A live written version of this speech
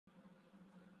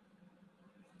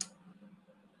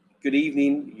Good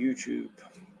evening, YouTube.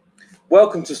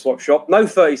 Welcome to Swap Shop. No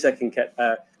 30-second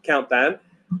countdown,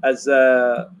 as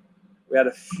we had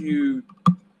a few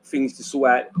things to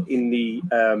sort out in the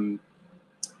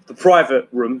private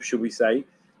room, should we say,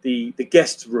 the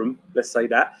guest room. Let's say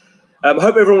that. I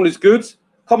hope everyone is good.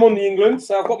 Come on, the England.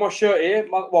 So I've got my shirt here.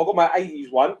 Well, I've got my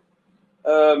 80s one.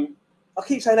 I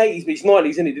keep saying 80s, but it's 90s,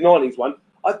 isn't it? The 90s one.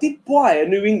 I did buy a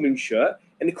New England shirt,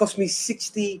 and it cost me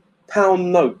 £60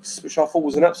 notes, which I thought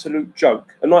was an absolute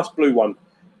joke. A nice blue one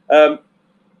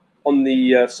on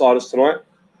the Silas tonight.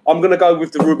 I'm going to go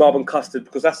with the rhubarb and custard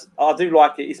because I do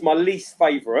like it. It's my least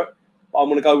favourite, but I'm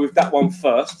going to go with that one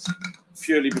first,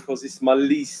 purely because it's my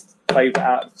least favourite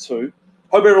out of the two.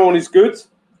 Hope everyone is good.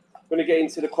 I'm going to get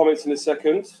into the comments in a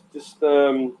second. Just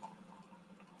pour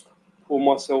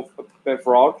myself a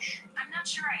beverage. I'm not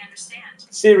sure I understand.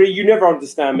 Siri, you never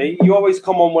understand me. You always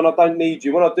come on when I don't need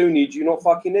you. When I do need you, you're not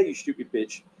fucking there, you stupid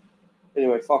bitch.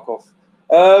 Anyway, fuck off.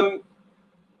 There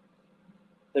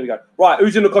we go. Right,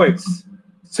 who's in the comments?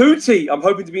 Tootie, I'm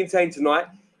hoping to be entertained tonight.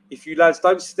 If you lads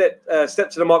don't step to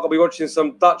the mic, I'll be watching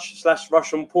some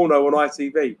Dutch/Russian porno on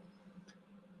ITV.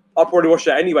 I'll probably watch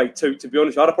that anyway, Toot, to be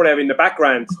honest. I'd probably have it in the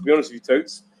background, to be honest with you,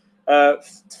 Toots.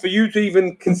 For you to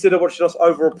even consider watching us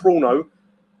over a porno,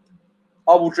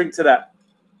 I will drink to that.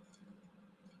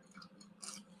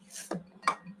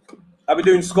 How we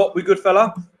doing, Scott? We good,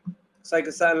 fella?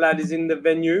 Sega Saturn lad is in the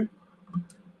venue.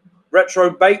 Retro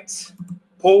Bait.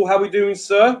 Paul, how we doing,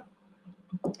 sir?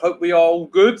 Hope we are all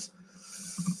good.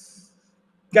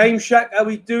 Game Shack, how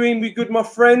we doing? We good, my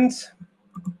friend?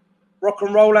 Rock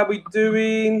and Roll, how we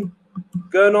doing?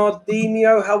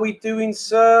 Gernardino, how we doing,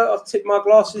 sir? I'll tip my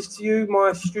glasses to you,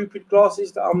 my stupid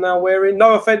glasses that I'm now wearing.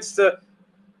 No offense to...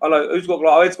 I know, who's got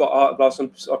glasses? Oh, it's got art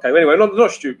glasses. Okay, anyway,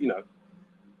 not stupid, you know.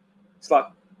 It's like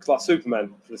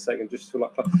Superman for a second, just feel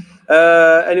like...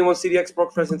 anyone see the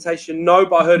Xbox presentation? No,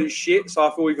 but I heard it's shit, so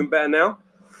I feel even better now.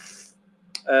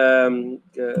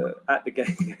 At the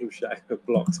Game Shack,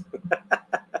 blocked.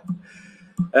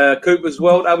 Cooper's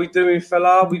World, how we doing,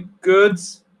 fella? We good?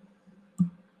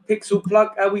 Pixel Plug,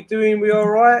 how we doing? We all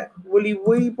right? Willie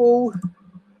Weeble,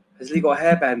 has he got a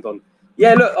hairband on?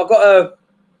 Yeah, look, I've got a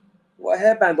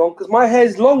hairband on because my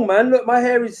hair's long, man. Look, my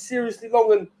hair is seriously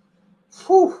long, and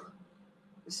whew,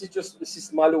 this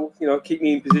is my little, keep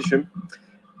me in position.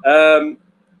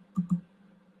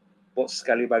 What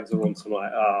scallybags are on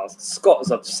tonight?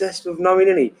 Scott's obsessed with knowing,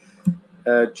 isn't he?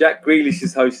 Jack Grealish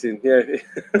is hosting. Yeah,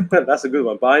 that's a good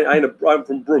one. But I'm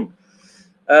from Broome.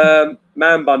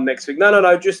 Man bun next week.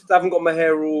 No. Just haven't got my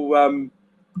hair all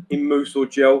in mousse or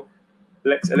gel.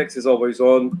 Alexa's always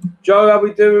on. Joe, how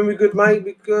we doing? We good, mate?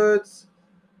 We good.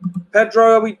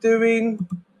 Pedro, how we doing?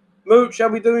 Mooch, how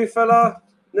we doing, fella?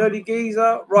 Nerdy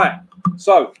geezer. Right.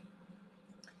 So,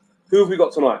 who have we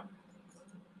got tonight?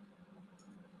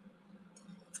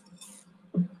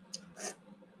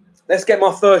 Let's get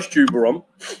my first tuber on.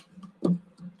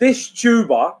 This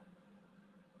tuber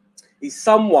is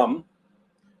someone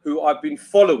who I've been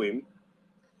following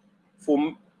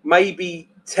for maybe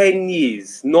 10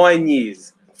 years, 9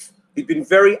 years. He's been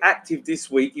very active this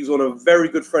week. He's on a very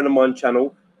good friend of mine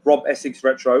channel, Rob Essex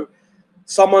Retro.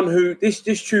 Someone who, this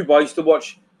tuber I used to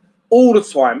watch all the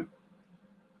time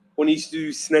when he used to do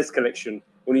SNES collection,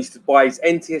 when he used to buy his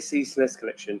NTSC SNES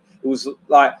collection. It was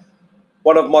like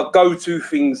one of my go-to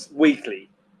things weekly.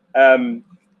 I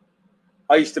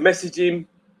used to message him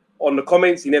on the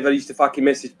comments. He never used to fucking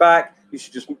message back. He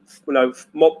used to just,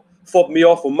 fob me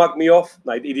off or mug me off.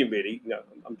 No, he didn't really. No,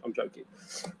 I'm joking.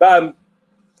 But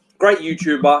great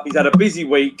YouTuber. He's had a busy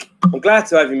week. I'm glad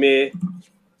to have him here.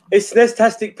 It's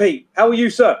SNEStastic Pete. How are you,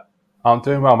 sir? I'm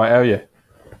doing well, mate. How are you?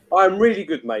 I'm really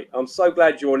good, mate. I'm so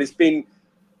glad you're on. It's been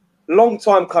a long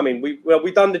time coming.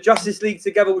 We done the Justice League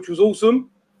together, which was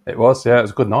awesome. It was, yeah. It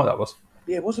was a good night, that was.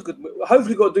 Yeah, it was a good...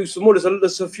 Hopefully got to do some more.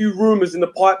 There's a few rumours in the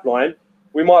pipeline.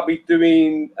 We might be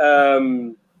doing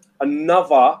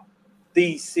another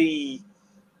DC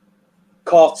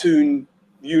cartoon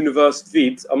universe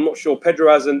vid. I'm not sure.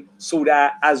 Pedro hasn't sorted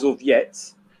out as of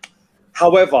yet.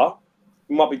 However,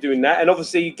 we might be doing that. And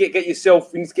obviously, get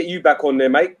yourself... We need to get you back on there,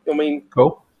 mate. I mean...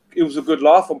 Cool. It was a good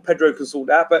laugh, and Pedro can sort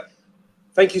that. But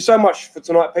thank you so much for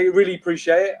tonight, Pete. Really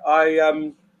appreciate it.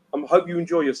 I hope you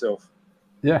enjoy yourself.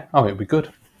 Yeah, I think it'll be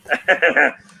good.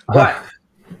 Right,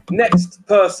 next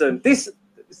person. This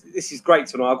is great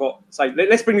tonight.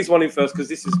 Let's bring this one in first because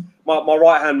this is my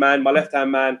right hand man, my left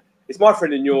hand man. It's my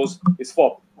friend and yours. It's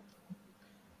Fob.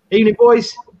 Evening,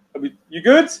 boys. You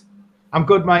good? I'm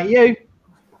good, mate. You?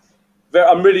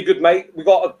 I'm really good, mate. We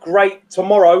got a great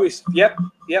tomorrow. Yep.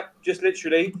 Just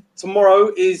literally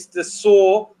tomorrow is the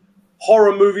Saw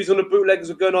horror movies on the bootleggers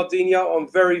of Gernardinho. I'm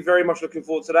very, very much looking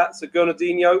forward to that. So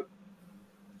Gernardinho,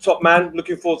 top man,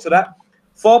 looking forward to that.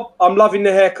 Fob, I'm loving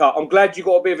the haircut. I'm glad you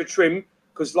got a bit of a trim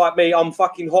because, like me, I'm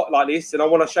fucking hot like this and I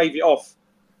want to shave it off.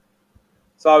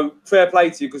 So fair play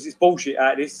to you because it's bullshit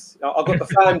out of this. I've got the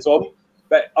fans on,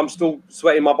 but I'm still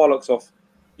sweating my bollocks off.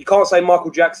 You can't say Michael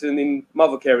Jackson in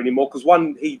Mothercare anymore because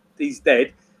one, he's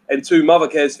dead, and two,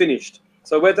 Mothercare's finished.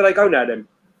 So where do they go now then?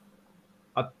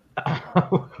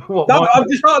 What, No, I'm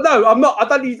just no, I'm not. I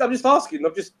don't need, I'm just asking.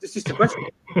 It's just a question.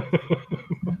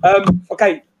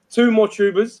 Okay, two more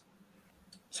tubers.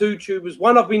 Two tubers.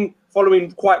 One I've been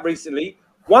following quite recently.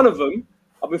 One of them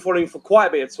I've been following for quite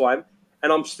a bit of time,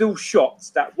 and I'm still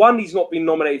shocked that one, he's not been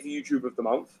nominated for YouTube of the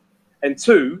Month, and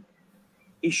two,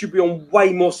 he should be on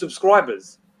way more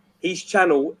subscribers. His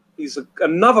channel is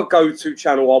another go-to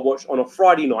channel I watch on a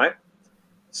Friday night,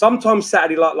 sometimes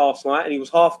Saturday like last night, and he was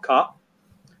half cut.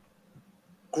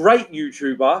 Great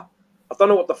YouTuber. I don't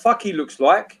know what the fuck he looks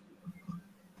like.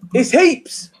 It's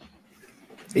Heaps.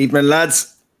 Evening,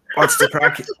 lads. What's the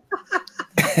crack?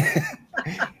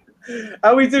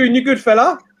 How we doing? You good,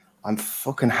 fella? I'm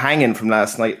fucking hanging from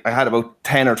last night. I had about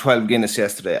 10 or 12 Guinness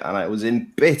yesterday, and I was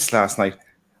in bits last night.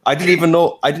 I didn't even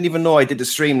know I did the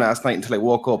stream last night until I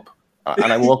woke up.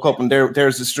 And I woke up and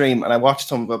there's the stream, and I watched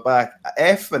some of it back.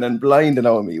 Effing and blinding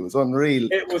on me. It was unreal.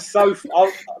 It was so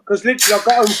because literally I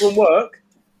got home from work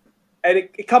and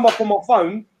it come up on my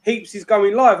phone. Heaps is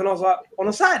going live, and I was like, on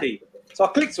a Saturday. So I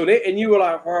clicked on it, and you were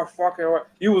like, oh, fuck it.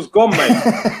 You was gone, mate.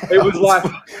 It was like...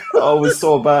 Oh, it was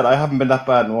so bad. I haven't been that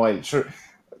bad in a while. Sure,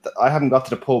 I haven't got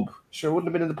to the pub. Sure, wouldn't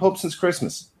have been in the pub since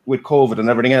Christmas with COVID and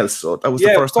everything else. So that was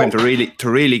the first time to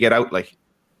really get out, like.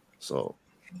 So...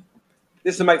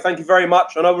 Listen, mate, thank you very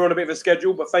much. I know we're on a bit of a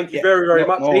schedule, but thank you very, very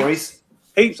much. No worries.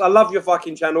 Heaps, I love your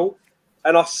fucking channel.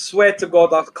 And I swear to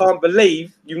God, I can't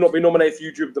believe you've not been nominated for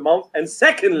YouTube of the Month. And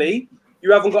secondly,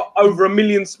 you haven't got over 1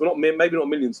 million, well, maybe not 1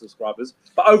 million subscribers,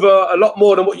 but over a lot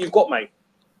more than what you've got, mate.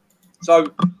 So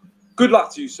good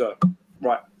luck to you, sir.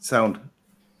 Right. Sound.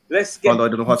 Let's get... Although I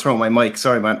don't know what's wrong with my mic.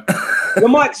 Sorry, man. The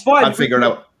mic's fine. I'll figure it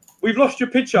out. We've lost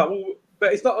your picture,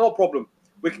 but it's not a problem.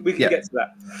 We can get to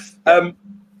that.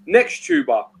 Next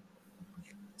tuber.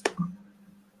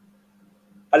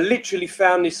 I literally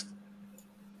found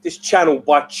this channel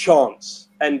by chance,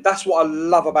 and that's what I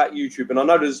love about YouTube. And I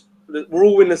know we're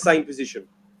all in the same position.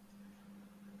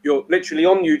 You're literally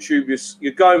on YouTube.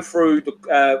 You're going through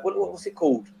the what's it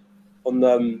called?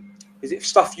 On is it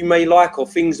stuff you may like or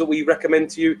things that we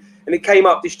recommend to you? And it came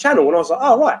up this channel, and I was like,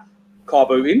 oh right, car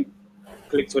booting.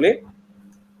 Clicked on it,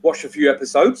 watched a few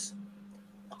episodes,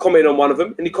 commented on one of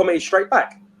them, and he commented straight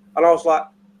back. And I was like,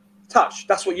 touch,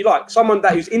 that's what you like. Someone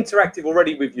that is interactive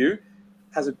already with you,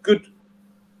 has a good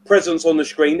presence on the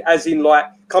screen, as in like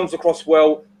comes across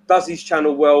well, does his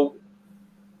channel well,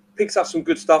 picks up some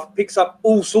good stuff, picks up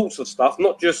all sorts of stuff,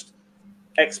 not just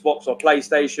Xbox or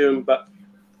PlayStation, but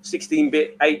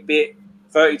 16-bit, 8-bit,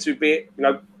 32-bit, you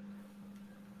know.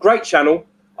 Great channel.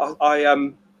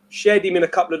 I shared him in a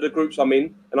couple of the groups I'm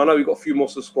in, and I know we've got a few more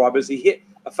subscribers. He hit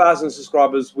 1,000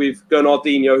 subscribers with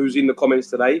Gernardinho, who's in the comments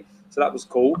today. So that was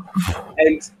cool.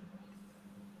 And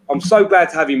I'm so glad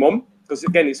to have him on because,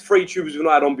 again, it's 3 tubers we've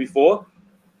not had on before.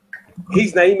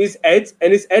 His name is Ed,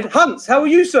 and it's Ed Hunts. How are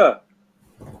you, sir?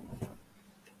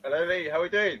 Hello, Lee. How are we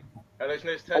doing? Hello,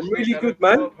 Snooze. I'm really good,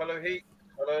 man. Bob. Hello, Heat.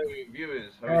 Hello,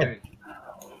 viewers. How are you doing?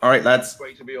 All right, lads.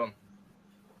 Great to be on.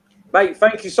 Mate,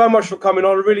 thank you so much for coming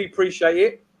on. I really appreciate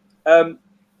it.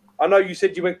 I know you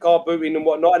said you went car booting and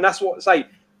whatnot, and that's what I say.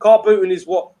 Car booting is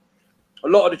what a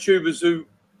lot of the tubers who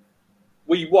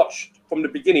we watched from the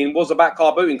beginning was about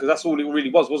car booting, because that's all it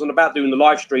really was. It wasn't about doing the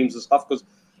live streams and stuff, because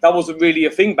that wasn't really a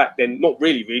thing back then. Not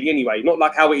really anyway. Not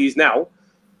like how it is now.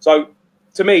 So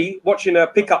to me, watching a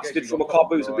pickup skid from a car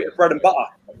boot is a bit of bread and butter.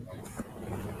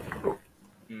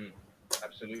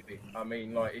 Absolutely. I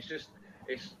mean, like it's just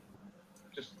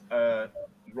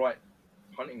right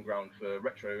hunting ground for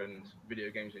retro and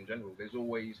video games in general. There's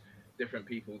always different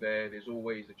people there. There's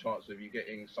always the chance of you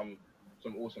getting some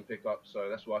awesome pickups. So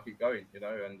that's why I keep going, you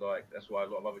know, and like that's why a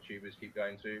lot of other tubers keep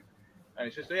going to. And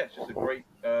it's just it's just a great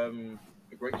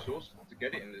source to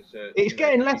get it in. It's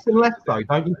getting less and less though,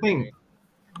 don't you think?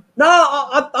 No,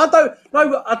 I don't.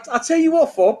 No, I tell you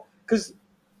what, Fob, because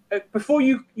before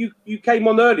you came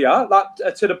on earlier, like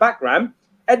to the background,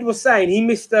 Ed was saying he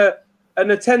missed a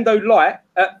Nintendo Lite,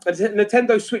 a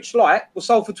Nintendo Switch Lite was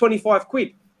sold for 25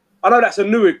 quid. I know that's a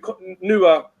newer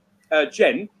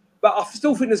gen, but I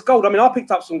still think there's gold. I mean, I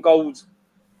picked up some gold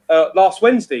last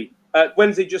Wednesday.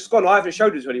 Wednesday just gone. I haven't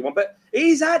showed it to anyone, but it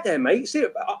is out there, mate. See,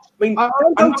 I mean,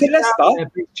 don't go to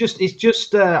Leicester. It's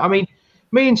just. I mean,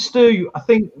 Me and Stu, I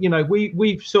think, you know,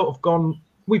 we've sort of gone.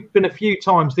 We've been a few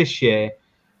times this year,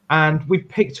 and we've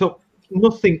picked up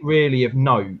nothing really of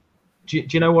note. Do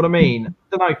you know what I mean? I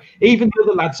don't know. Even the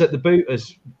other lads at the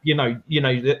booters,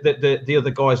 the other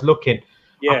guys looking.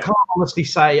 Yeah. I can't honestly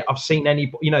say I've seen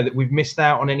any, you know, that we've missed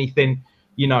out on anything,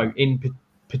 you know,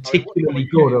 particularly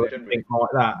good or anything like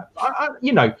that.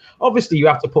 You know, obviously you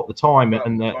have to put the time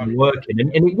and the work in,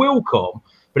 and it will come.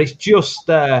 But it's just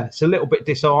it's a little bit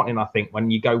disheartening, I think,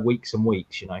 when you go weeks and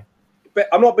weeks. You know. But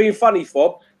I'm not being funny,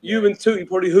 Fob. You and Tootie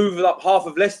probably hoovered up half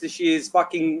of Leicester's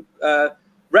fucking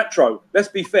retro. Let's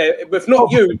be fair. If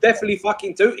not you, definitely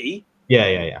fucking Tootie.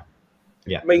 Yeah.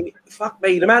 I mean, fuck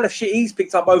me. The amount of shit he's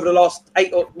picked up over the last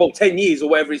 10 years or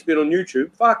whatever it's been on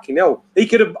YouTube. Fucking hell. He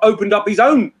could have opened up his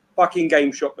own fucking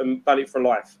game shop and done it for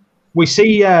life. We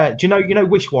see, do you know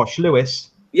Wish Wash,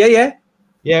 Lewis? Yeah.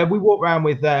 Yeah, we walk around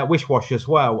with Wish Wash as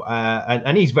well,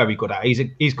 and he's very good at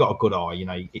it. He's got a good eye, you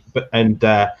know. He's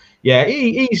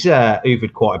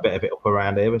hoovered quite a bit of it up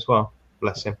around here as well.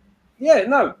 Bless him. Yeah,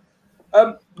 no.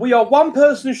 We are one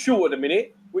person short at the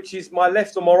minute, which is my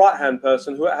left or my right hand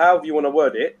person, however you want to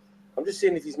word it. I'm just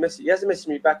seeing if he's messaged. He hasn't messaged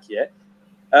me back yet.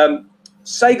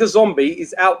 Sega Zombie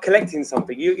is out collecting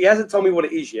something. He hasn't told me what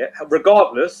it is yet.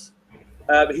 Regardless,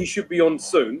 he should be on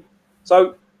soon.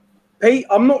 So, Pete,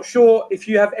 I'm not sure if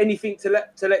you have anything to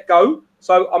let go.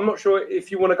 So I'm not sure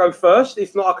if you want to go first.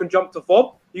 If not, I can jump to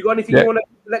Fob. You got anything you want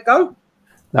to let go?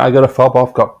 No, I got a Fob.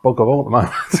 I've got bugger all at the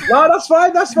moment. No, that's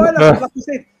fine. That's fine. Like I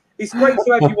said, it's great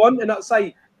to have you on. And I'd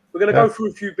say we're going to go through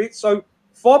a few bits. So,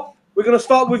 Fob, we're going to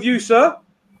start with you, sir.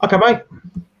 Okay, mate.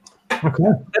 Okay.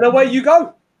 And away you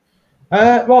go.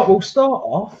 Right, we'll start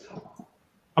off.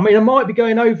 I mean, I might be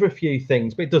going over a few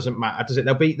things, but it doesn't matter, does it?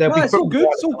 It's all good.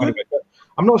 It's all good.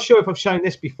 I'm not sure if I've shown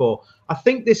this before. I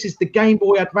think this is the Game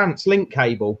Boy Advance link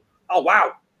cable. Oh,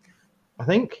 wow. I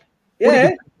think. Yeah.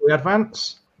 Game Boy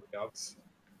Advance. Awesome.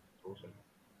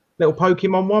 Little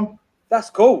Pokemon one. That's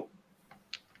cool.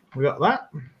 We got that.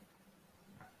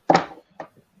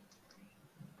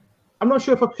 I'm not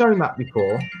sure if I've shown that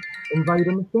before.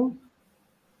 Invader Machine.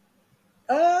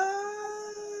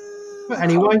 But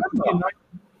anyway, you know,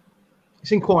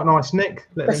 it's in quite a nice nick.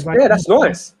 That's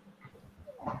nice.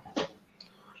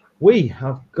 We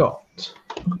have got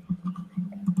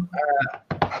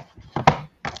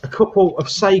a couple of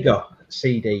Sega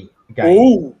CD games.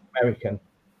 Ooh. American.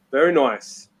 Very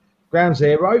nice. Ground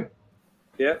Zero.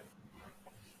 Yeah.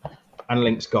 And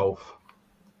Link's Golf.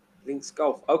 Link's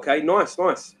Golf. Okay, nice.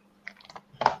 Got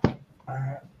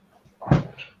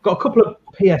a couple of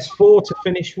PS4 to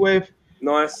finish with.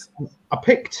 Nice. I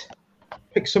picked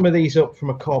some of these up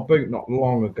from a car boot not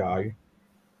long ago.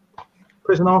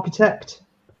 Prison Architect.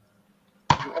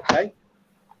 Okay.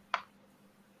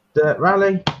 Dirt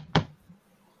Rally.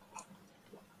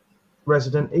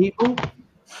 Resident Evil.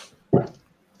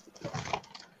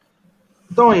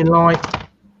 Dying Light.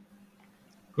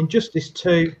 Injustice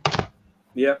 2.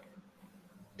 Yeah.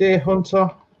 Deer Hunter.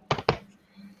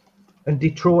 And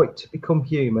Detroit Become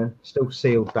Human. Still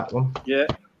sealed, that one. Yeah.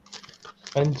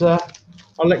 And I'll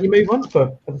let you move on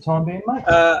for the time being, mate.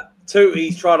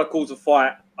 Tootie's trying to cause a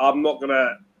fight. I'm not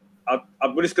gonna.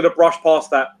 I'm just gonna brush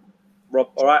past that,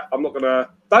 Rob. All right. I'm not gonna.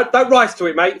 Don't rise to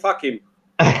it, mate. Fuck him.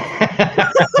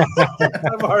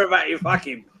 Don't worry about him. Fuck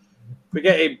him.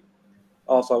 Forget him.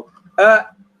 Also,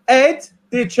 Ed,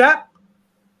 dear chap.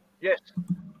 Yes.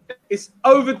 It's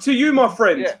over to you, my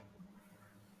friend. Yeah.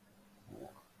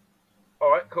 All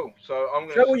right, cool. So I'm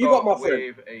going to start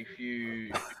with a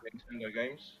few Nintendo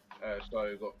games. So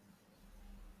I've got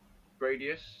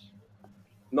Gradius.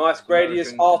 Nice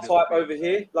Gradius R-Type over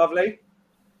here. Lovely.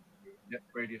 Yep,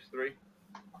 Gradius 3.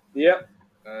 Yep.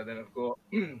 Then I've got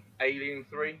Alien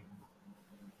 3.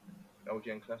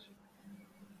 LGN Classic.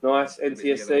 Nice.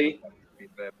 NTSC.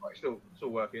 Still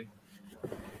working.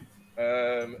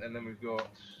 And then we've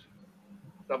got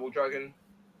Double Dragon.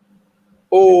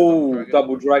 Oh,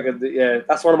 Double Dragon. Yeah,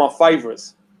 that's one of my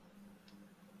favourites.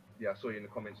 Yeah, I saw you in the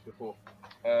comments before.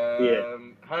 Yeah.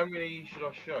 How many should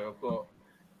I show? I've got...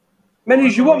 Many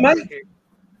as you want, mate.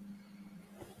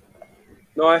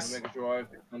 Nice. Mega Drive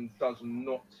and does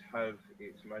not have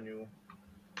its manual.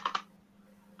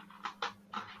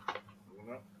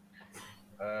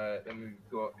 Then we've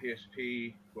got PSP,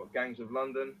 we've got Gangs of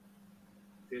London.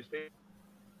 PSP.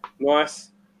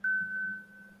 Nice.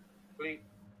 Fleet.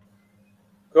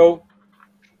 Cool.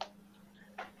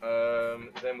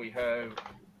 Then we have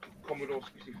Commodore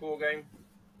 64 game,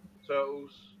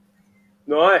 Turtles.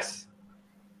 Nice.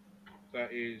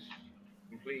 That is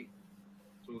complete.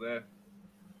 It's all there.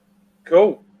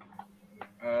 Cool.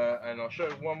 And I'll show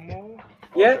one more.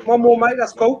 Yeah, one more, mate.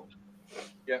 That's cool.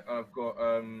 Yeah, I've got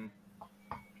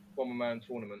Bomberman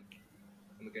Tournament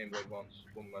on the Game Boy Advance.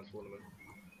 Bomberman Tournament.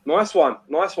 Nice one.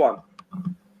 Nice one.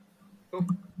 Cool.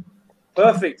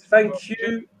 Perfect. Thank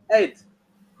you, Ed.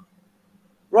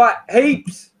 Right,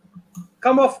 Heaps.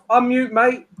 Come off, unmute,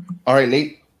 mate. All right,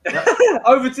 Lee.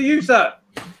 Over to you, sir.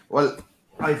 Well,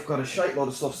 I've got a shite load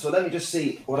of stuff, so let me just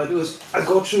see. What I do is I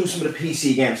go through some of the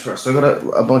PC games first. So I've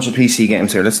got a bunch of PC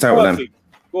games here. Let's start with them.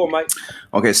 Go on, mate.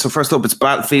 Okay, so first up, it's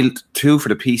Battlefield 2 for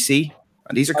the PC,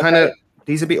 and these are kind of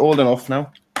these are a bit old enough now.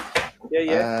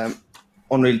 Yeah.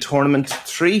 Unreal Tournament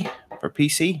 3 for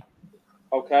PC.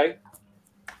 Okay.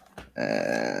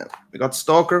 We got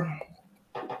Stalker.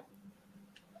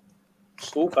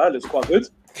 Stalker looks quite good.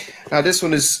 Now, this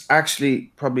one is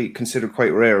actually probably considered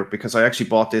quite rare because I actually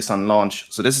bought this on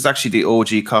launch. So this is actually the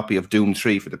OG copy of Doom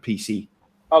 3 for the PC.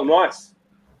 Oh, nice.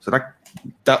 So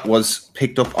that was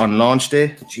picked up on launch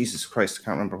day. Jesus Christ, I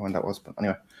can't remember when that was, but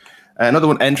anyway. Another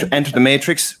one, Enter the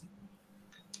Matrix.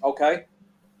 Okay.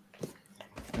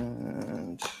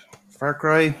 And Far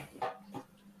Cry.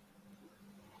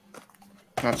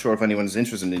 Not sure if anyone's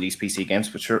interested in these PC games,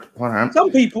 but sure, what harm? Some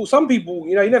people,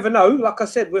 you know, you never know. Like I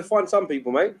said, we'll find some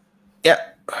people, mate. Yeah.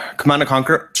 Command &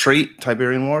 Conquer 3,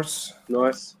 Tiberian Wars.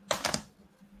 Nice.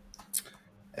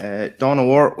 Dawn of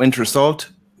War, Winter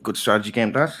Assault. Good strategy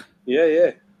game, that.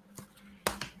 Yeah.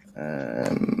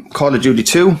 Call of Duty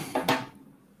 2. Wow.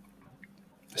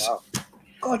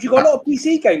 God, you got a lot of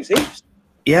PC games, Heaps.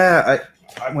 Yeah,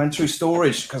 I went through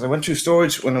storage because I went through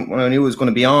storage when I knew it was going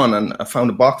to be on, and I found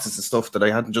the boxes and stuff that I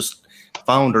hadn't just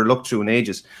found or looked through in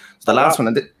ages. So the last one,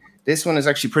 and this one is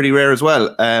actually pretty rare as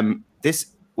well. This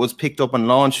was picked up on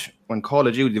launch when Call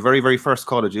of Duty, the very, very first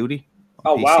Call of Duty.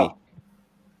 Oh, PC. wow.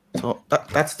 So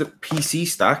that's the PC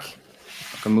stack.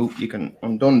 I can move.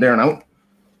 I'm done there now.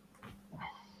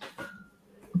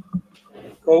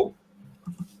 Cool.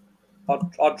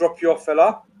 I'll drop you off,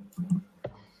 fella.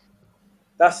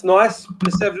 That's nice.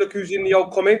 Let's have a look who's in the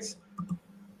old comments.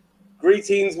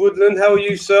 Greetings, Woodland. How are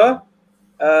you, sir?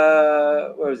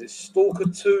 Where is it? Stalker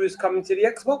 2 is coming to the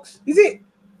Xbox. Is it?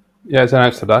 Yeah, it's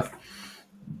announced today.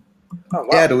 Oh, wow.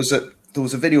 Yeah, there was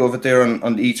a video of it there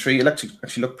on the E3. It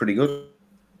actually looked pretty good.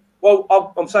 Well,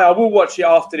 I'm saying I will watch it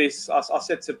after this. I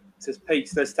said to Pete,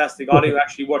 fantastic. I didn't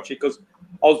actually watch it because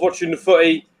I was watching the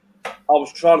footy. I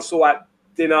was trying to sort out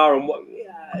dinner and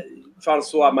trying to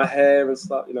sort out my hair and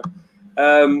stuff, you know.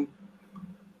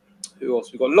 Who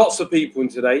else? We've got lots of people in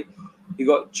today. You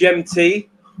got Gem T,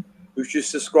 who's just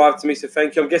subscribed to me, so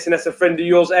thank you. I'm guessing that's a friend of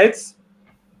yours, Ed's.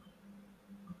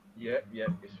 Yeah,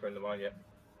 it's a friend of mine. Yeah,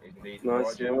 indeed.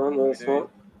 Nice Right, one, nice one.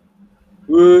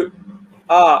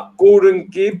 Gordon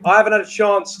Gibb. I haven't had a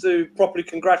chance to properly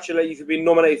congratulate you for being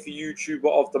nominated for YouTuber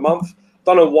of the Month.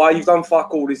 Don't know why you've done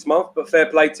fuck all this month, but fair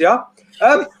play to you.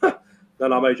 No,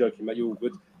 I'm only joking, mate. You're all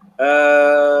good.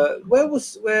 Where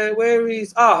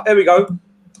is? There we go.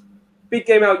 Big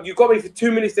game out. You got me for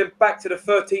 2 minutes, then back to the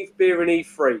 13th beer in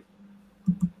E3.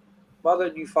 Why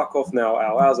don't you fuck off now,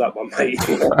 Al? How's that one, mate?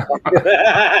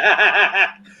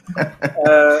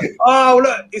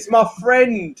 Look, it's my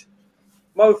friend.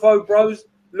 Mofo Bros.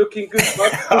 Looking good.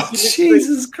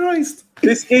 Jesus Christ.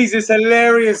 This geezer's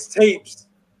hilarious, Teeps.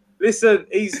 Listen,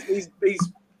 he's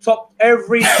top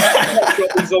every swap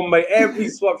shop he's on, mate. Every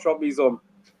swap shop he's on.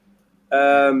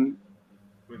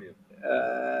 Brilliant.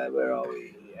 Where are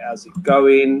we? How's it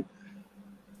going?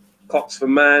 Cox for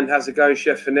Man. How's it going,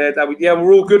 Chef and Ed? Yeah,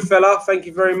 we're all good, fella. Thank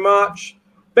you very much.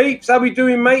 Beeps, how we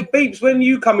doing, mate? Beeps, when are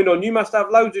you coming on? You must have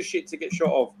loads of shit to get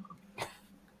shot of.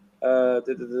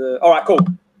 All right, cool.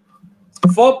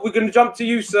 Fob, we're going to jump to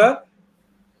you, sir.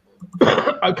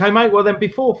 Okay, mate. Well, then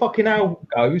before fucking Al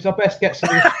goes, I best get some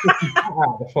of this out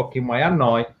of the fucking way, haven't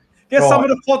I? Get some of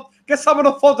the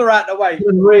fodder out of the way.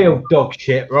 Real dog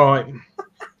shit, right?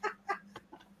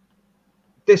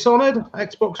 Dishonored,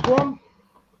 Xbox One.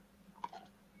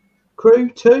 Crew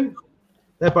 2.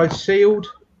 They're both sealed.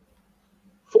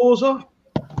 Forza.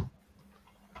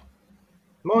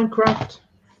 Minecraft.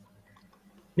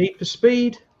 Need for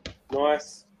Speed.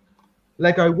 Nice.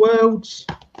 Lego Worlds.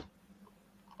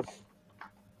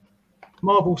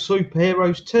 Marvel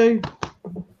Superheroes 2.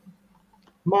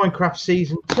 Minecraft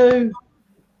Season 2.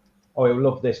 Oh, you'll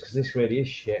love this because this really is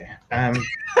shit.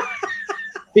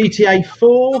 GTA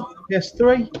 4,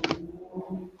 PS3.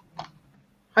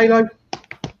 Halo.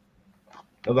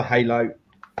 Another Halo.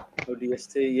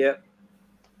 ODST, yeah.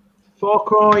 Far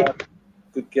Cry.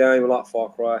 Good game. I like Far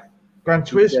Cry. Gran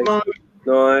Turismo.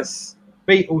 Nice.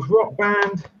 Beatles Rock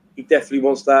Band. He definitely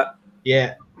wants that.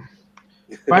 Yeah.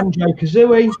 Banjo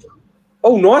Kazooie.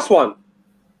 Oh, nice one.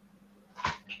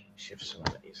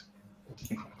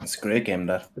 That's a great game,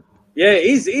 that. Yeah, it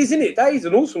is, isn't it? That is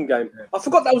an awesome game. I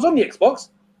forgot that was on the Xbox.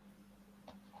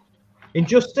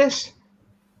 Injustice.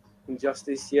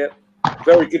 Injustice, yep.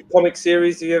 Very good comic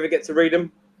series if you ever get to read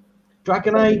them.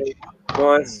 Dragon Age.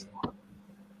 Nice.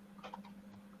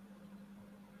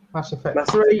 Mass Effect Mass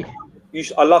 3.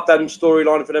 I love that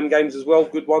storyline for them games as well.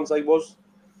 Good ones they was.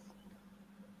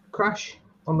 Crash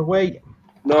on the Wii.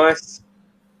 Nice.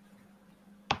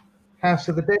 House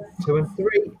of the Dead 2 and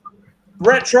 3.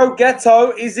 Retro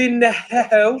Ghetto is in the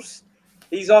house.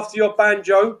 He's after your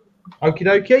banjo. Okie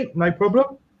dokie, no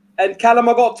problem. And Callum,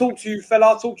 I got to talk to you, fella.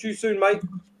 I'll talk to you soon, mate.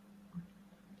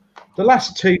 The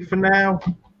last two for now.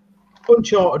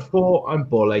 Uncharted 4 and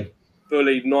Bully.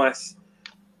 Bully, nice.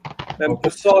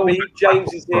 Wasabi,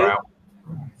 James is here.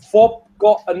 Fob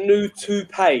got a new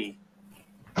toupee.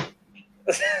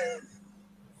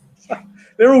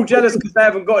 They're all jealous because they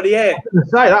haven't got any hair. I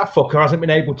was gonna say, that fucker hasn't been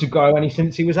able to grow any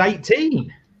since he was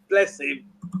 18. Bless him.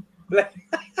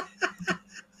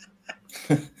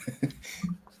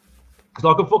 It's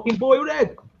like a fucking boiled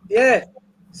egg. Yeah.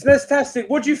 It's fantastic.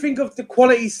 What do you think of the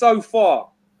quality so far?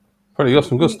 Probably got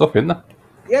some good stuff in there.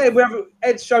 Yeah, we have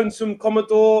Ed's shown some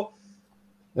Commodore.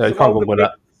 Yeah, you can't go with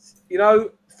that. You know,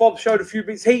 Fob showed a few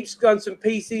bits. Heaps done some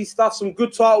PC stuff, some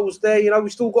good titles there. You know, we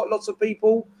still got lots of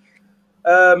people.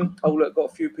 Oh, look,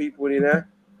 got a few people in here.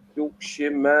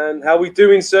 Yorkshire, man. How we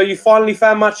doing, sir? You finally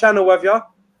found my channel, have you?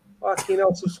 Fucking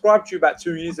hell, subscribed to you about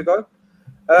 2 years ago.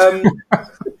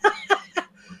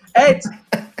 Ed,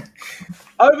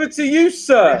 over to you,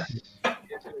 sir.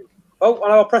 Oh,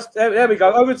 and I'll press. There we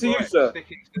go. Over to you, sir.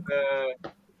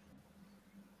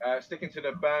 Sticking to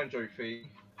the banjo theme,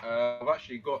 I've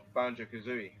actually got Banjo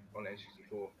Kazooie on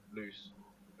N64 loose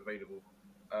available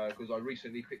because I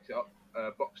recently picked it up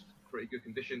boxed, pretty good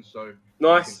condition. So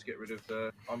nice. To get rid of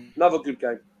the another good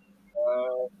game.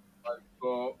 I've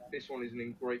got this one isn't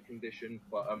in great condition,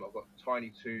 but I've got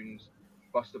Tiny Toons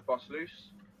Buster Bus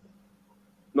Loose.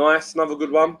 Nice, another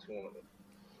good one.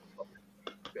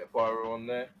 Bit of Pyro on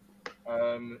there.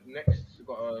 Next, we've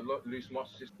got a loose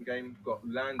Master System game. We've got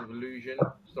Land of Illusion,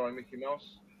 starring Mickey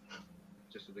Mouse.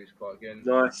 Just a loose card again.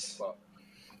 Nice. But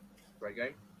great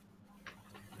game.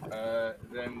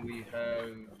 Then we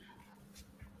have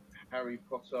Harry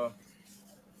Potter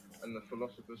and the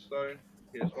Philosopher's Stone.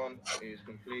 Here's one. It is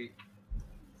complete.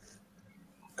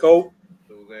 Cool.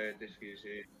 Still there. Disc is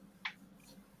here.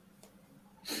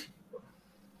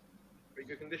 Pretty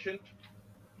good condition.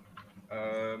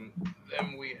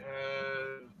 Then we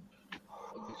have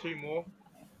two more.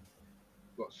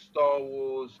 We've got Star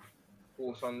Wars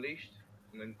Force Unleashed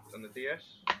and the DS.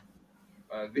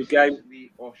 This game. is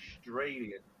the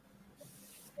Australian.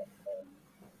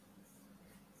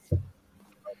 I'm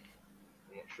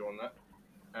not sure on that.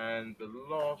 And the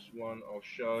last one I'll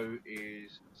show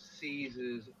is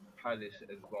Caesar's Palace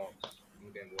Advance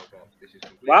on Game Boy Advance. This is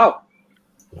complete. Wow.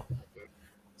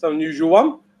 It's an unusual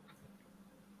one.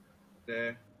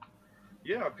 There.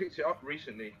 Yeah, I picked it up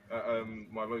recently at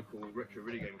my local retro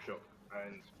video game shop,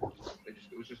 and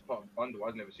it was just part of the bundle.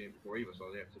 I'd never seen it before either, so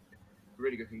yeah, it's a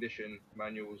really good condition,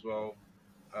 manual as well.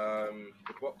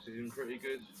 The box is in pretty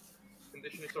good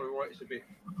condition. It's alright. It's a bit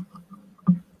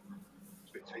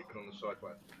tapered on the side,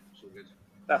 but it's all good.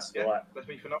 That's all right. That's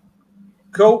me for now.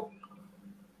 Cool.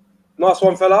 Nice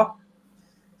one, fella.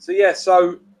 So yeah,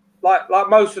 so like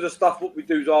most of the stuff, what we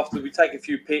do is after we take a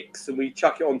few pics and we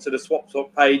chuck it onto the swap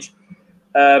page.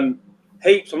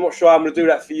 Heaps, I'm not sure how I'm going to do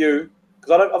that for you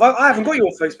because I haven't got you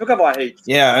on Facebook, have I, Heaps?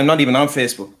 Yeah, I'm not even on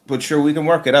Facebook, but sure, we can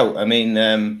work it out. I mean,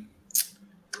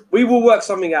 we will work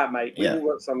something out, mate. We will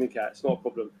work something out. It's not a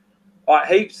problem. All right,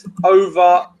 Heaps,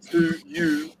 over to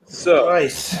you, sir.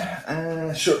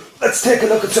 Right. Sure. Let's take a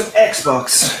look at some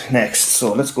Xbox next.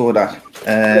 So let's go with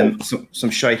that. Some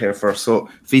shite here first. So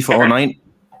FIFA 09.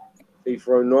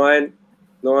 FIFA 09.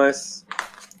 Nice.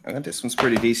 And this one's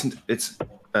pretty decent. It's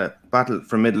Battle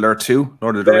for Middle-earth 2,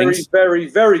 Lord of the Rings. Very,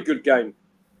 very good game.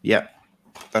 Yeah,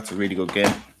 that's a really good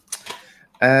game.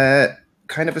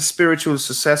 Kind of a spiritual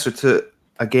successor to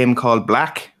a game called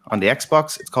Black on the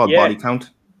Xbox. It's called Body Count.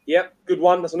 Yep, good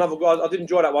one. That's another good. I did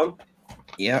enjoy that one.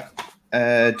 Yeah.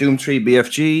 Doom 3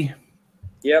 BFG.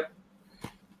 Yep.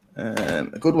 A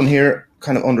good one here,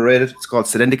 kind of underrated. It's called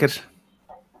Syndicate.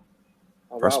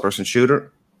 First-person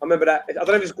shooter. I remember that. I don't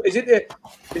know if is it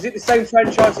the same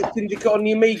franchise as Syndicate on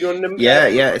the Amiga?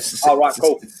 Yeah. It's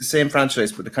cool. It's the same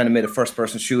franchise, but they kind of made a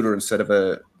first-person shooter instead of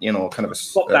a kind of a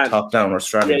top-down or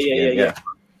strategy. Yeah.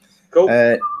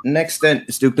 Cool. Next then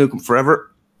is Duke Nukem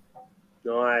Forever.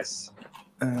 Nice.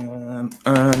 And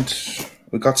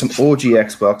we got some OG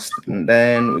Xbox, and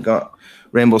then we got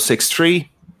Rainbow Six 3.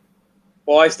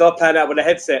 Boy, start playing that with a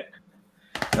headset.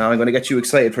 Now I'm going to get you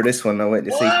excited for this one. Now wait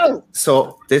to see. Wow.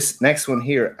 So this next one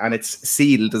here, and it's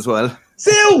sealed as well.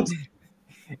 Sealed.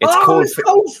 It's cold.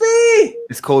 Cold Fear.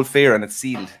 It's Cold Fear, and it's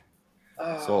sealed.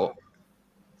 Oh. So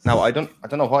now I don't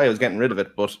know why I was getting rid of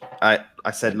it, but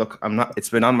I said, look, I'm not. It's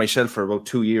been on my shelf for about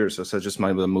 2 years, so I just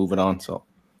might as well move it on. So.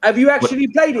 Have you actually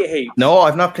played it, Heath? No,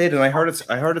 I've not played it. I heard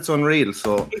it's unreal.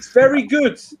 So it's very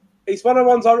good. It's one of the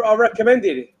ones I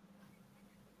recommended.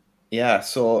 Yeah,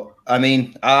 so I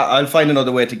mean, I'll find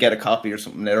another way to get a copy or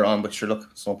something later on. But sure, look,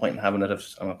 there's no point in having it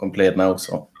if I'm not going to play it now.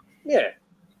 So yeah,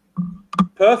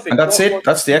 perfect. And that's it.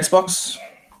 That's the Xbox.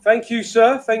 Thank you,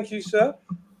 sir. Thank you, sir.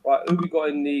 Right, who we got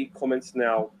in the comments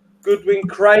now? Goodwin,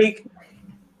 Craig.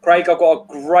 Craig, I've got a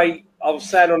great. I was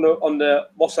saying on the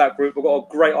WhatsApp group, I've got a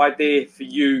great idea for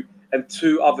you and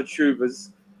 2 other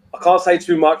tubers. I can't say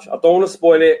too much. I don't want to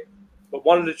spoil it, but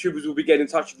one of the tubers will be getting in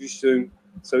touch with you soon.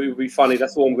 So it will be funny.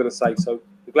 That's all I'm going to say. So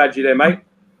I'm glad you're there, mate.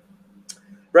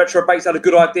 Retro Bakes had a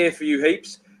good idea for you,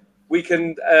 Heaps. We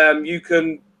can, you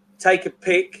can take a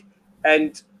pic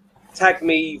and tag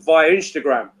me via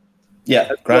Instagram.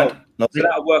 Yeah, grand. Well. So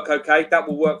that'll work okay. That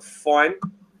will work fine.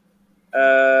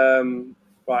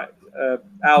 Right.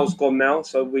 Al's gone now,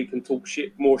 so we can talk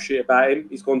more shit about him.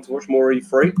 He's gone to watch more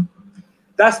E3.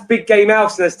 That's Big Game Out,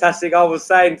 Tastic. I was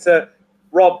saying to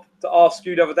Rob to ask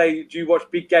you the other day, do you watch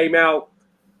Big Game Out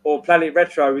or Planet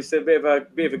Retro? It's a bit of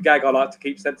a gag I like to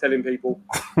keep telling people.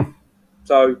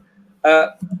 So,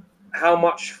 how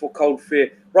much for Cold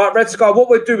Fear? Right, Red Sky, what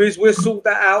we'll do is we'll sort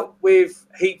that out with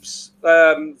Heaps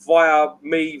via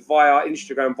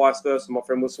Instagram, vice versa, my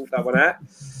friend. We'll sort that one out.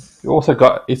 You also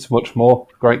got It's Much More.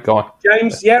 Great guy.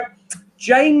 James, yeah.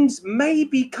 James may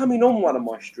be coming on one of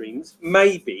my streams.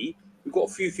 Maybe. We've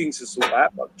got a few things to sort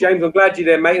out. But James, I'm glad you're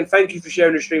there, mate. And thank you for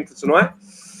sharing the stream for tonight.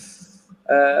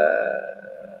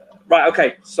 Right,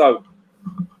 okay. So,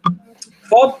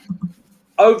 Bob,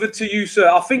 over to you, sir.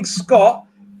 I think Scott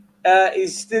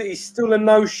is still a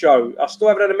no-show. I still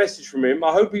haven't had a message from him.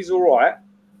 I hope he's all right.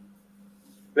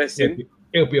 Bless him.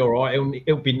 He'll be all right.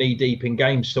 He'll be knee-deep in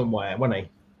games somewhere, won't he?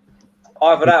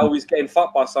 Either that or he's getting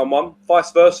fucked by someone.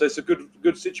 Vice versa. It's a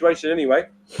good situation anyway.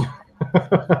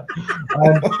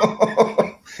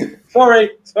 Sorry.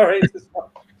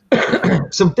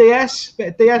 Some DS. Bit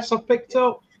of DS I've picked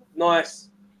up. Nice.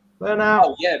 Burnout.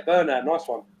 Oh, yeah, Burnout. Nice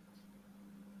one.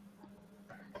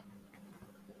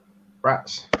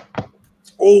 Brats.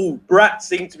 Oh, Brats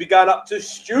seem to be going up to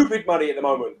stupid money at the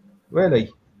moment.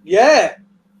 Really? Yeah.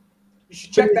 You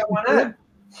should check that one out.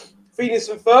 Phoenix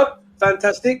and Third.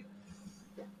 Fantastic.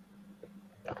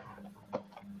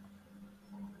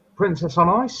 Princess on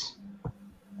Ice.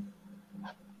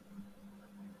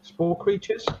 Spore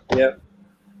Creatures. Yeah.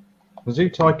 Zoo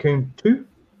Tycoon 2.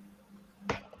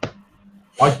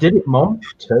 I did it, Mom.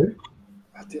 2.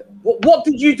 What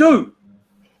did you do?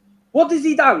 What has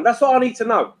he done? That's what I need to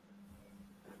know.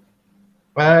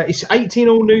 It's 18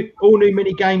 all new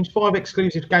mini games, 5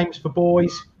 exclusive games for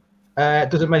boys.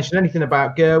 Doesn't mention anything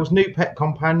about girls. New pet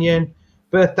companion,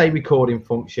 birthday recording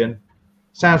function.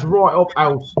 Sounds right up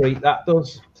Owl Street. That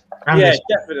does. And yeah,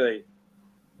 definitely.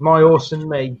 My Horse and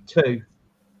Me 2.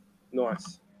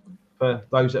 Nice. For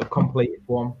those that have completed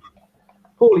one.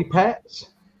 Poorly Pets.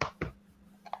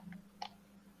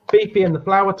 Beefy and the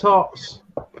Flower Tots.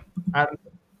 And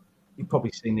you've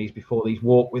probably seen these before, these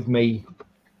Walk With Me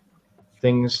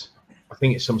things. I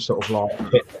think it's some sort of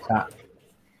like pit cat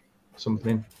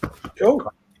something.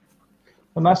 Cool.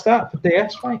 And that's that for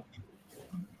DS, mate.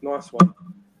 Nice one.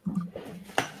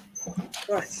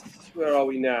 Right, where are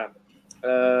we now?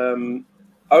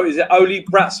 Is it only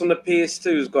Brats on the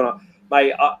PS2 has gone up?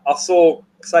 Mate, I saw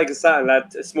Sega Saturn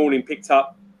lad this morning picked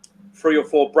up 3 or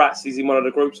 4 Brats. He's in one of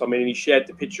the groups I'm in, and he shared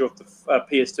the picture of the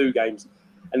PS2 games.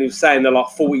 And he was saying they're like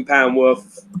 £40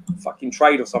 worth of fucking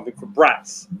trade or something for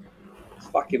Brats. It's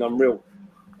fucking unreal.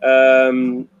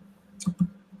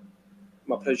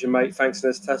 My pleasure, mate. Thanks,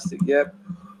 fantastic. Yep.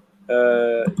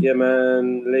 Yeah,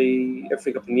 man. Lee,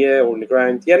 everything up in the air or in the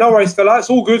ground. Yeah, no worries, fella. It's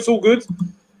all good. It's all good.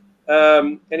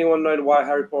 Anyone know why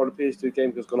Harry Potter the PS2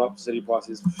 game has gone up to silly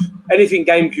prices? Anything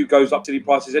GameCube goes up to silly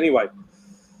prices anyway.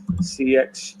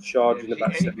 CX charging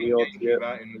about 70 odd. Yeah.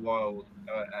 Out in the wild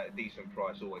at a decent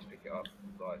price, always pick it up.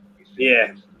 Like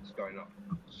it's going up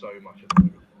so much at the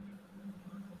moment.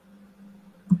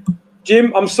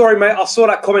 Jim, I'm sorry, mate. I saw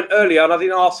that comment earlier and I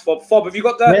didn't ask for. Fob, have you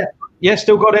got that? Yeah,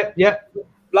 still got it. Yeah.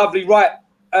 Lovely. Right.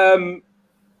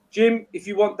 Jim, if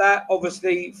you want that,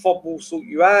 obviously Fob will sort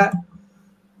you out.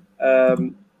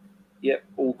 Yeah,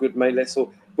 all good, mate. Let's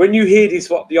all. When you hear this,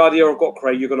 what the idea I've got,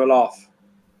 Craig, you're gonna laugh.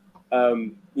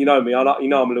 You know me. You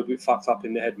know I'm a little bit fucked up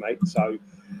in the head, mate. So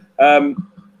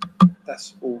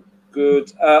that's all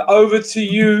Good. Over to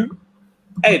you,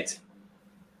 Ed.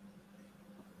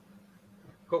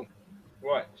 Cool.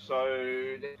 Right,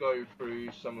 so let's go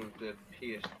through some of the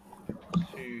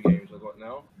PS2 games I've got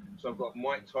now. So I've got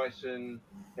Mike Tyson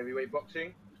Heavyweight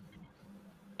Boxing.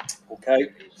 Okay.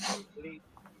 It's complete.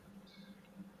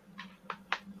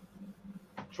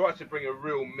 Try to bring a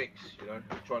real mix, you know.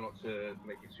 Try not to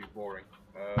make it too boring.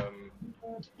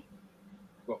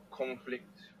 Got Conflict.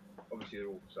 Obviously, they're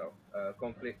all so.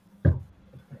 Conflict.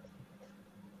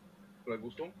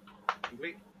 Global Storm.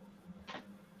 Complete.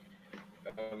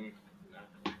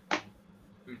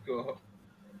 We've got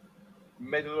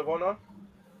Medal of Honor.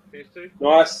 PS2.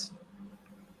 Nice.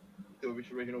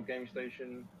 Silvish Original Game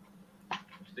Station.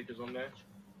 Stickers on there.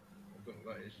 I think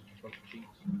that is a bunch of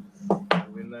cheats.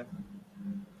 All in there.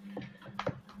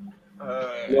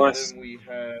 Nice. Then we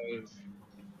have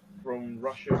From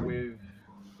Russia with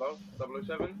Love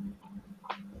 007.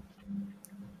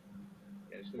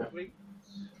 Yeah, it's complete.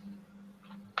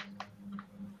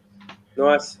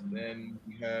 Nice. Then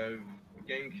we have a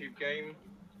GameCube game,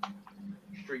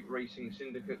 Street Racing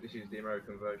Syndicate. This is the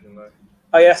American version though.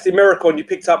 Oh, yeah, that's the American you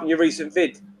picked up in your recent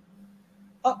vid.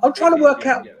 I'm trying to work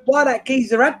out why that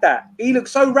geezer had that. He looked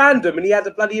so random and he had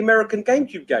a bloody American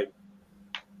GameCube game.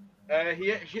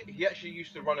 He actually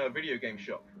used to run a video game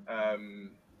shop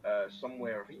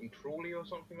somewhere, I think in Crawley or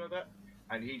something like that.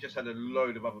 And he just had a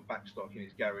load of other backstock in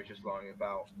his garage just lying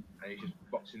about, and he's just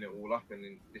boxing it all up. And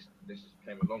then this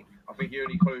came along. I think he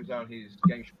only closed down his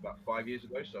game shop about 5 years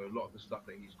ago. So a lot of the stuff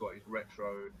that he's got is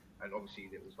retro, and obviously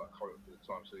it was like current for the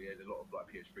time. So he had a lot of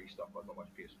like PS3 stuff, but not much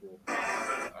PS4.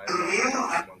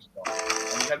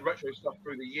 And he had retro stuff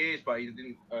through the years, but he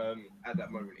didn't at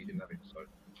that moment he didn't have it. So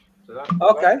that's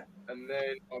okay. That. And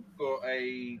then I've got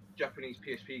a Japanese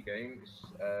PSP game.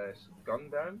 It's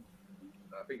Gundam.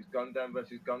 I think it's Gundam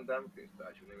versus Gundam. I think it's the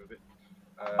actual name of it.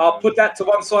 I'll put that to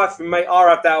one side for me, mate. I'll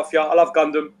have that off you. I love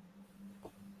Gundam.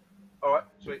 All right,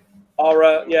 sweet.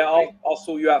 I'll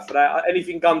sort you out for that.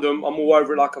 Anything Gundam, I'm all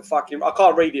over it like a fucking. I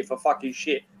can't read it for fucking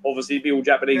shit. Obviously, it'd be all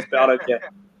Japanese, but I don't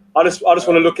care. I just want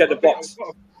to look at the box.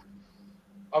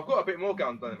 I've got a bit more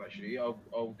Gundam actually.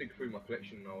 I'll dig through my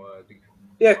collection.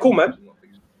 Yeah, cool, man.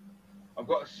 I've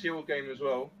got a sealed game as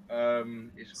well.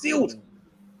 It's sealed.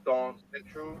 Dance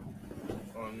Central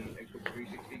on Xbox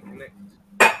 360 Connect.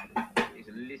 It's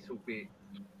a little bit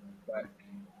back,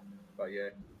 but yeah.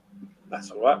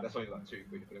 That's all right. That's only like £2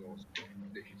 for them all.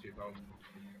 Literally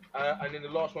 £2. And then the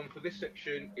last one for this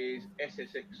section is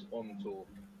SSX on tour.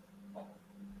 Not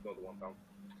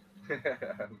the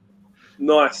 £1.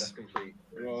 Nice. That's complete.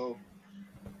 Well,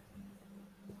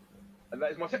 and that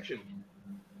is my section.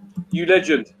 You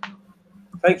legend.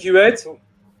 Thank you, Ed. Cool.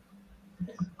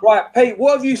 Right, Pete,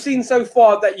 what have you seen so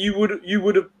far that you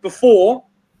would have before?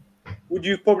 Would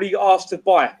you probably asked to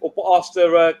buy or asked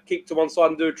to keep to one side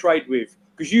and do a trade with?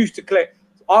 Because you used to collect.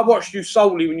 I watched you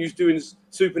solely when you was doing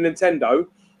Super Nintendo,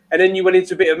 and then you went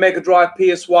into a bit of Mega Drive,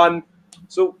 PS1.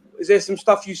 So, is there some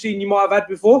stuff you've seen you might have had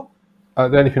before?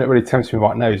 The only thing that really tempts me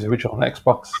right now is the original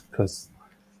Xbox, because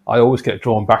I always get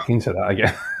drawn back into that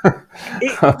again.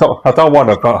 I don't want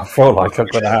to, but I feel like I'm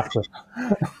going to have to.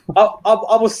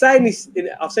 I was saying this,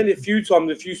 I've said it a few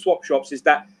times in a few swap shops, is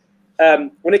that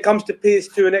when it comes to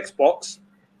PS2 and Xbox,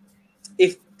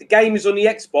 if the game is on the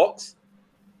Xbox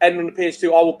and on the PS2,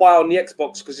 I will buy on the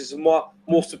Xbox because it's a more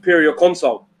superior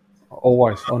console.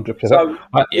 Always, 100%. So,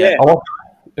 yeah.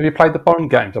 Have you played the Bond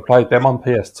games? I played them on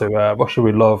PS2. Russia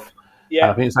with Love.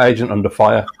 Yeah. I think it's Agent Under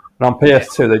Fire. And on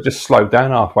PS2, they just slow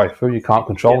down halfway through. You can't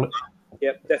control it.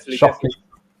 Yeah, definitely. Shocking.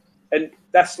 Definitely. And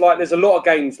that's like, there's a lot of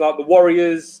games like the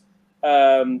Warriors,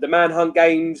 the Manhunt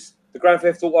games, the Grand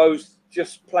Theft Autos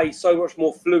just play so much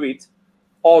more fluid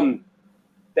on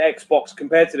the Xbox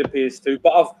compared to the PS2.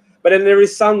 But then there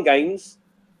is some games,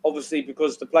 obviously,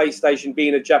 because the PlayStation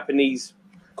being a Japanese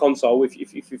console, if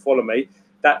you follow me,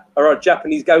 that are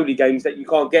Japanese goalie games that you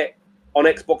can't get on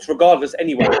Xbox regardless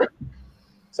anyway.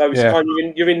 So it's kind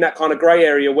of you're in that kind of grey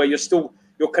area where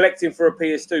you're collecting for a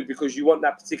PS2 because you want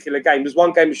that particular game. There's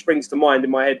one game that springs to mind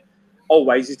in my head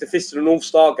always is the Fist of the North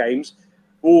Star games,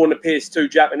 all on the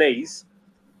PS2 Japanese.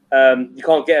 You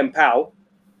can't get them PAL.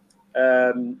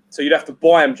 So you'd have to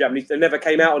buy them Japanese. They never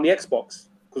came out on the Xbox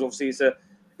because obviously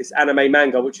it's anime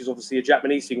manga, which is obviously a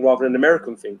Japanese thing rather than an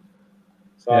American thing.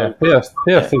 So PS2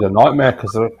 is a nightmare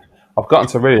because I've gotten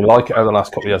to really like it over the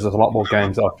last couple of years. There's a lot more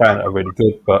games that I found that are really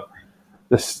good, but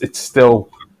it's still,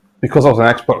 because I was an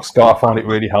Xbox guy, I find it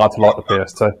really hard to like the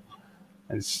PS2.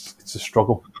 It's a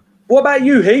struggle. What about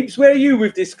you, Heaps? Where are you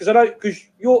with this? Because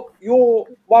you're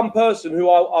one person who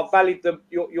I valued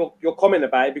your comment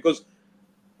about it because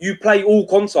you play all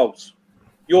consoles.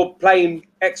 You're playing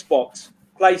Xbox,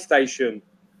 PlayStation,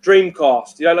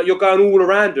 Dreamcast. You know, like you're going all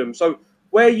around them. So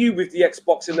where are you with the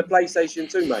Xbox and the PlayStation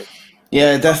 2, mate?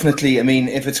 Yeah, definitely. I mean,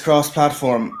 if it's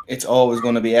cross-platform, it's always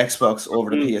going to be Xbox over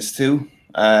the PS2.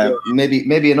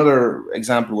 Maybe another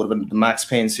example would have been the Max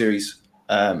Payne series.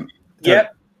 They're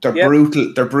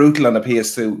brutal. They're brutal on the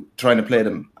PS2 trying to play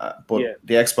them, but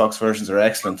the Xbox versions are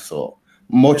excellent. So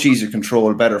much easier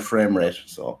control, better frame rate.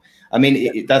 So I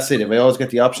mean, that's it. If I always get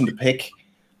the option to pick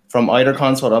from either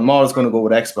console, I'm always going to go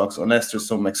with Xbox unless there's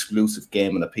some exclusive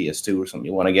game on a PS2 or something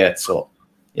you want to get. So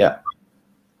yeah.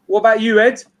 What about you,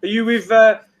 Ed? Are you with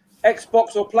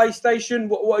Xbox or PlayStation?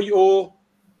 What are your...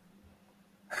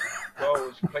 Well,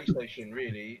 it's PlayStation,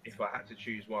 really, if I had to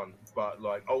choose one. But,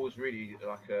 like, I was really,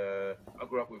 like, I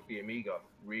grew up with the Amiga,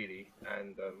 really.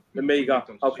 And Amiga,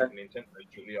 okay. Super Nintendo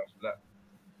shortly after that.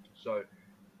 So,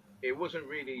 it wasn't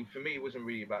really, for me, it wasn't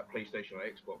really about PlayStation or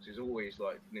Xbox. It's always,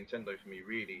 like, Nintendo for me,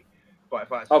 really. But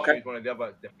if I had to choose one of the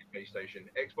other, definitely PlayStation.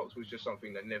 Xbox was just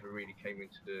something that never really came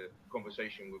into the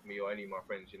conversation with me or any of my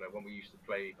friends. You know, when we used to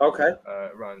play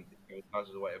around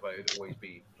houses or whatever, it would always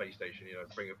be PlayStation. You know,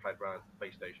 bring a pad round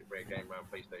PlayStation, bring a game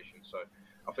around PlayStation. So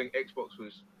I think Xbox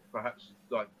was perhaps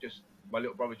like just my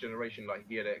little brother's generation. Like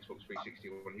he had an Xbox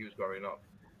 360 when he was growing up.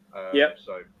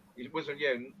 So it wasn't.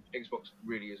 Yeah, Xbox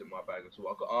really isn't my bag at all.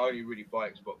 I only really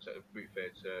buy Xbox at a boot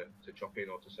fair to chop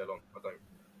in or to sell on. I don't.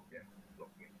 Yeah,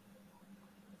 not me.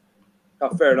 Oh,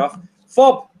 fair enough.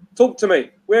 Fob, talk to me.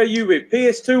 Where are you with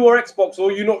PS2 or Xbox? Or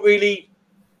are you not really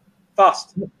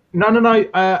fussed? No.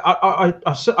 I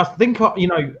think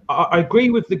I agree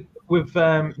with the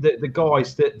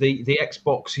guys that the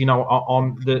Xbox, you know,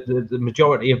 on the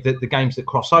majority of the games that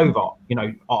cross over, you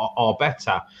know, are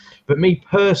better. But me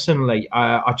personally,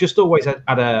 I just always had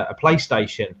a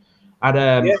PlayStation.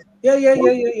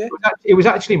 It was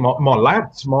actually my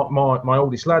lads, my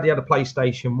oldest lad. He had a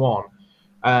PlayStation 1.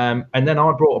 And then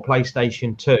I brought a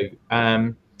PlayStation 2,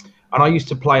 and I used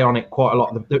to play on it quite a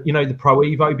lot. The Pro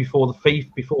Evo before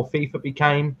FIFA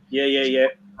became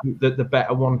the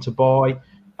better one to buy,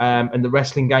 and the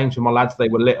wrestling games with my lads. They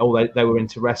were little, they were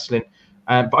into wrestling,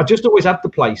 but I just always had the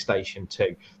PlayStation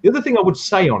 2. The other thing I would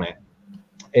say on it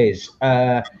is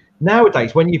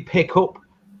nowadays when you pick up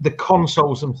the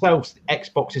consoles themselves, the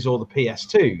Xboxes or the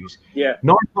PS2s,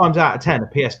 9 times out of 10 a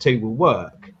PS2 will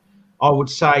work. I would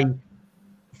say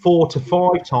 4 to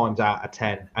 5 times out of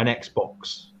 10 an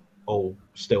Xbox will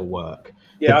still work.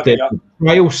 The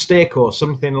rail stick or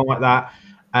something like that.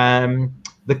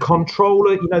 The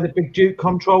controller, you know, the big Duke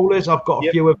controllers, I've got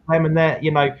a few of them, and they're,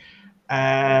 you know,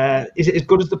 is it as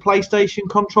good as the PlayStation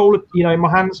controller, you know, in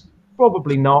my hands?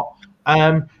 Probably not.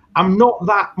 I'm not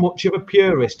that much of a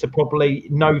purist to probably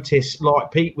notice,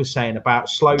 like Pete was saying, about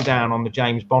slow down on the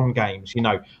James Bond games. You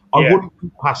know, I wouldn't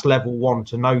pass level 1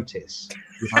 to notice.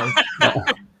 You know?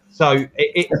 So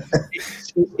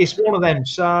it's one of them.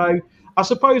 So I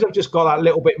suppose I've just got that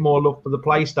little bit more love for the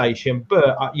PlayStation,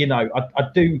 but you know, I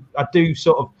do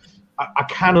sort of, I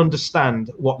can understand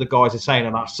what the guys are saying,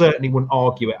 and I certainly wouldn't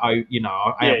argue it out. You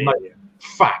know, I have no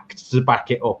facts to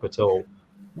back it up at all.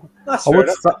 That's fair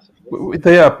enough. With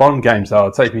the Bond games, though,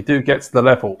 I'd say if you do get to the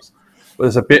levels,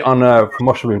 there's a bit on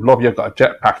Promotion with Love, you've got a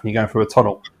jetpack and you're going through a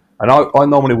tunnel. And I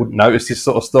normally wouldn't notice this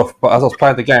sort of stuff, but as I was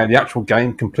playing the game, the actual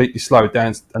game completely slowed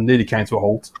down and nearly came to a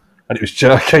halt. And it was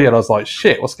jerky, and I was like,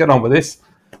 shit, what's going on with this?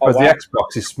 Whereas the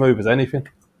Xbox is smooth as anything.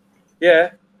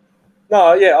 Yeah.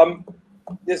 No, well,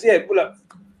 look,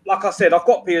 like I said, I've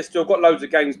got PS2, I've got loads of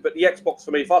games, but the Xbox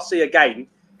for me, if I see a game,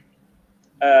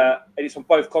 and it's on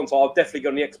both consoles, I'll definitely go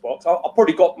on the Xbox. I've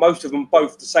probably got most of them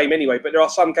both the same anyway, but there are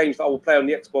some games that I will play on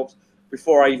the Xbox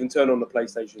before I even turn on the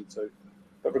PlayStation 2.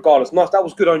 But regardless, nice. That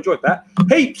was good. I enjoyed that.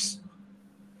 Heaps.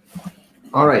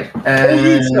 All right.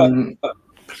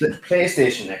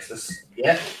 PlayStation Nexus.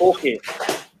 Yeah. Okay.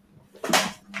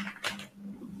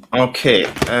 Okay.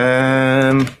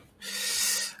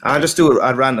 I'll just do it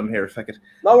at random here if I could.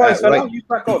 No worries, fella. You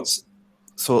crack on.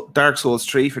 So Dark Souls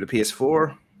 3 for the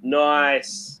PS4.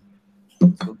 Nice.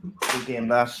 So, good game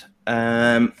that.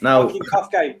 Now. Tough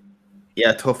game.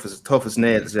 Yeah, tough as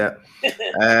nails. Yeah.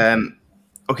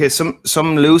 Okay, some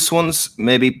loose ones.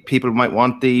 Maybe people might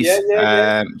want these.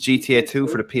 GTA 2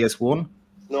 for the PS1.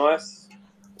 Nice.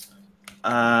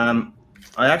 I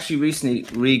actually recently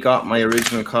re-got my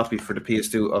original copy for the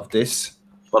PS2 of this,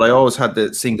 but I always had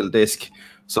the single disc.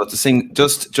 So it's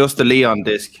just the Leon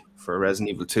disc for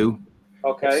Resident Evil 2.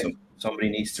 Okay. So somebody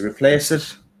needs to replace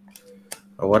it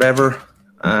or whatever.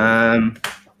 Let's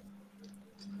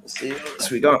see.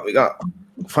 So we got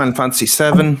Final Fantasy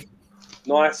 7.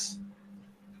 Nice.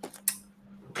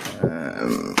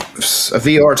 A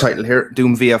VR title here,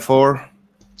 Doom VR4,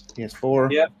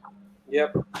 PS4. Yeah.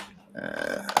 Yep.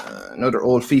 Another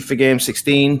old FIFA game,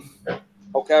 16.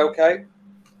 Okay.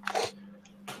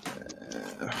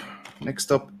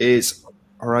 Next up is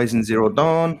Horizon Zero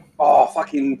Dawn. Oh,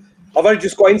 fucking! I've only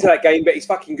just got into that game, but it's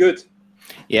fucking good.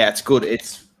 Yeah, it's good.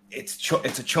 It's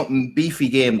a chunky, beefy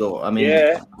game though. I mean,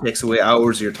 Yeah. it takes away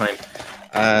hours of your time.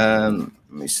 Let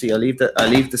me see. I leave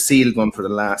the sealed one for the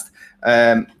last.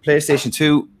 PlayStation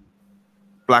 2,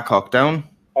 Black Hawk Down.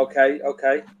 Okay.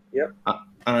 Yep.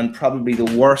 And probably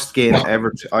the worst game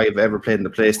I've ever played in the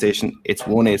PlayStation. It's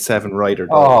 187 Rider.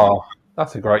 Oh,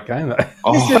 that's a great game. That.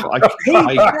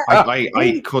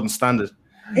 I couldn't stand it.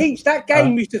 Heaps, that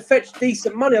game used to fetch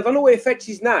decent money. I don't know what it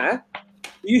fetches now.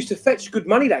 It used to fetch good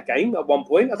money, that game, at one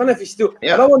point. I don't know if it's still...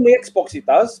 Yeah. I know on the Xbox it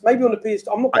does. Maybe on the PS...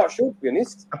 I'm not quite sure, to be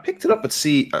honest. I picked it up at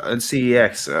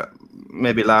CEX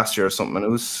maybe last year or something, and it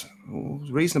was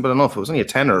reasonable enough. It was only a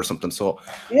tenner or something, so...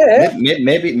 Yeah.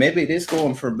 Maybe it is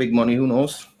going for big money. Who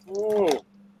knows?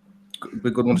 Be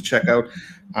a good one to check out.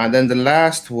 And then the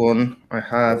last one I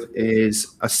have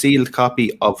is a sealed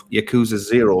copy of Yakuza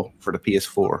 0 for the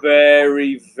PS4.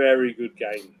 Very, very good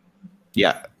game.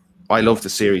 Yeah, I love the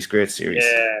series. Great series.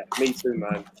 Yeah, me too,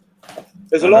 man.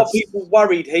 There's a lot of people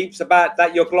worried, Heaps, about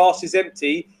that your glass is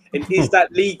empty, and is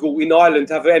that legal in Ireland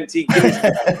to have an empty Guinness?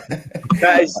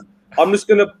 That is... I'm just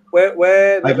going to...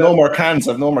 Where I have no more cans.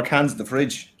 I have no more cans in the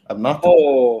fridge. I'm not...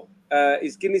 Oh...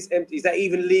 is Guinness empty? Is that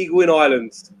even legal in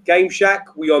Ireland? Game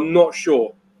Shack, we are not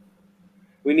sure.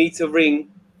 We need to ring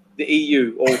the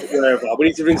EU or wherever. We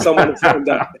need to ring someone and find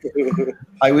out.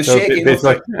 I was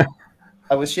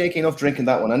shaking off drinking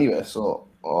that one anyway. So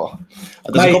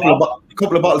there's a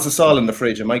couple of bottles of Sol in the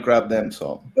fridge. I might grab them.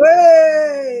 So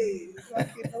hey!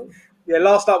 Yeah,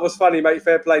 last night was funny, mate.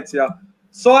 Fair play to you.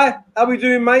 Si, how we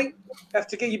doing, mate? Have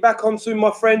to get you back on soon, my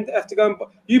friend. Have to go and...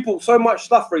 You bought so much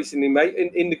stuff recently, mate,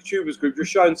 in the Tubers group. You're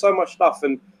showing so much stuff,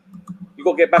 and you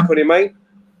got to get back on it, mate.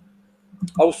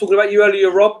 I was talking about you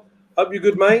earlier, Rob. Hope you're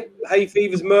good, mate. Hay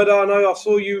Fever's Murder. I know I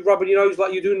saw you rubbing your nose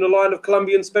like you're doing the line of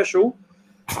Colombian Special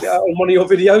on one of your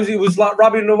videos. It was like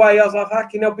rubbing away. I was like,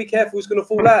 fucking hell, be careful. It's going to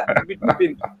fall out.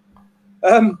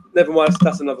 Never mind.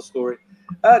 That's another story.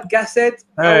 Gashead.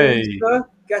 Hey.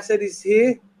 Gashead is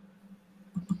here.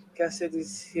 Gashead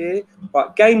is here.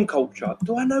 Right, Game Culture.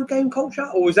 Do I know Game Culture?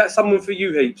 Or is that someone for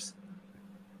you, Heaps?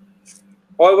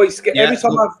 I always get... every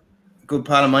time I've... Good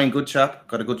pal of mine, good chap.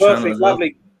 Got a good channel as well.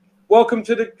 Lovely. Welcome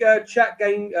to the chat,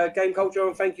 Game Culture,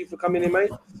 and thank you for coming in,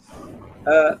 mate.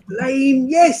 Lane,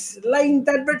 yes, Lane,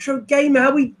 Dad Retro Gamer,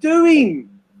 how we doing?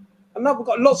 I know we've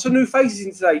got lots of new faces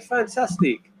in today.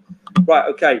 Fantastic. Right,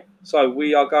 okay. So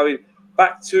we are going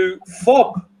back to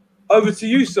Fob. Over to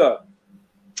you, sir.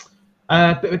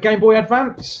 Bit of Game Boy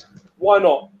Advance. Why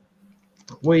not?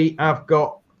 We have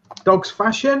got Dog's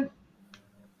Fashion.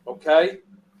 Okay.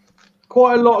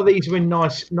 Quite a lot of these are in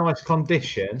nice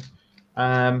condition.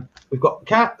 We've got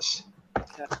Cats.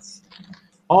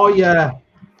 I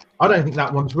don't think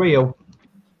that one's real.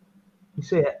 You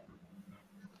see it?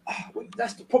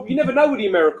 That's the problem. You never know with the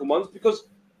American ones because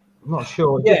I'm not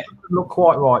sure. It doesn't look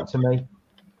quite right to me.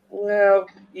 Well,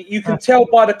 you can tell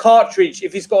by the cartridge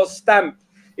if it's got a stamp.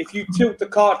 If you tilt the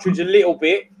cartridge a little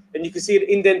bit and you can see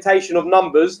the indentation of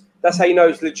numbers, that's how you know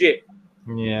it's legit.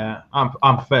 Yeah,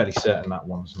 I'm fairly certain that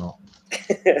one's not.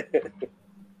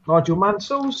 Nigel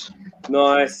Mansell's.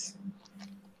 Nice.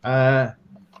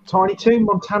 Tiny Toon,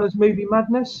 Montana's Movie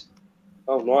Madness.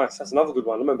 Oh, nice. That's another good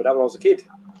one. I remember that when I was a kid.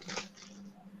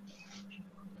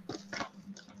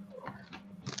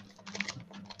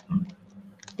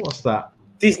 What's that?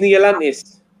 Disney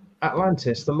Atlantis.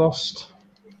 Atlantis, the Lost.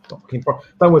 Don't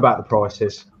worry about the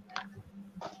prices.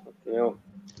 Yeah.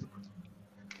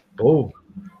 Oh,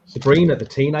 Sabrina the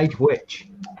Teenage Witch.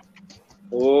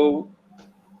 Oh.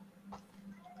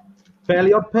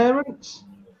 Fairly Odd Parents.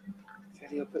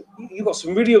 You got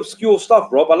some really obscure stuff,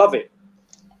 Rob. I love it.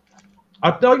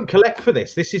 I don't collect for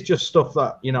this. This is just stuff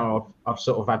that I've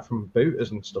sort of had from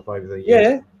booters and stuff over the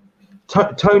years.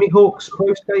 Yeah. Tony Hawk's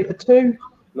Pro Skater 2.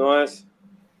 Nice.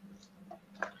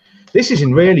 This is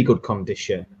in really good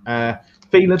condition.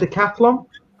 Fila Decathlon.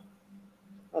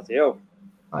 That's hell.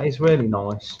 That is really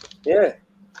nice. Yeah.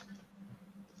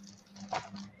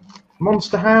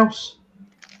 Monster House.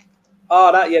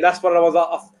 Oh, that's one of the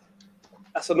ones.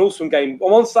 That's an awesome game.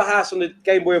 Monster House on the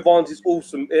Game Boy Advance is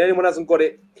awesome. If anyone hasn't got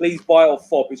it, please buy it off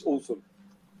Fob. It's awesome.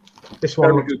 This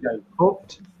one Very good game.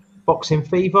 Hooked. Boxing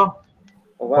Fever.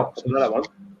 Oh wow, I know that one.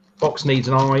 Box Needs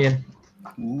an Iron.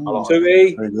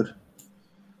 2E. Very good.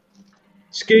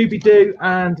 Scooby Doo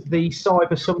and the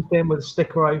Cyber something with a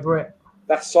sticker over it.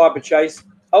 That's Cyber Chase.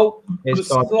 Oh, Here's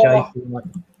Cyber Chase.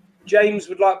 James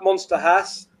would like Monster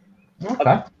House.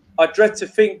 Okay. I dread to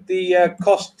think the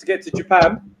cost to get to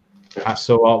Japan. That's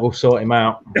all right. We'll sort him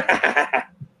out.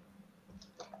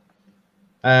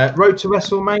 Road to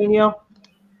WrestleMania.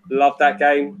 Love that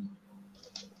game.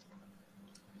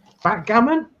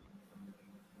 Backgammon.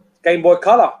 Game Boy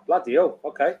Color. Bloody hell.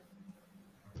 Okay.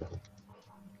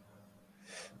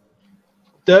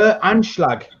 Der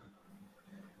Anschlag.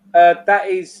 That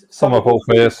is Some of all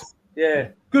fears. Yeah.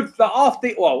 Good. Half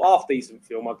decent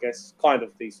film, I guess. Kind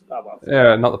of decent. Oh, well.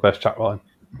 Yeah, not the best chat line.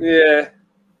 Yeah.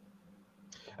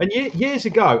 And years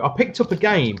ago, I picked up a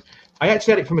game. I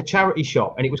actually had it from a charity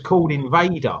shop, and it was called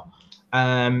Invader.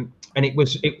 And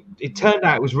it turned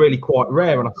out it was really quite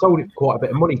rare, and I sold it for quite a bit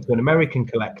of money to an American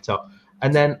collector.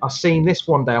 And then I seen this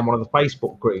one day on one of the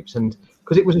Facebook groups, and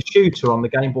because it was a shooter on the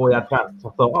Game Boy Advance, I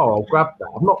thought, oh, I'll grab that.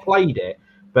 I've not played it,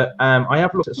 but I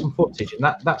have looked at some footage, and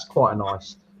that's quite a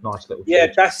nice little. Yeah,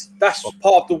 shooter. that's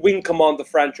part of the Wing Commander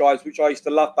franchise, which I used to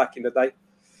love back in the day.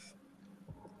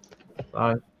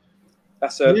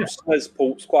 That's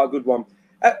Sport's quite a good one.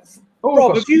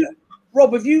 Rob,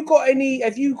 have you got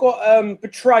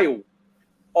Betrayal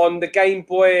on the Game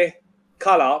Boy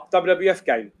Color WWF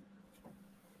game?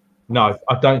 No,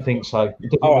 I don't think so.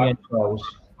 It doesn't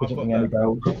ring any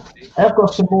bells. I've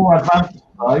got some more advanced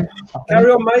though.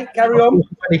 Carry on, mate. Carry on.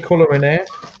 Any colour in there?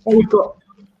 Oh,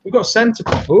 we've got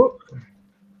Centipede. Oh,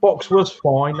 box was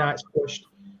fine. Now it's pushed.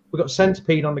 We've got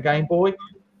Centipede on the Game Boy.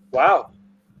 Wow.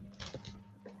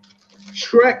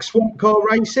 Shrek Swamp Car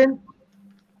Racing.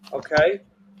 Okay.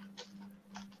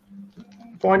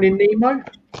 Finding Nemo.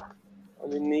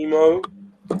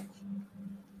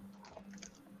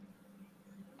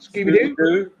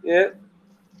 Scooby-Doo. Yeah.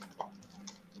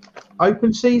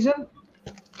 Open Season.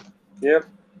 Yep.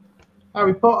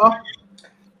 Harry Potter.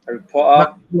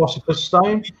 Philosopher's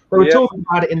Stone. They were talking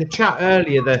about it in the chat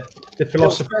earlier, the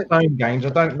Philosopher's Stone games. I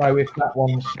don't know if that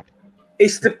one's...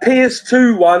 It's the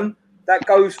PS2 one that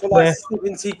goes for like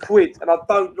 70 quid, and I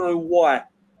don't know why.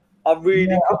 I've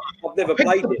never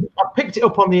played it. I picked it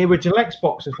up on the original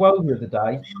Xbox as well the other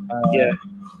day.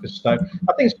 So I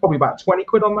think it's probably about 20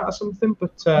 quid on that or something.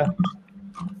 But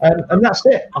and that's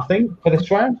it, I think, for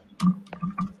this round.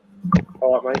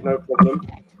 All right, mate, no problem.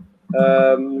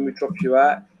 Let me drop you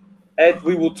out. Ed,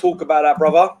 we will talk about that,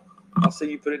 brother. I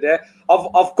see you put it there.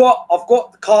 I've got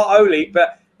the car only,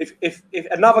 but if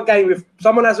another game, if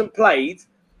someone hasn't played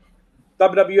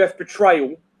WWF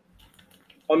Betrayal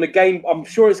on the game, I'm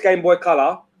sure it's Game Boy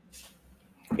Color.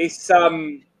 It's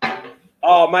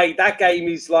oh mate, that game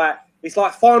is like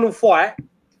Final Fight.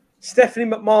 Stephanie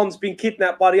McMahon's been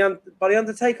kidnapped by the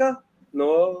Undertaker.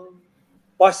 No,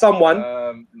 by someone.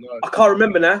 No. I can't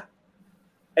remember now.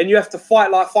 And you have to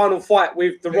fight like Final Fight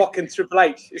with The Rock and Triple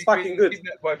H. It's fucking good.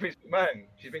 Kidnapped by Vince McMahon.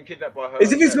 She's been kidnapped by her.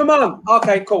 Is it Vince McMahon?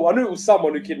 Okay, cool. I knew it was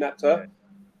someone who kidnapped her.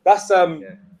 Yeah.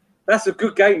 That's a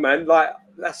good game, man. Like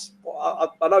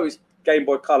I know it's Game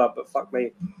Boy Color, but fuck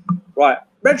me. Right,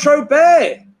 Retro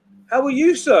Bear. How are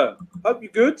you, sir? Hope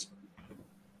you're good.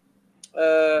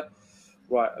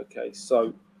 Right, okay.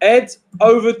 So Ed,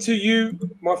 over to you,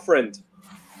 my friend.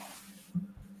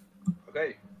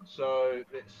 Okay. So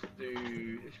let's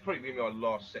do. It's probably gonna be our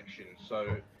last section.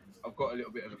 So I've got a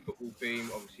little bit of a football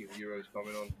theme. Obviously, the Euros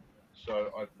coming on.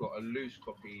 So I've got a loose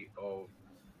copy of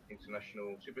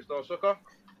International Superstar Soccer.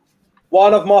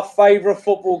 One of my favourite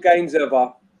football games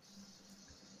ever.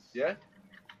 Yeah.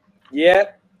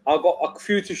 Yeah, I've got a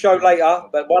few to show later,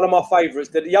 but one of my favourites.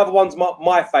 The other one's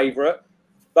my favourite,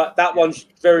 but that one's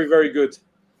very, very good.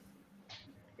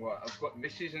 Right,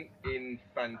 this isn't in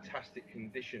fantastic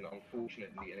condition,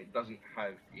 unfortunately, and it doesn't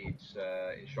have its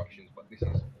instructions, but this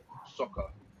is soccer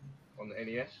on the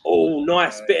NES. Oh,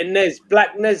 nice. Bit of NES.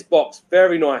 Black NES box.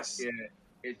 Very nice. Yeah,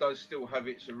 it does still have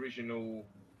its original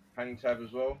hang tab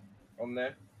as well on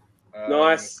there.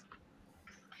 Nice.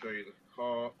 Show you the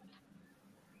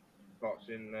cart's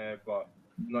in there, but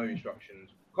no instructions.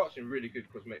 Cart's in really good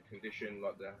cosmetic condition,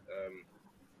 like the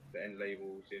end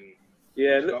labels in.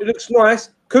 Yeah, it looks nice.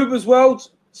 Cooper's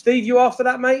World. Steve, you after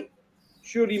that, mate?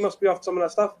 Surely you must be after some of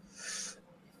that stuff.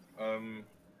 What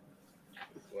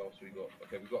else we got?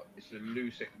 Okay, it's a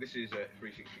loose. This is a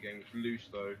 360 game. It's loose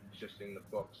though. It's just in the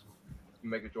box.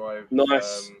 Mega Drive.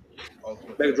 Nice.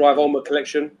 Mega Drive Ultimate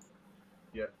Collection.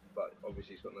 Yeah, but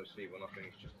obviously it's got no sleeve or nothing.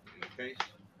 It's just in the case.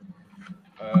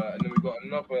 And then we've got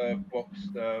another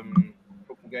boxed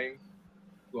football game.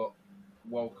 We've got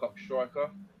World Cup Striker.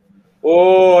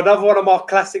 Oh, another one of my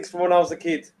classics from when I was a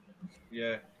kid.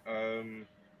 Yeah,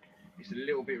 it's a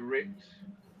little bit ripped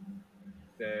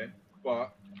there,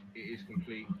 but it is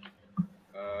complete.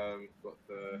 Got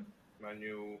the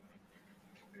manual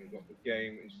and got the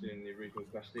game. It's in the original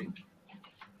plastic.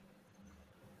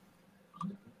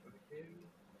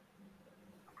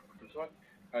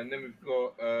 And then we've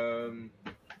got,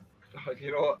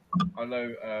 you know what? I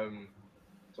know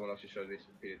someone else should show this,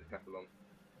 Peter Decathlon.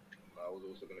 I was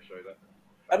also going to show that.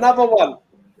 Another one.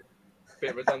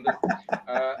 Bit redundant.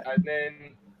 And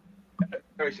then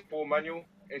N64 manual.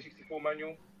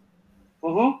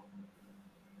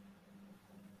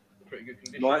 Pretty good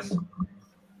condition. Nice.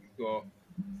 We've got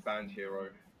Band Hero,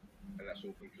 and that's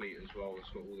all complete as well. It's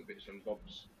got all the bits and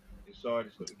bobs inside.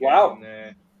 It's got the game in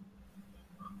there.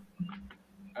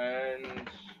 And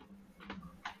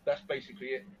that's basically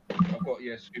it. I've got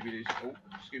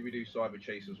Scooby-Doo Cyber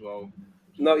Chase as well.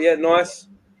 No, yeah, nice.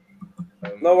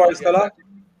 No worries, fella.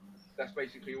 That's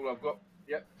basically all I've got.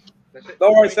 Yep, that's it.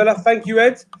 No worries, fella. Thank you,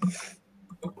 Ed.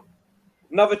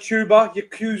 Another tuber,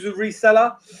 Yakuza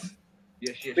reseller.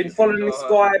 Yes. Been following this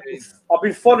guy. I've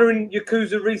been following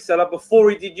Yakuza reseller before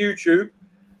he did YouTube,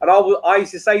 and I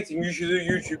used to say to him, "You should do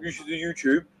YouTube. You should do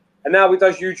YouTube." And now he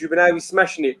does YouTube, and now he's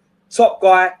smashing it. Top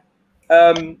guy.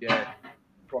 Yeah,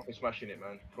 proper smashing it,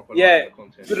 man. Proper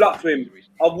content. Good luck to him.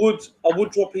 I would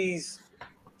drop his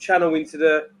channel into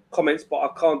the comments, but I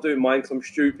can't do mine because I'm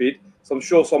stupid. So I'm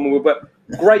sure someone will. But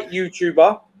great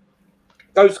YouTuber.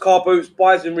 Goes car boots,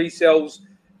 buys and resells.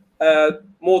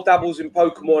 More dabbles in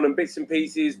Pokemon and bits and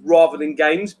pieces rather than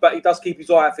games, but he does keep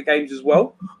his eye out for games as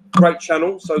well. Great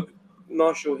channel. So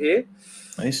nice you're here.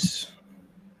 Nice.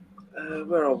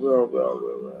 Where are we?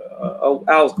 Oh,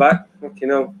 Al's back. Fucking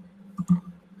hell.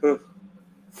 Who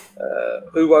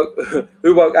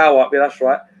woke Al up? Yeah, that's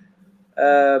right.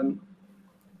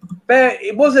 But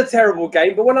it was a terrible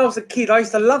game, but when I was a kid, I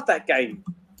used to love that game.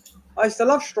 I used to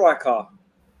love Striker.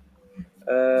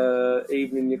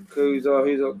 Evening Yakuza.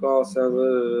 Who's got gas?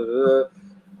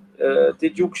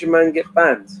 Did Yorkshire Man get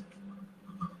banned?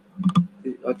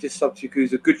 I just subbed to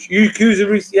Yakuza. Good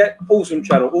Yakuza. Yeah, awesome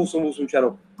channel. Awesome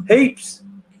channel. Heaps.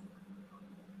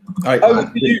 All right. Over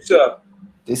to you, sir.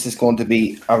 This is going to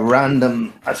be a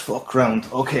random as fuck round.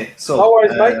 Okay, so no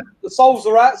worries, mate. The souls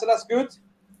are out, so that's good.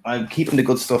 I'm keeping the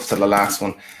good stuff to the last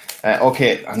one.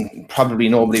 Okay, and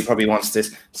nobody probably wants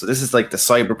this. So this is like the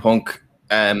cyberpunk,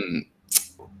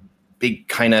 big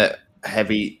kind of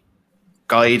heavy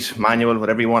guide manual,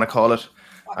 whatever you want to call it.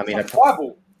 I mean,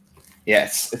 yeah,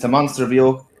 it's a monster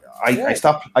view. I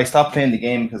stopped playing the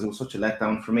game because it was such a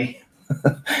letdown for me,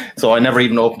 so I never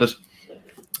even opened it.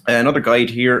 Another guide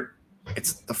here.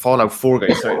 It's the Fallout 4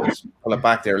 guide. Sorry, just pull it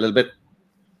back there a little bit.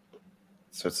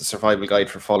 So it's a survival guide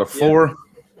for Fallout 4.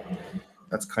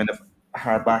 That's kind of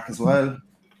hardback as well.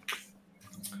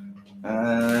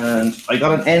 And I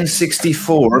got an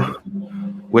N64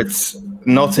 with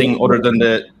nothing other than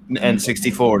the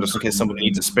N64, just in case somebody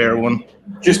needs a spare one.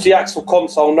 Just the actual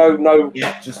console, no.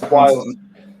 Yeah, just the console.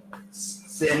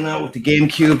 Same now with the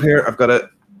GameCube here. I've got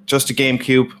just a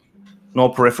GameCube, no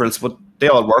peripherals, but they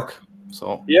all work.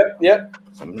 So yeah.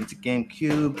 Somebody needs a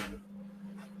GameCube.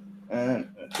 And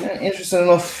interesting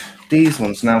enough, these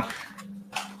ones now.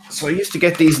 So I used to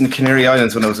get these in the Canary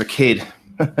Islands when I was a kid.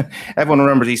 Everyone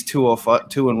remembers these 205,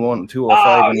 2-in-1,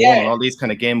 205 and 1, and all these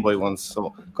kind of Game Boy ones.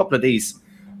 So a couple of these.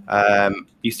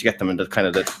 Used to get them in the kind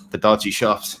of the dodgy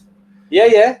shops.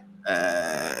 Yeah.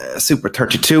 Super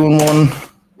 32-in-1.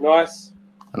 Nice.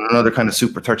 And another kind of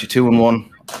Super 32-in-1.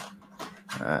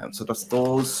 So that's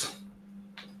those.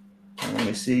 Let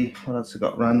me see what else I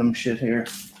got. Random shit here.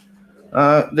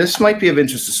 This might be of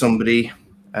interest to somebody.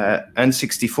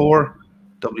 N64,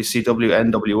 WCW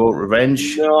NWO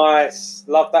Revenge. Nice.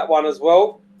 Love that one as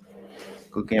well.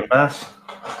 Good game, that.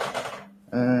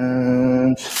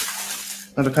 And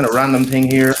another kind of random thing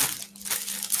here.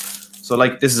 So,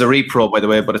 like, this is a repro, by the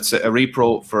way, but it's a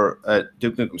repro for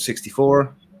Duke Nukem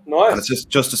 64. Nice. And it's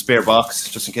just a spare box,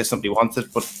 just in case somebody wants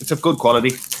it, but it's of good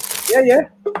quality. Yeah.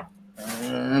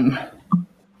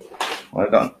 I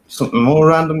got something more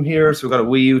random here. So we've got a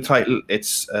Wii U title.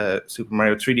 It's Super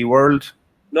Mario 3D World.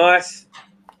 Nice.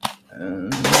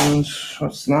 And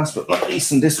what's last but not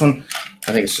least in this one?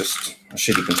 I think it's just a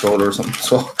shitty controller or something.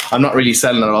 So I'm not really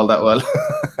selling it all that well.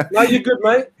 No, you're good,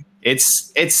 mate.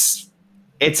 It's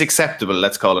acceptable.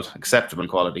 Let's call it acceptable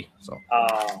quality. So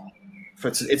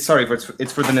it's for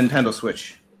the Nintendo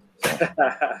Switch.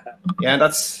 Yeah,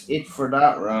 that's it for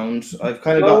that round. I've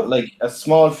kind of got like a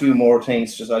small few more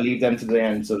things. Just I'll leave them to the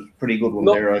end. So it's a pretty good one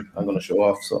there. I'm going to show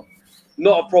off. So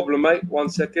not a problem, mate. 1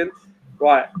 second.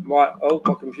 Right. Oh,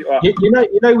 my computer. Right.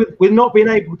 You know, with not being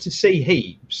able to see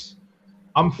heaps,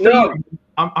 I feel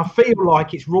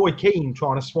like it's Roy Keane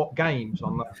trying to swap games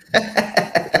on that.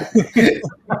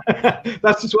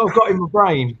 That's just what I've got in my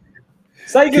brain.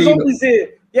 Sega's always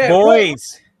here. Yeah,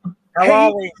 boys. How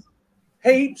are we?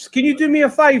 Heaps, can you do me a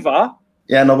favour?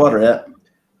 Yeah, no bother, yeah.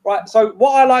 Right. So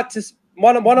what I like to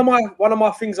one of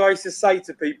my things I used to say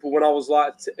to people when I was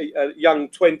like a young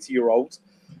 20-year-old,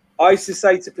 I used to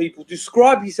say to people,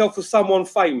 describe yourself as someone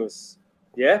famous.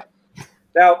 Yeah.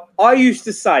 Now I used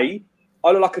to say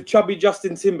I look like a chubby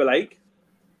Justin Timberlake.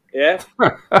 Yeah.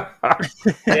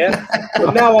 Yeah.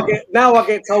 But now I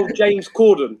get told James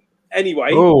Corden. Anyway,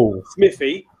 Oh.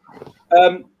 Smithy.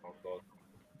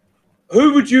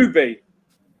 Who would you be?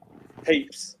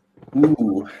 Heaps.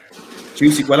 Ooh,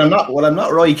 juicy. Well, I'm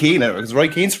not Roy Keane because Roy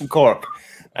Keane's from Cork,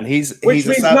 and Which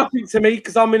means nothing to me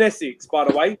because I'm in Essex, by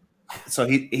the way. So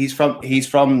he's from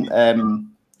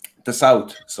the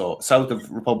south, so south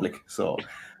of Republic. So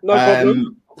no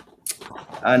problem.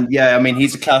 And yeah, I mean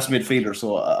he's a class midfielder.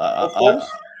 So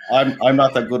I'm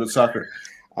not that good at soccer.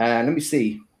 Let me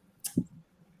see.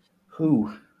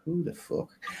 Who the fuck?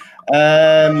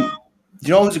 Do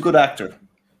you know who's a good actor?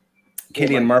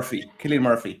 Cillian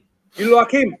Murphy. You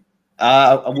like him?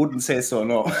 I wouldn't say so.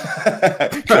 No.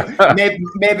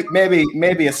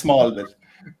 maybe a small bit.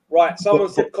 Right. Someone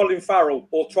said Colin Farrell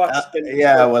or try to spin.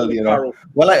 Yeah. Well, Colin you know. Farrell.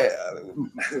 Well,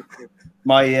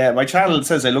 my channel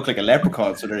says I look like a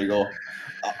leprechaun. So there you go.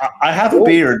 I have a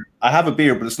beard.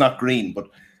 but it's not green. But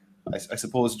I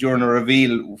suppose during a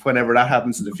reveal, whenever that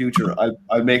happens in the future,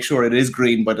 I'll make sure it is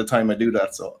green by the time I do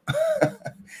that. So.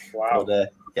 Wow.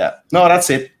 But, yeah. No, that's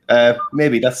it.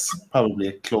 Maybe that's probably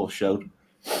a close shout.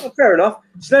 Well, fair enough.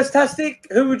 Snestastic,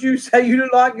 who would you say you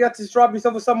look like? You have to describe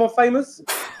yourself as someone famous?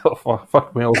 Oh,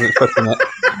 fuck me, I wasn't expecting that.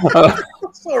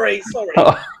 Sorry.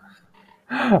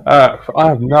 I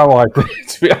have no idea,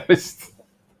 to be honest.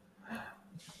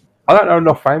 I don't know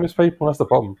enough famous people, that's the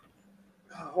problem.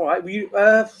 All right,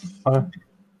 well,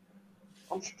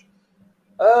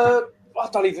 I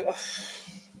don't even...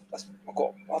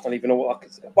 I don't even know what I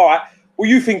could say. All right, well,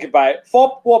 you think about it.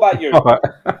 Fob, what about you?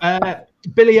 Right.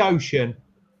 Billy Ocean.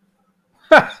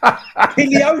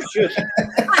 Billy Ocean.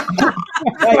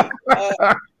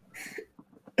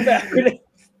 Wait,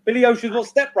 Billy Ocean's what,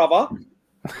 stepbrother?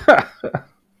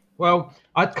 Well,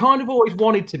 I kind of always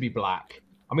wanted to be black.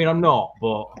 I mean, I'm not,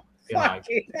 but you know.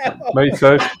 Me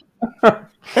too.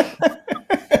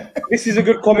 This is a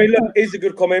good comment. Look, here's a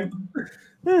good comment.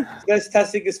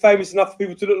 Fantastic is famous enough for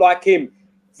people to look like him.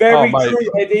 Very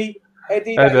true, Eddie.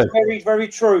 Eddie, that is very, very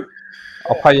true.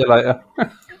 I'll pay you later.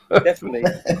 Definitely.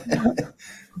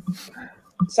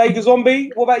 Sega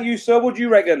Zombie, what about you, sir? What do you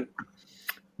reckon?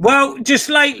 Well, just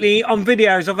lately on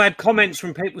videos, I've had comments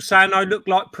from people saying I look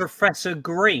like Professor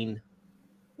Green.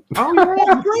 Oh,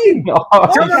 yeah, Green.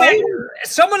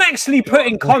 Someone actually put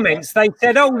in comments, they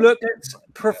said, oh, look, it's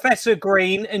Professor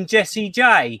Green and Jessie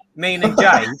J, meaning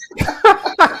Jay,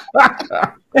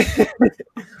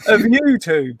 of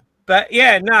YouTube. But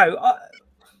yeah, no,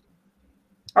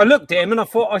 I looked at him and I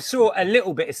thought I saw a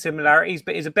little bit of similarities,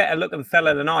 but he's a better looking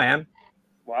fella than I am.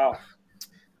 Wow.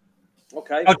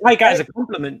 Okay. I'll take it as a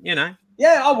compliment, you know.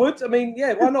 Yeah, I would. I mean,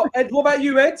 yeah, why not? Ed, what about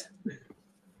you, Ed?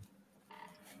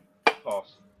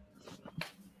 Pass.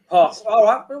 All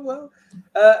right. Well,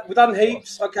 we've done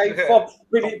heaps. Okay. Bob,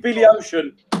 Billy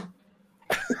Ocean.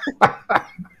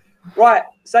 Right.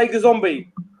 Sega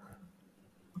Zombie.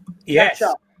 Yes.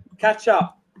 Catch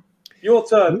up. Your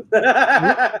turn.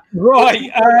 Right.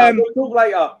 We'll talk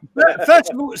later.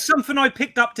 First of all, something I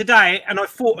picked up today, and I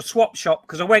thought a swap shop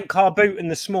because I went car booting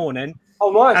this morning.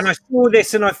 Oh, nice. And I saw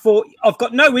this, and I thought I've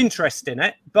got no interest in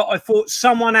it, but I thought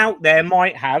someone out there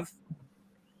might have.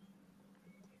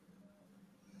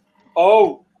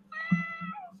 Oh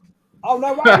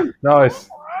no way. Nice.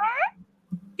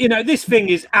 You know, this thing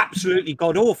is absolutely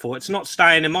god awful. It's not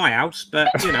staying in my house, but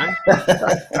you know,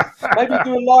 maybe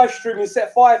do a live stream and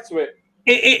set fire to it.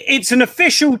 It's an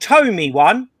official Tomy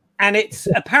one, and it's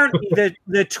apparently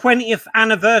the 20th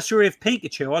anniversary of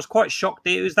Pikachu. I was quite shocked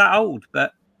that it was that old,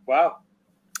 but wow.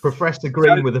 Professor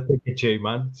Green with a Pikachu,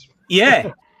 man.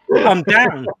 Yeah, I'm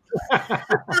down.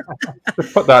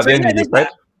 Put that in your bed.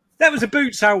 That was a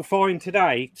boot sale find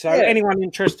today. So anyone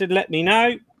interested, let me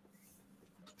know.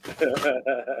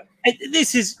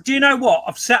 This is, do you know what?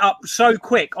 I've set up so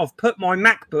quick. I've put my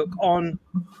MacBook on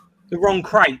the wrong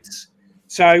crates.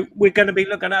 So we're going to be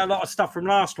looking at a lot of stuff from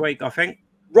last week, I think.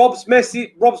 Rob's missus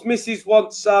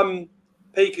wants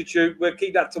Pikachu. We'll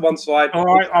keep that to one side. All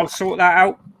right, I'll sort that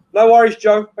out. No worries,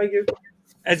 Joe. Thank you.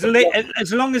 As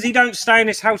long as he don't stay in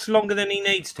his house longer than he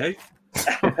needs to.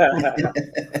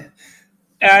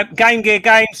 Game Gear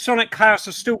games, Sonic Chaos,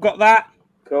 I've still got that.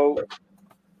 Cool.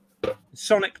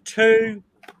 Sonic 2.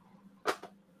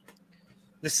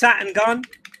 The Saturn gun.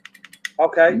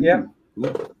 Okay, yeah.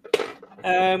 What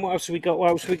else have we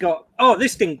got? Oh,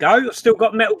 this didn't go. I've still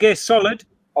got Metal Gear Solid.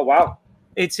 Oh, wow.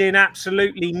 It's in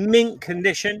absolutely mint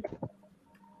condition.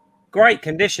 great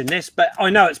condition, this, but I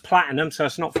know it's platinum, so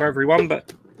it's not for everyone,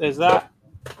 but there's that.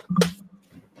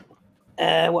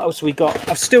 What else have we got?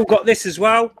 I've still got this as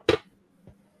well.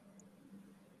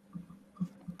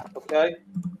 Okay.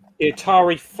 The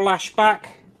Atari Flashback.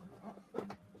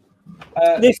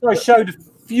 This I showed a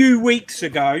few weeks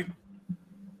ago,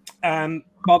 but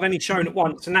I've only shown it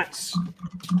once, and that's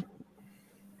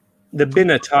the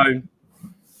Binatone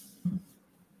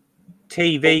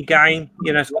TV game.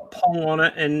 You know, it's got Pong on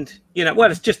it, and you know,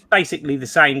 well, it's just basically the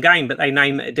same game, but they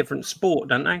name it a different sport,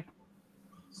 don't they?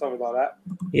 Something like that.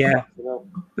 Yeah. You know.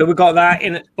 But we got that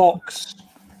in its box.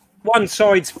 One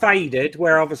side's faded,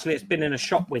 where obviously it's been in a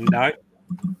shop window,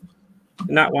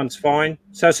 and that one's fine.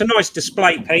 So it's a nice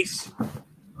display piece.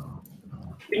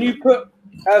 Can you put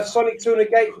Sonic 2 and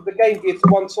the Game Gear to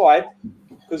one side?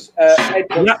 Because Ed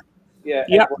wants,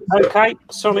 yeah. Okay.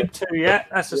 Sonic 2. Yeah,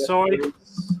 that's a side.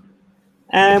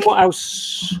 And what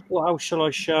else? What else shall I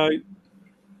show?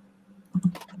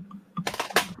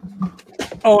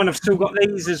 Oh, and I've still got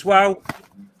these as well.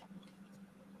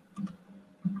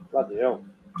 Bloody hell.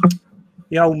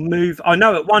 The old move. I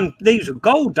know these were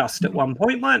gold dust at one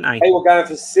point, weren't they? They were going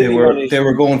for silly money. They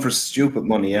were going for stupid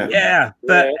money, yeah. Yeah,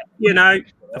 but you know,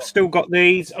 I've still got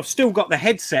these. I've still got the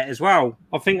headset as well.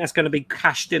 I think that's going to be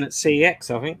cashed in at CEX,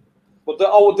 I think. But the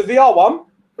VR one?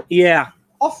 Yeah.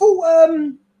 I thought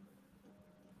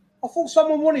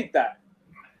someone wanted that.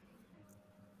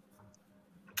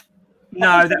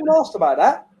 No, someone asked about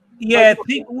that. Yeah,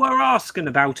 people were asking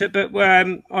about it, but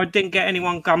I didn't get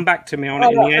anyone come back to me on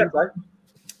it in the end.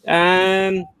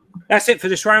 Okay. That's it for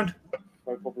this round.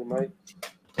 No problem, mate.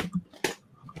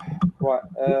 Right.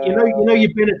 You know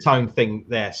your Binatone thing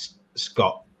there,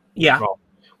 Scott. Yeah. Right.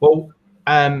 Well,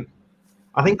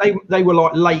 I think they were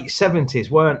like late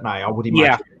 70s, weren't they? I would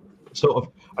imagine. Yeah. Sort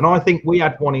of. And I think we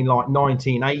had one in like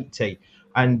 1980,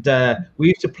 and we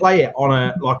used to play it on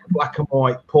a black and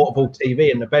white portable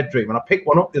TV in the bedroom. And I picked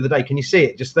one up the other day. Can you see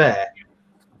it just there?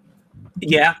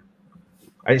 Yeah.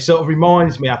 And it sort of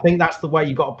reminds me. I think that's the way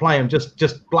you got to play them,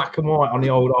 just black and white on the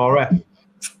old RF.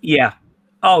 Yeah.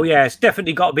 Oh yeah, it's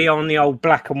definitely got to be on the old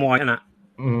black and white, isn't it?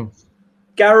 Mm.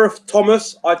 Gareth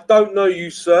Thomas, I don't know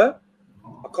you, sir.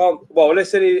 I can't. Well,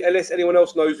 unless anyone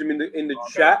else knows him in the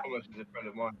chat. Thomas is a friend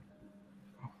of mine.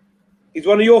 He's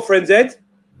one of your friends, Ed.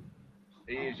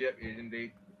 He is, yep, he is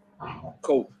indeed.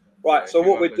 Cool. Right. So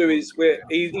what we do is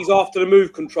he's after the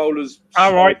Move controllers.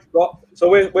 All right. So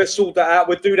we'll sort that out.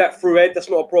 We'll do that through Ed. That's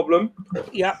not a problem.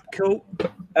 Yeah. Cool.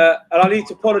 And I need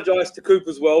to apologise to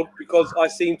Cooper's World because I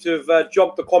seem to have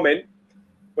jumped the comment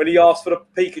when he asked for the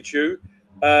Pikachu.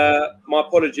 My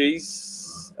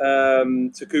apologies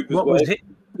to Cooper's World.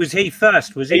 Was he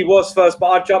first? Was he? He was first, but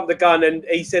I jumped the gun and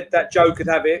he said that Joe could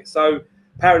have it. So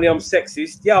apparently I'm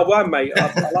sexist. Yeah, I am, mate.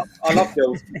 I love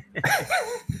girls.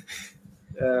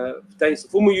 Dane's a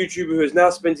former YouTuber who has now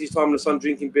spent his time in the sun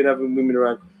drinking beer, having women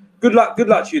around. Good luck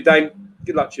to you, Dane.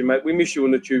 Good luck to you, mate. We miss you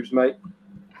on the tubes, mate.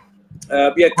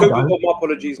 Yeah, Cooper, my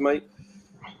apologies, mate.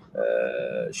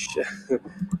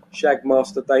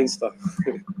 Shagmaster Dane stuff.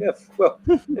 Yeah, well,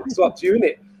 it's up to you, isn't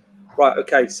it? Right,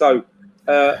 okay, so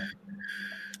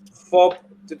Fob,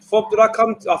 did I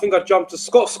come? I think I jumped to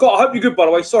Scott. Scott, I hope you're good, by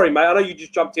the way. Sorry, mate. I know you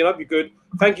just jumped in. I hope you're good.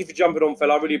 Thank you for jumping on,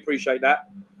 fella. I really appreciate that.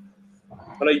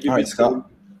 I know you've been busy. Scott.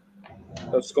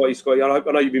 Scotty. I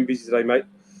know you've been busy today, mate.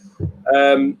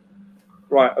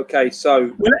 Right, okay,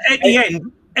 so well,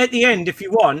 at the end, if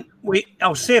you want,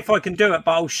 I'll see if I can do it,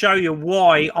 but I'll show you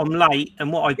why I'm late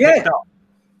and what I picked up.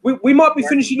 We might be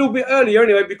finishing a little bit earlier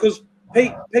anyway, because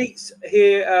Pete's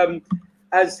here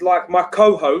as like my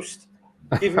co-host,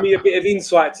 giving me a bit of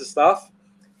insight to stuff,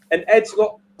 and Ed's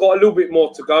got a little bit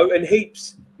more to go, and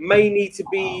Heaps may need to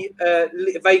be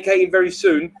vacating very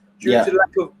soon due to the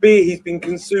lack of beer he's been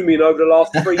consuming over the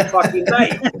last 3 fucking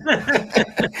days.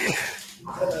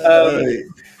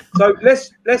 So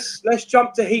let's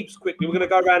jump to Heaps quickly. We're going to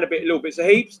go around a little bit. So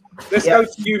Heaps, let's go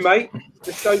to you, mate.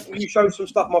 You show some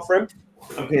stuff, my friend.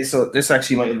 Okay, so this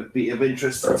actually might be of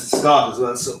interest to Scott as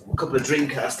well. So a couple of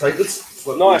Dreamcast titles.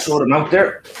 Nice. Show them out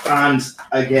there. And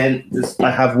again, I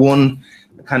have one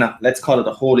kind of, let's call it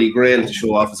a holy grail to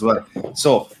show off as well.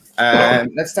 So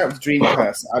let's start with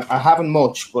Dreamcast. I haven't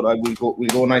much, but we'll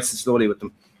go nice and slowly with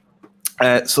them.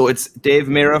 So it's Dave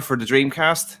Mirra for the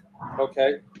Dreamcast.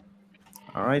 Okay.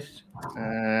 All right.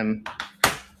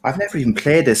 I've never even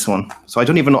played this one, so I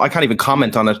don't even know. I can't even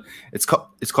comment on it. It's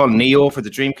called Neo for the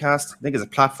Dreamcast. I think it's a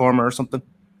platformer or something.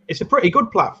 It's a pretty good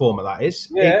platformer, that is.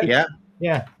 Yeah.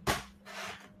 Yeah.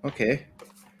 Okay.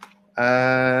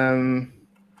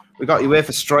 We got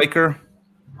UEFA Striker.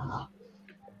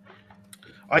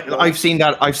 I've seen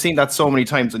that so many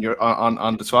times on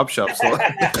the swap shop. So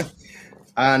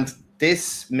And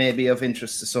this may be of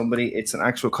interest to somebody. It's an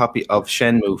actual copy of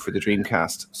Shenmue for the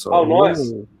Dreamcast. So Oh,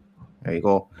 nice. There you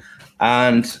go.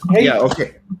 And Hey,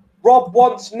 okay. Rob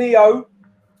wants Neo,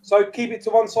 so keep it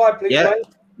to one side, please, Yeah, mate.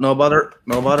 no bother.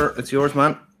 It's yours,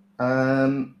 man.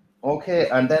 Okay,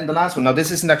 and then the last one. Now,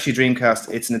 this isn't actually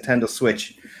Dreamcast. It's Nintendo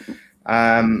Switch.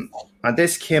 And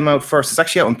this came out first. It's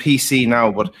actually out on PC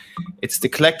now, but it's the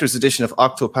collector's edition of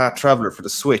Octopath Traveler for the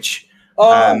Switch.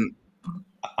 Oh,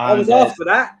 I was after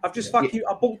that. I've just I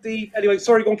bought the anyway.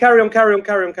 Sorry, go on. Carry on.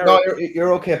 No,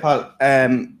 you're okay, pal.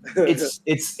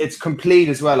 It's complete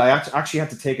as well. I actually had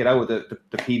to take it out with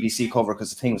the PVC cover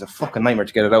because the thing was a fucking nightmare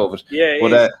to get it out of it.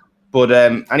 Yeah, but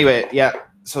anyway, yeah.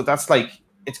 So that's like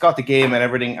it's got the game and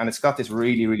everything, and it's got this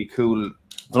really really cool. I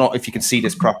don't know if you can see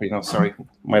this properly. No, sorry,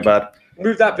 my bad.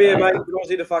 Move that beer, mate. We don't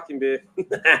see the fucking beer.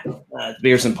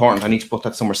 Beer's important. I need to put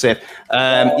that somewhere safe.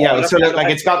 Yeah, so like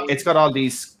it's got all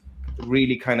these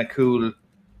really kind of cool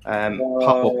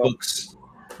pop-up books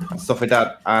and stuff like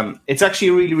that. It's actually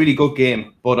a really really good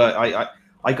game, but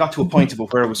I got to a point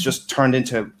where it was just turned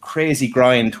into crazy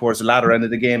grind towards the latter end of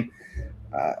the game.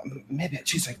 Maybe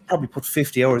I probably put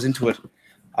 50 hours into it.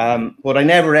 But I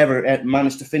never ever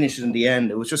managed to finish it in the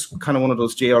end. It was just kind of one of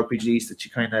those JRPGs that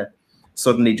you kind of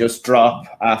suddenly just drop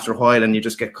after a while and you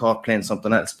just get caught playing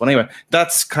something else. But anyway,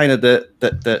 that's kind of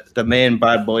the main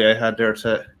bad boy I had there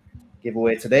to give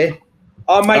away today.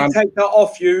 I may take that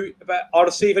off you, but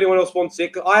I'll see if anyone else wants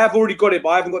it. I have already got it, but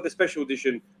I haven't got the special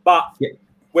edition. But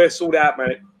we're sold out,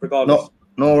 mate, regardless.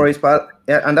 No worries, pal.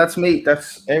 Yeah, and that's me.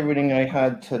 That's everything I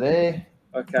had today.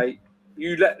 Okay.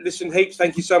 Listen, Heaps,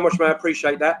 thank you so much, man. I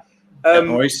appreciate that.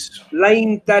 No worries.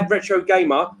 Lane Dad Retro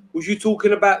Gamer, was you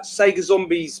talking about Sega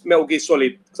Zombies Metal Gear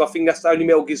Solid? Because I think that's the only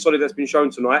Metal Gear Solid that's been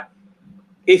shown tonight.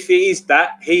 If it is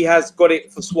that, he has got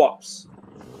it for swaps.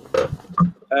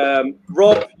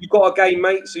 Rob, you got a game,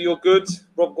 mate, so you're good.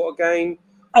 Rob got a game.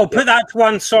 I'll put that to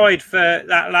one side for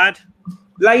that lad.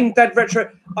 Lane Dad Retro.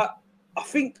 I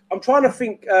think I'm trying to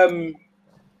think.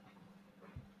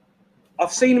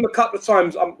 I've seen him a couple of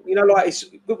times. You know, like it's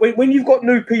when you've got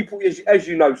new people, as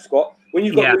you know, Scott. When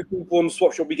you've got new people on the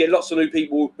swap shop, we get lots of new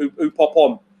people who pop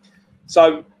on.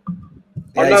 So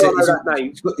I know that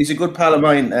name. He's a good pal of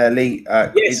mine, Lee.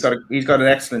 Yes. He's got an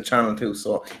excellent channel too.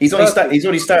 So he's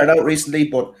only started out recently,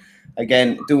 but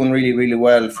again, doing really really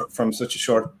well from such a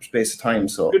short space of time.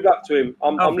 So good luck to him.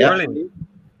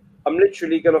 I'm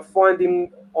literally going to find him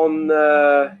on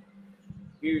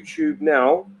YouTube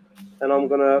now, and I'm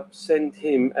going to send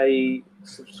him a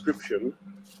subscription.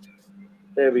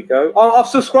 There we go. Oh, I've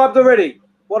subscribed already.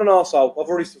 What an arsehole. I've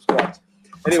already subscribed.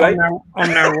 Anyway. I'm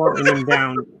now writing him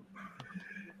down.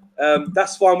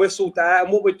 That's fine. We'll sort that out.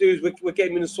 And what we'll do is we're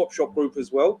getting him in the swap shop group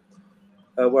as well.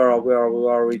 Where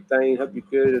are we? Dane, hope you're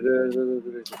good.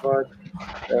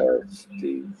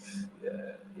 Steve.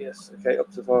 Yes. Okay. Up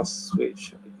to fast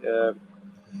Switch.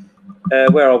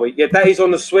 Where are we? Yeah, that is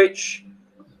on the Switch.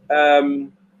 That's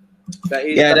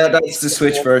the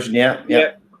Switch version. Yeah.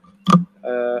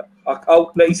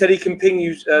 He said he can ping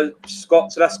you,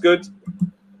 Scott. So that's good.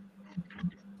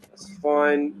 That's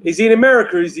fine. Is he in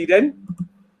America? Is he then?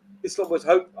 This one was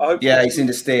hope. I hope. Yeah, he's in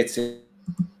the States.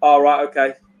 Oh, right.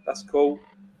 Okay, that's cool.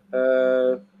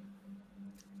 There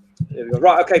we go.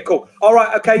 Right. Okay. Cool. All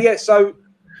right. Okay. Yeah. So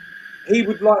he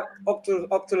would like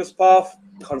Octolus Path.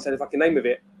 I can't say the fucking name of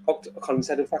it. I can't even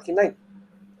say the fucking name.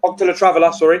 Octola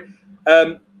Traveler. Sorry.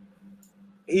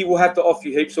 He will have to offer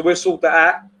you Heaps. So we'll sort that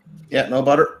out. Yeah. No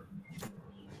bother.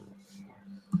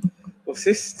 What's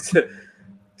this?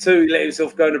 To let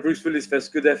himself go on a Bruce Willis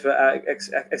fest. Good effort at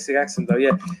Essex accent, though.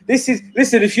 Yeah. Listen.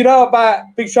 If you know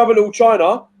about Big Trouble in Little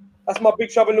China, that's my Big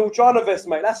Trouble in Little China vest,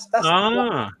 mate. That's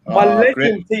my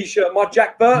Legend T-shirt, my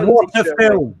Jack Burton T-shirt. What a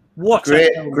film! What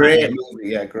great a film, movie.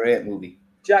 Yeah, great movie.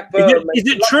 Jack Burton. Is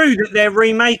it true that they're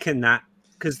remaking that?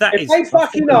 Because that if is. They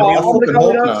fucking know. I'm going to go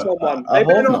and hurt someone. They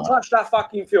better not not touch that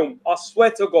fucking film. I swear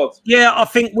to God. Yeah, I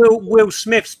think Will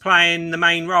Smith's playing the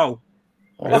main role.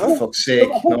 Oh, for fuck's sake.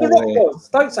 No way.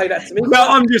 Don't say that to me. Well,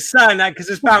 I'm just saying that because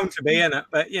it's bound to be, isn't it?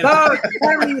 But you know.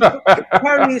 No,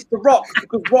 apparently it's The Rock,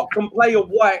 because Rock can play a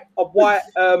white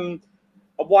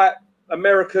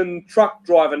American truck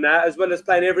driver now, as well as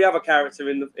playing every other character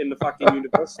in the fucking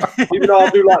universe. Even though I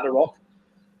do like The Rock.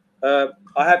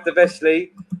 I have the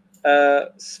Vestley,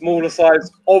 smaller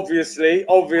size, obviously,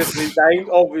 Dane,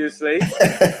 obviously.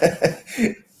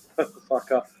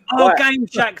 Fucker. Oh, right.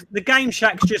 The Game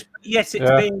Shack's just it's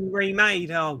being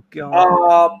remade. Oh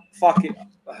god. Fuck it.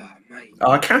 Oh, mate.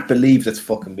 I can't believe that's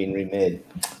fucking been remade.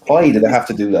 Why did they have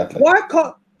to do that? Why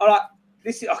can't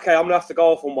this is okay, I'm gonna have to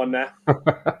go off on one now.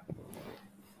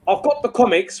 I've got the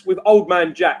comics with Old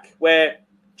Man Jack, where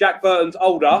Jack Burton's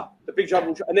older, the Big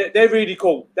Trouble, and they're really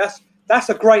cool. That's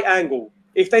a great angle.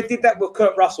 If they did that with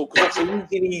Kurt Russell, because he's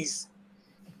in his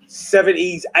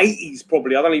 70s, 80s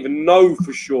probably. I don't even know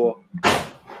for sure.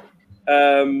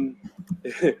 If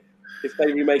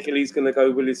they remake it, he's going to go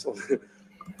Willis.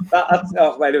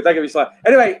 Oh, man, don't get me started.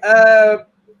 Anyway,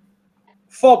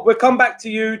 Fob, we'll come back to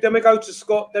you. Then we go to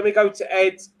Scott. Then we go to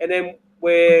Ed. And then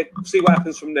we'll see what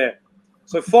happens from there.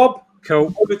 So, Fob,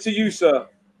 cool. Over to you, sir.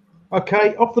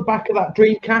 Okay, off the back of that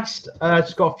Dreamcast,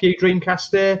 just got a few Dreamcasts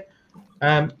there.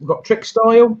 We've got Trick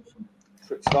Style.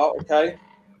 Trick Style, okay.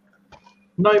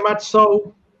 Nomad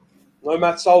Soul.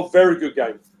 Nomad Soul, very good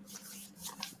game.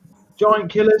 Giant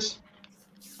Killers.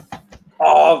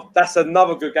 Oh, that's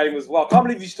another good game as well. I can't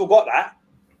believe you still got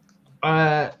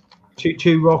that. Choo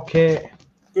Choo Rocket.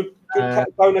 Good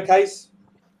donor case.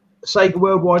 Sega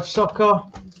Worldwide Soccer.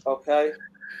 Okay.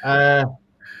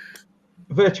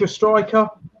 Virtua Striker.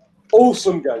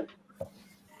 Awesome game.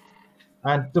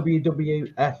 And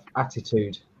WWF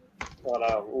Attitude.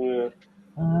 Oh,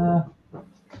 no.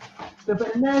 Is there a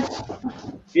bit of NES?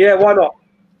 Yeah, why not?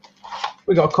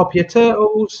 We got a copy of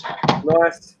Turtles.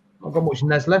 Nice. I've got much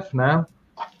NES left now.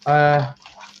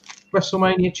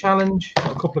 WrestleMania Challenge.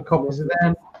 Got a couple of copies of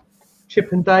them.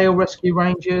 Chip and Dale Rescue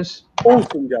Rangers.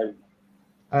 Awesome game.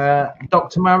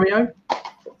 Dr. Mario.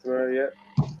 Dr. Mario, yeah.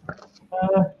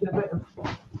 A bit of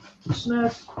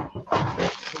SNES.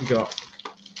 We got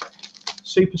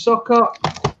Super Soccer.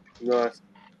 Nice.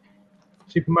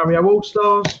 Super Mario All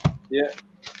Stars. Yeah.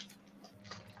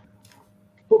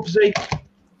 Footsie.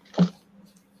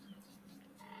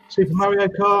 Super Mario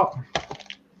Kart.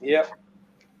 Yep.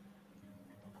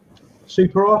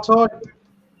 Super R-Type.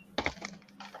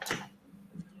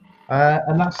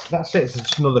 And that's it. It's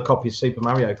just another copy of Super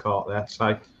Mario Kart there.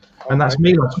 So, and that's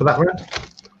me for that round.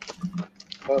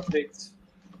 Perfect.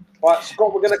 Right,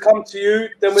 Scott, we're going to come to you.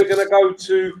 Then we're going to go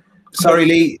to. Sorry,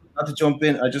 Lee, not to jump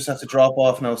in. I just have to drop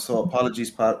off now, so apologies,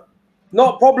 Pat.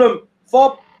 Not a problem.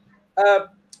 Fob,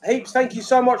 Heaps, thank you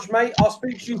so much, mate. I'll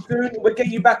speak to you soon. We'll get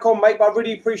you back on, mate, but I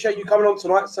really appreciate you coming on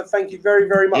tonight. So thank you very,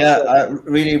 very much. Yeah, sir. I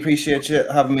really appreciate you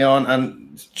having me on,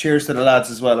 and cheers to the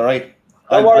lads as well, all right?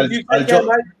 I'll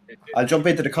jump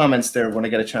into the comments there when I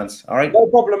get a chance, all right? No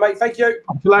problem, mate. Thank you.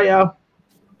 See you later.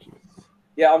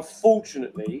 Yeah,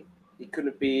 unfortunately, he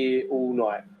couldn't be here all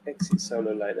night. Exit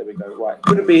solo late. There we go. Right,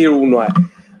 couldn't be here all night.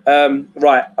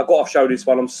 Right, I got to show this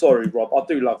one. I'm sorry, Rob. I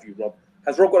do love you, Rob.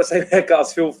 Has Rob got the same haircut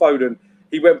as Phil Foden?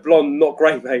 He went blonde, not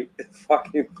grey, mate.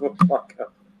 Fucking fucker.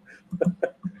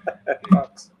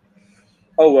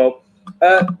 Oh, well.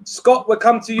 Scott, we'll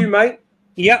come to you, mate.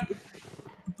 Yep.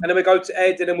 And then we go to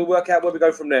Ed, and then we'll work out where we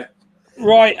go from there.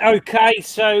 Right, okay.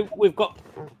 So we've got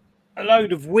a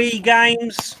load of Wii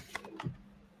games.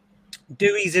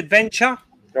 Dewey's Adventure.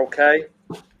 Okay.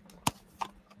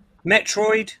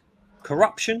 Metroid.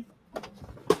 Corruption.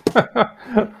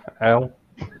 Hell.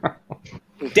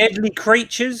 Deadly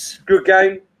Creatures. Good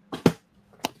game.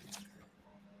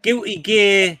 Guilty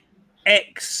Gear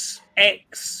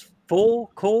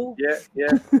XX4 Core.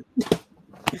 Yeah.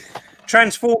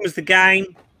 Transformers the game.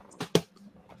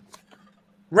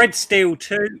 Red Steel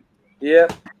 2. Yeah.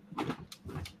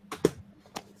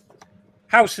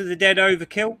 House of the Dead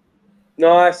Overkill.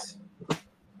 Nice.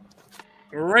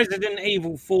 Resident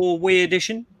Evil 4 Wii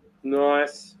Edition.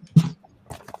 Nice.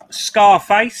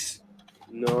 Scarface.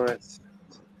 Nice.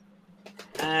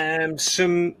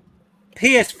 Some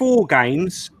PS4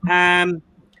 games. And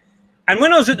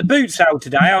when I was at the boot sale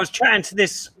today, I was chatting to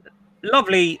this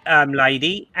lovely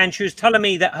lady, and she was telling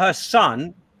me that her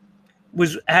son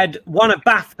had won a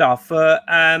BAFTA for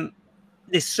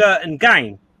this certain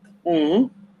game. Mm-hmm.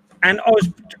 And I was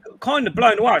kind of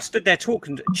blown away. I stood there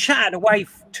talking, chatted away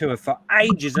to her for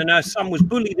ages, and her son was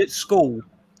bullied at school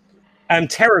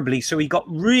terribly. So he got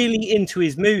really into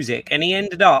his music, and he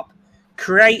ended up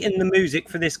creating the music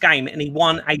for this game, and he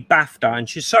won a BAFTA. And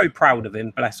she's so proud of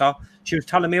him, bless her. She was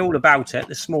telling me all about it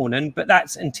this morning, but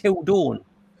that's Until Dawn.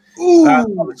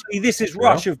 Obviously, this is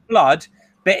Rush of Blood,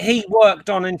 but he worked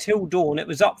on Until Dawn. It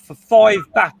was up for 5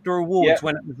 BAFTA awards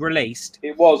when it was released.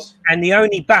 It was. And the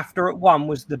only BAFTA it won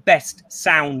was the best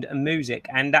sound and music.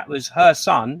 And that was her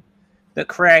son that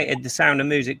created the sound and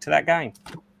music to that game.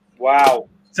 Wow.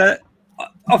 So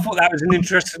I thought that was an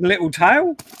interesting little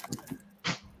tale.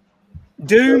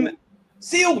 Doom.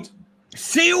 Sealed.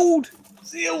 Sealed.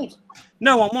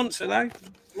 No one wants it, though.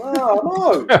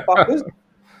 No, fuckers.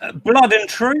 Blood and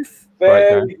Truth.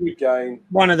 Very good game.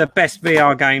 One of the best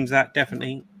VR games, that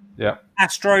definitely. Yeah.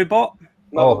 Astrobot.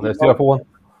 There's the other one.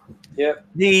 Yeah.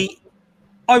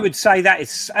 I would say that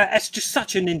it's just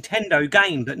such a Nintendo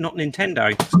game, but not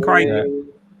Nintendo. It's crazy.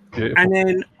 Beautiful. And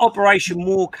then Operation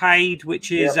Warcade,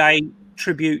 which is a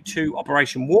tribute to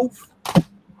Operation Wolf.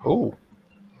 Oh,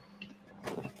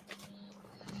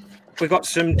 We've got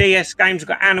some DS games. We've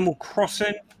got Animal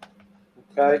Crossing,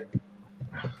 Okay.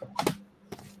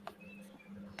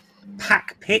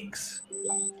 Pack Picks.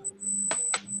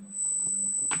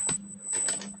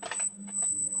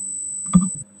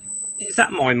 Is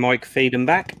that my mic feeding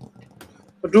back?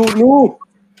 I don't know.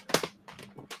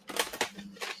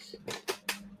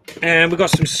 And we've got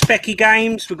some Specky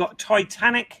games. We've got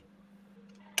Titanic,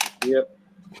 Yep.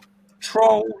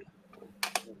 Troll,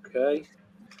 Okay.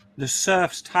 The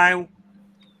Surf's Tale,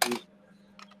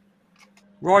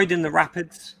 Riding the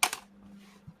Rapids,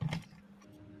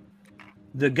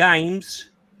 The Games,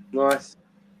 Nice.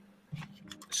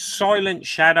 Silent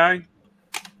Shadow.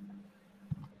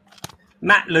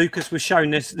 Matt Lucas was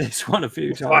shown this one a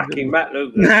few times. Fucking Matt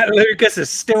Lucas. Matt Lucas is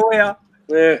still here.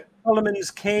 Yeah. Solomon's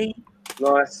Key.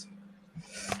 Nice.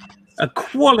 A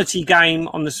quality game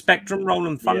on the Spectrum,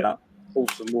 Rolling Thunder.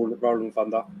 Awesome. Rolling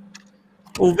Thunder.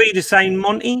 All be the same,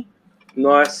 Monty.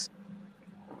 Nice.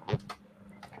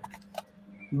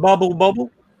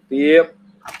 Bubble. Yep.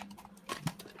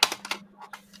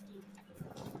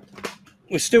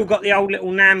 We've still got the old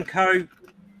little Namco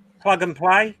plug and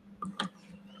play.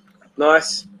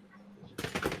 Nice.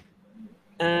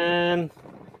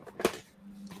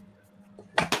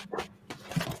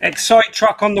 Excite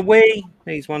Truck on the Wii.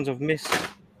 These ones I've missed.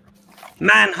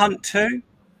 Manhunt 2.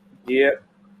 Yep.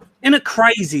 Isn't it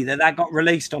crazy that got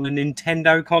released on a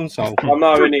Nintendo console? I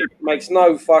know, and it makes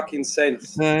no fucking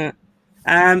sense.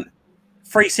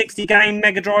 360 game,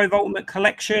 Mega Drive Ultimate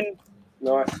Collection,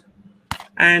 Nice.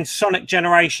 and Sonic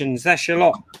Generations. That's your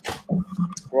lot.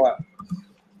 Right.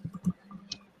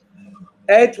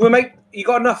 Ed, you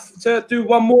got enough to do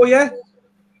one more, yeah?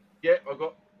 Yeah, I've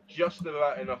got just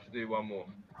about enough to do one more.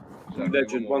 So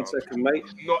Legend, 1 second, mate.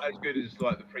 It's not as good as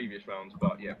like the previous rounds,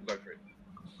 but yeah, go for it.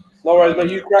 No worries, mate.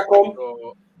 You crack on.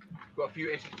 Got a few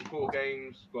N64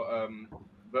 games. Got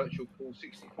Virtual Pool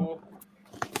 64.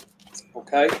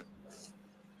 Okay.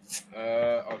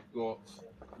 I've got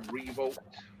Revolt.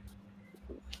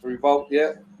 Revolt,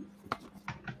 yeah.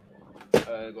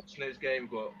 Got SNES game.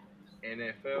 Got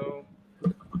NFL.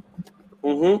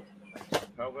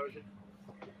 PAL version.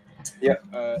 Yeah.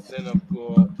 Then I've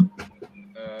got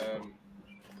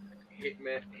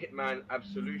Hitman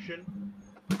Absolution.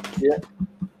 Yeah.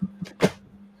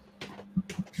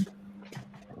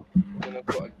 Then I've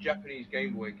got a Japanese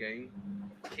Game Boy game,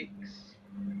 Kicks.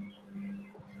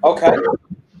 Okay.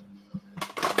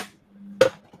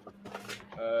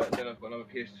 Then I've got another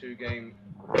PS2 game,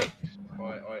 I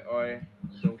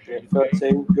Cell Yeah, Shaded 13,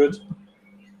 game. good. It's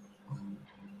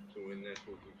all in there, it's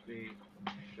all complete.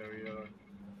 Show you.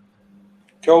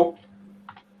 Cool.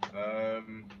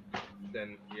 Then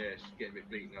yeah, it's getting a bit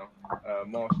bleak now.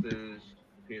 Masters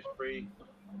PS3.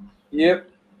 Yep.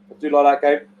 I do like that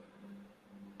game.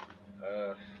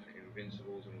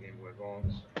 Invincibles on Game Boy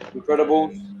Advance.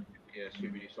 Incredibles. And, yeah,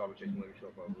 Super Duty Cyber Chase Movie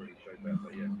Shop. I already showed that,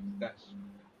 but yeah, that's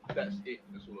it.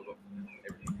 That's all I've got.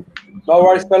 Everything. No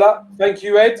worries, fella. Thank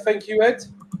you, Ed. Thank you, Ed.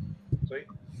 Sweet.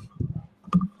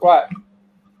 Right.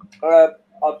 I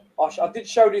did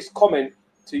show this comment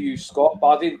to you, Scott, but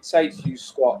I didn't say to you,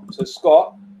 Scott. So,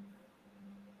 Scott,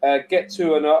 get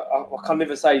to an. I can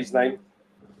never say his name,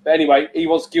 but anyway, he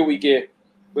was Guilty Gear.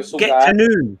 Get to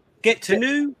new. Get to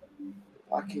new.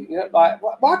 Like, you know, like,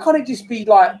 why can't it just be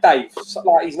like Dave?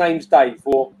 Like his name's Dave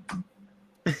or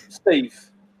Steve,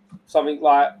 something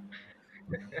like.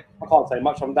 I can't say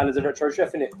much. I'm done as a retro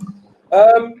chef, innit?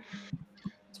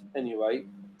 Anyway,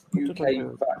 UK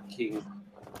Vat King.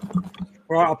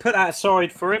 Right, I'll put that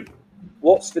aside for him.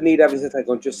 What's the need having to take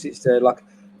on? Just sits there like,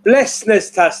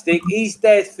 blessness-tastic. He's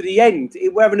there for the end.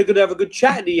 We're going to have a good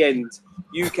chat at the end.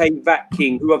 UK Vat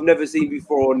King, who I've never seen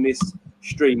before on this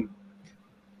stream.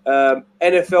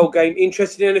 NFL game.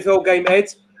 Interested in NFL game,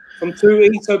 Ed? From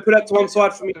 2E. So put that to one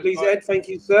side for me, please, Ed. Thank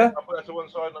you, sir. I'll put that to one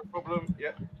side, no problem.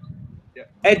 Yeah.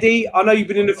 Eddie, I know you've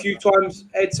been in a few times,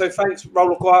 Ed. So thanks.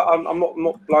 Roller quiet. I'm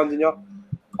not blinding you.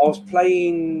 I was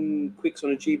playing Quicks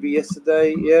on a GB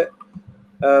yesterday. Yeah.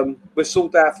 We're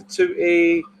sorted out for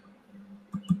 2E.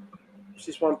 It's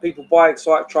this one. People buy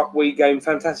Excite Truck Wii game.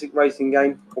 Fantastic racing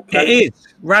game. Okay. It is.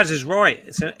 Raz is right.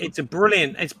 It's a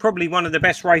brilliant. It's probably one of the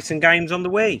best racing games on the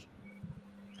Wii.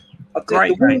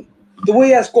 Great game. The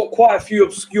Wii has got quite a few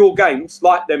obscure games,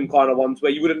 like them kind of ones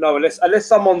where you wouldn't know unless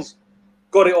someone's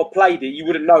got it or played it, you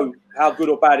wouldn't know how good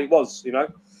or bad it was, you know?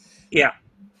 Yeah.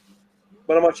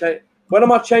 When am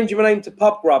I changing my name to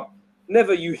Pub Grub?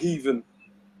 Never, you heathen.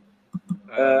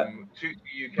 To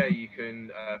the UK, you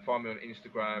can find me on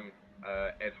Instagram,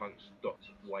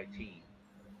 edhunts.yt.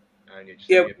 And you just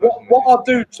Yeah, send me a personal what I'll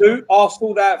message. do too, I'll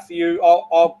sort that out for you.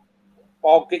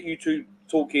 I'll get you two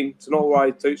talking. It's not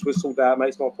worry, Toots. We'll sort that out, mate.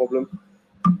 It's not a problem.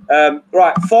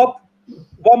 Right, Fob,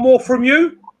 one more from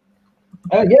you.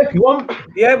 Yeah, if you want.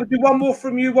 Yeah, we'll do one more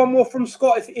from you, one more from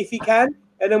Scott, if he can,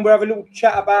 and then we'll have a little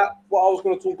chat about what I was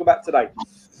going to talk about today.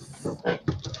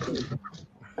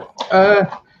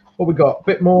 What we got? A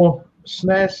bit more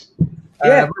SNES.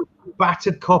 Yeah.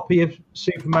 Battered copy of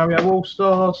Super Mario All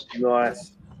Stars.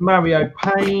 Nice. Mario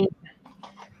Paint.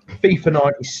 FIFA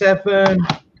 97.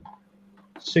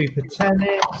 Super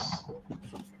Tennis.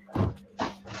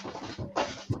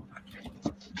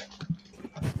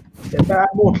 Get that.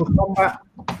 Mortal Kombat.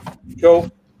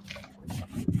 Cool.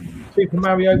 Super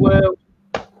Mario World.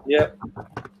 Yep.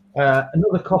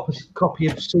 Another copy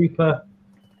of Super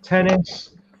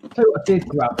Tennis. So I did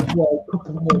grab as well, a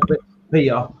couple more bits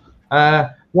here.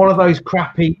 One of those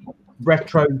crappy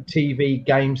retro TV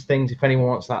games things. If anyone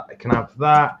wants that, they can have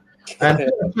that.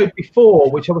 And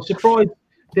before, which I was surprised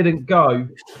didn't go,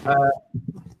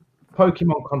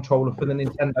 Pokemon controller for the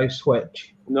Nintendo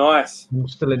Switch. Nice.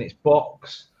 Still in its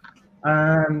box.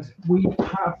 And we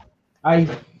have a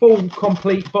full,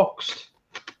 complete boxed,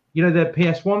 you know, the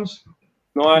PS1s?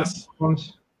 Nice.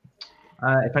 Ones.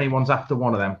 If anyone's after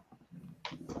one of them.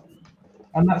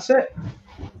 And that's it.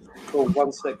 Cool.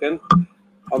 1 second.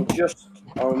 I'm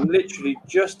literally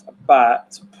just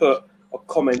about to put a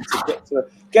comment to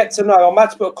get to know. I'm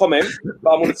about to put a comment,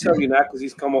 but I'm going to tell you now because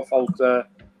he's come off old.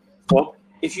 Well,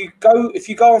 if you go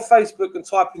on Facebook and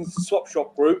type into the Swap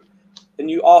Shop group, and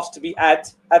you ask to be add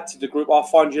to the group, I'll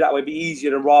find you that way. It'd be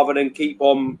easier than rather than keep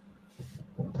on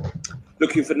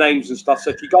looking for names and stuff. So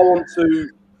if you go on to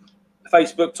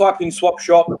Facebook, type in Swap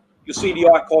Shop, you'll see the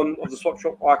icon of the Swap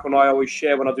Shop icon I always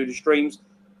share when I do the streams.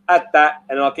 Add that,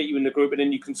 and I'll get you in the group, and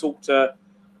then you can talk to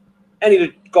any of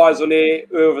the guys on here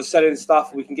who are selling stuff,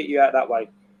 and we can get you out that way.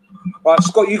 Right,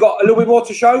 Scott, you got a little bit more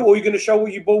to show, or are you going to show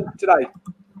what you bought today?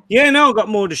 Yeah, no, I've got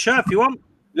more to show if you want.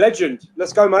 Legend.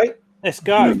 Let's go, mate. Let's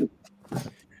go.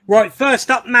 Right,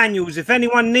 first up, manuals. If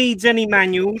anyone needs any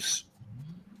manuals,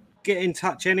 get in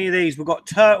touch. Any of these. We've got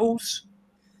Turtles.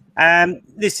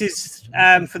 This is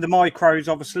for the micros,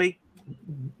 obviously.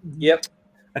 Yep.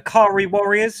 Akari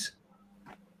Warriors.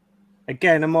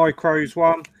 Again, a micros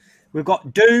one. We've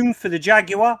got Doom for the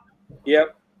Jaguar.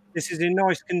 Yep. This is in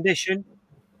nice condition.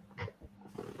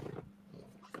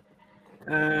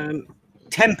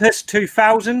 Tempest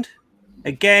 2000.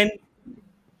 Again,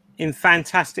 in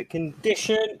fantastic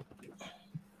condition.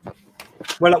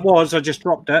 Well, it was. I just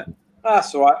dropped it.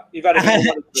 That's all right. You've had a bit of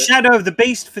money for it. Shadow of the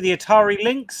Beast for the Atari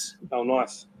Lynx. Oh,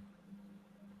 nice.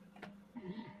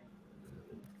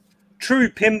 True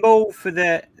Pinball for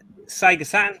the Sega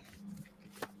Saturn.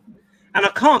 And I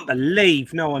can't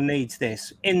believe no one needs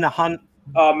this. In the Hunt.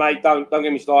 Oh, mate, don't get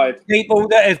me started. People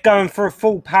that are going for a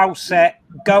full PAL set,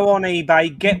 go on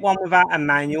eBay, get one without a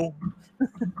manual.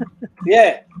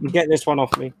 Yeah. Get this one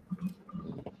off me.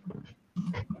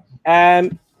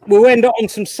 We'll end up on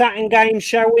some Saturn games,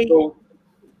 shall we? Cool.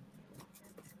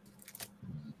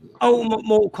 Ultimate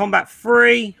Mortal Kombat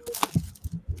 3.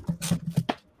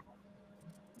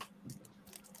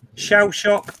 Shell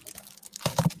Shock.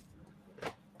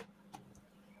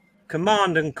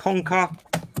 Command and Conquer.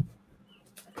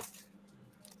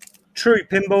 True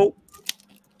Pinball.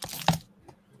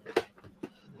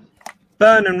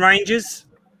 Burn and Rangers.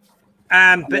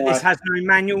 But this has no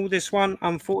manual, this one.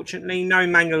 Unfortunately, no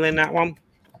manual in that one.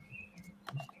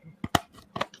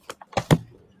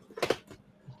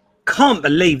 Can't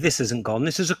believe this hasn't gone.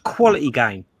 This is a quality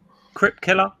game. Crypt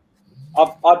Killer.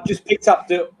 I've just picked up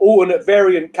the alternate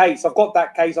variant case. I've got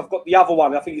that case. I've got the other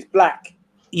one. I think it's black.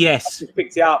 Yes. I just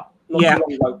picked it up not too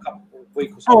long ago, a couple of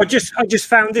weeks or so. Oh, I just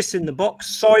found this in the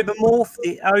box. Cybermorph,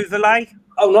 the overlay.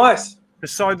 Oh, nice. The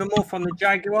Cybermorph on the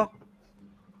Jaguar.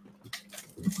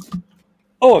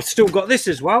 Oh, I've still got this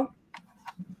as well.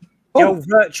 The old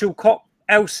Virtual Cop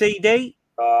LCD.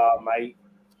 Mate.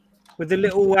 With the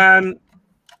little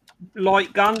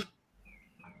light gun.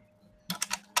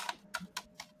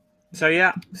 So,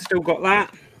 yeah, still got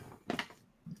that.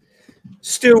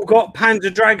 Still got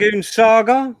Panzer Dragoon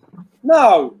Saga.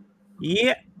 No.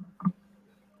 Yeah.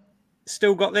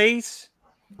 Still got these.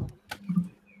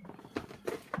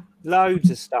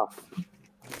 Loads of stuff.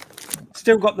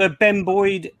 Still got the Ben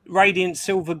Boyd Radiant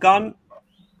Silver Gun,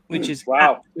 which is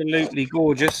absolutely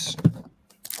gorgeous.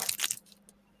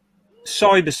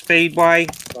 Cyber Speedway.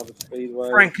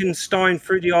 Frankenstein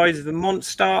Through the Eyes of the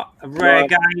Monster. A rare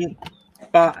game,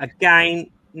 but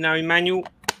again, no manual.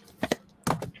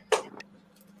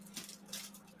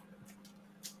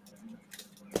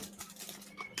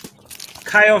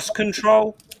 Chaos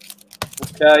Control,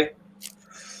 Okay.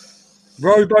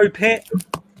 Robo Pit,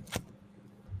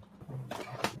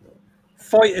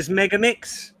 Fighters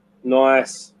Megamix,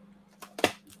 Nice.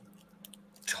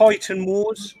 Titan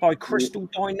Wars by Crystal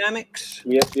Dynamics.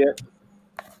 Yep. Do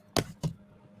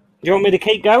you want me to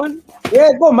keep going?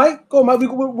 Yeah, go on, mate. Go on, mate.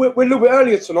 We're a little bit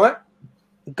earlier tonight.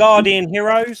 Guardian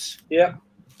Heroes. Yeah.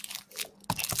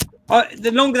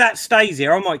 The longer that stays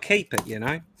here, I might keep it, you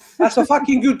know. That's a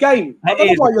fucking good game. I don't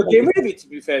know why you're getting rid of it, to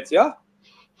be fair to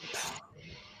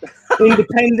you.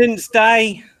 Independence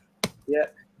Day. Yeah.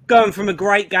 Going from a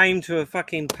great game to a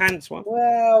fucking pants one.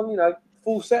 Well, you know,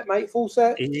 full set, mate. Full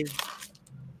set.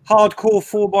 Hardcore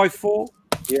 4x4.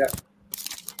 Yeah.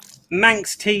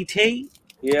 Manx TT.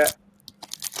 Yeah.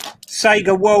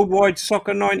 Sega Worldwide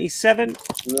Soccer 97.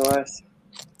 Nice.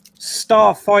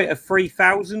 Starfighter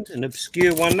 3000, an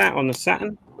obscure one that on the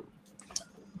Saturn.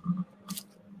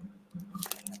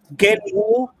 Gen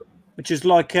War, which is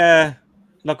like a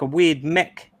weird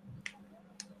mech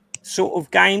sort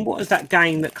of game. What is that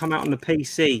game that come out on the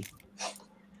PC?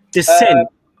 Descent.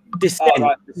 Descent. Oh,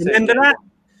 right, Remember that?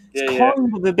 Yeah, It's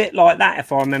kind of a bit like that,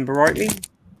 if I remember rightly.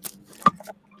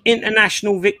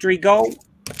 International Victory Goal.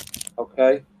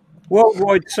 Okay.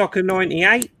 Worldwide Soccer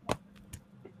 98.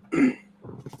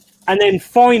 And then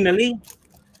finally,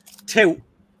 Tilt.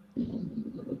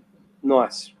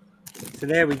 Nice. So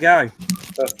there we go.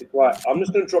 Perfect. Right. I'm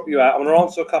just going to drop you out. I'm going to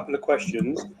answer a couple of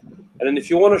questions, and then if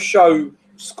you want to show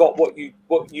Scott what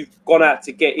you've gone out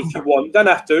to get, if you want, you don't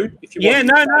have to. If you want.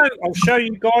 No. I'll show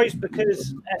you guys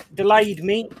because it delayed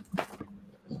me.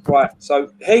 Right.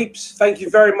 So Heaps, thank you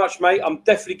very much, mate. I'm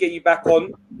definitely get you back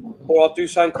on, or I'll do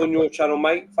something on your channel,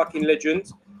 mate. Fucking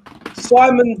legend.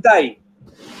 Simon Day.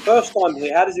 First time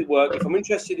here. How does it work? If I'm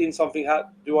interested in something, how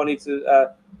do I need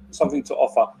to something to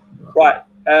offer? Right.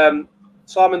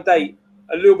 Simon Day,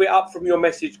 a little bit up from your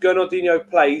message. Gernardino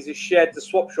Plays has shared the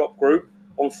Swap Shop group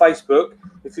on Facebook.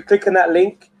 If you click on that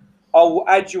link, I will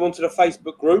add you onto the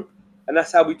Facebook group, and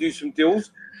that's how we do some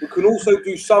deals. We can also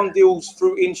do some deals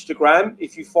through Instagram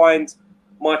if you find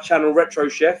my channel Retro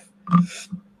Chef,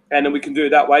 and then we can do it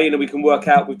that way, and then we can work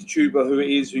out with the tuber who it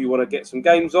is who you want to get some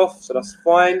games off. So that's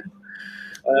fine.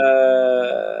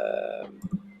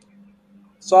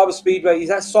 Cyber Speedway, is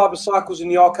that Cyber Cycles in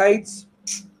the arcades?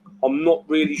 I'm not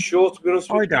really sure, to be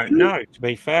honest with you. I don't know, to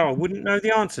be fair. I wouldn't know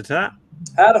the answer to that.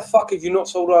 How the fuck have you not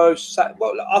sold those?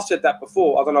 Well, I said that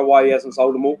before. I don't know why he hasn't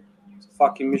sold them all. It's a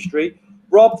fucking mystery.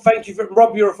 Rob, thank you.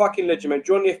 Rob, you're a fucking legend, man.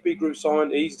 Join the FB group,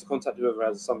 Simon. Easy to contact whoever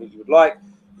has something you would like.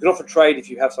 You can offer trade if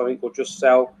you have something or just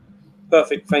sell.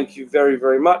 Perfect. Thank you very,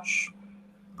 very much.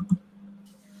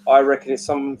 I reckon it's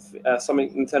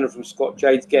something intended from Scott.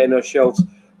 Jade's getting her shelves.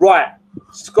 Right.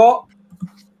 Scott.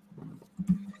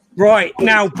 Right.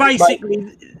 Now,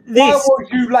 basically, Why were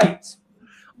you late?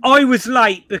 I was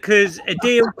late because a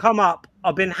deal come up.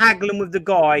 I've been haggling with the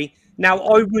guy. Now,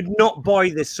 I would not buy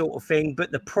this sort of thing,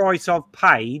 but the price I've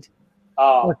paid,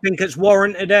 I think it's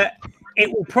warranted it.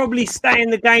 It will probably stay in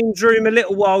the games room a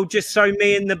little while just so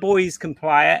me and the boys can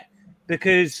play it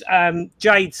because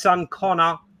Jade's son,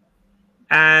 Connor,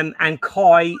 and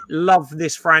Kai love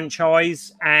this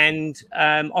franchise, and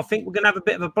I think we're going to have a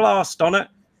bit of a blast on it.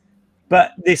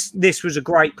 But this was a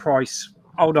great price.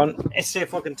 Hold on. Let's see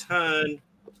if I can turn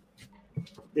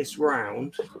this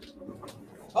round.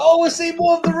 Oh, I see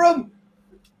more of the room.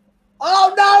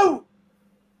 Oh, no.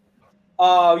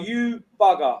 Oh, you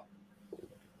bugger.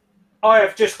 I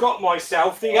have just got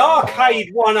myself the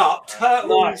arcade one-up,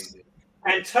 Turtles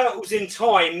and Turtles in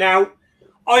Time. Now,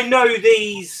 I know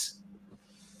these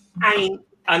ain't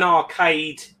an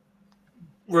arcade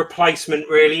replacement,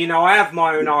 really. You know, I have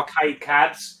my own arcade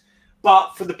cabs.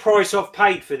 But for the price I've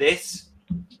paid for this,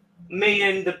 me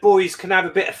and the boys can have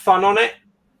a bit of fun on it.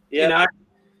 Yep. You know,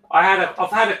 I've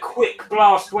had a quick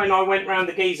blast when I went round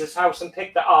the geezer's house and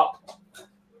picked it up,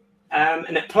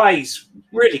 and it plays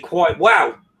really quite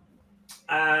well.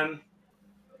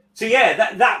 So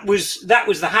yeah, that was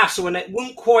the hassle, and it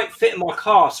wouldn't quite fit in my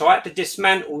car, so I had to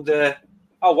dismantle the.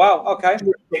 Oh wow! Okay,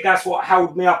 that's what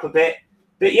held me up a bit.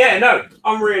 But yeah, no,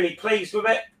 I'm really pleased with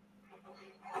it.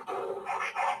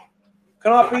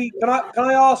 Can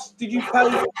I ask? Did you pay?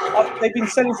 They've been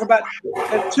selling for about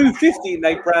 $250, and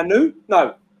they brand new.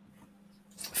 No,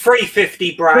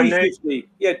 $350 brand new. $350.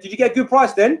 Yeah. Did you get a good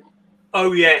price then?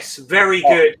 Oh yes, very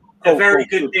good. Cool, a very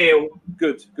good deal.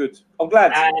 Good. I'm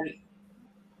glad. And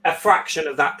a fraction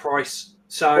of that price.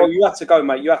 So well, you had to go,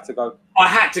 mate. You had to go. I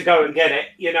had to go and get it.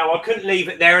 You know, I couldn't leave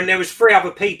it there. And there was 3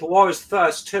 other people. I was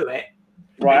first to it.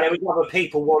 Right. And there was other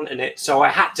people wanting it, so I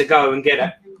had to go and get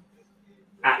it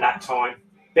at that time.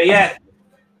 But yeah,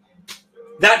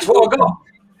 that's what I got.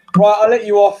 Right, I'll let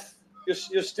you off.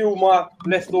 You're still my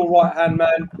left or right hand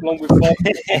man, along with Bob.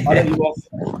 I'll let you off.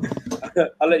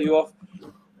 I'll let you off.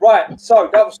 Right, so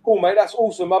that was cool, mate. That's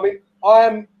awesome. I mean,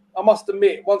 I must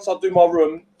admit, once I do my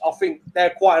room, I think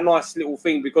they're quite a nice little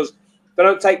thing because they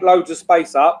don't take loads of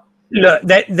space up. Look,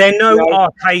 they're no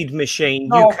arcade machine.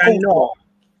 No, You cannot.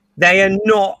 They are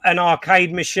not an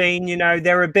arcade machine. You know,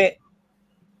 they're a bit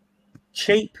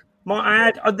cheap, might I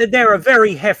add. They're a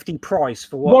very hefty price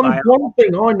for what they are. One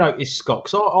thing I noticed, Scott,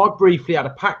 because I briefly had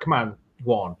a Pac-Man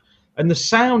one, and the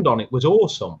sound on it was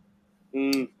awesome.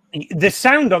 The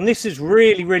sound on this is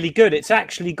really, really good. It's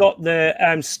actually got the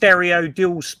stereo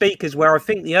dual speakers, where I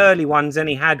think the early ones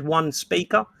only had one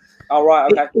speaker. Oh,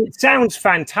 right, okay. It sounds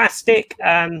fantastic.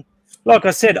 Like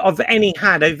I said, I've only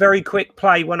had a very quick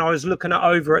play when I was looking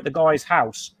over at the guy's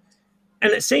house,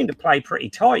 and it seemed to play pretty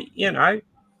tight, you know,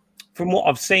 from what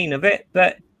I've seen of it.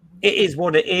 But it is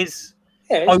what it is.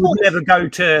 Yeah, I would never go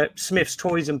to Smith's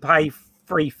Toys and pay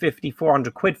 350,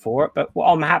 400 quid for it, but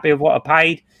I'm happy with what I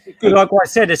paid. Good. Like I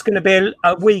said, it's going to be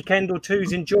a weekend or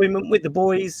two's enjoyment with the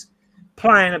boys,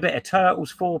 playing a bit of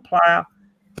Turtles 4-player,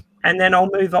 and then I'll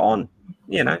move on,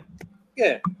 you know.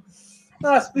 Yeah.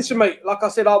 No, listen, mate, like I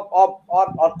said, I'd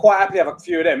quite happily have a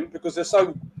few of them because they're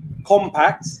so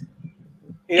compact.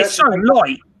 It's so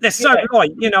light. They're so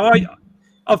light. You know,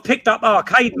 I've picked up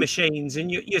arcade machines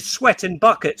and you're sweating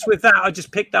buckets. With that, I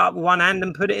just picked it up with one hand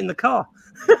and put it in the car.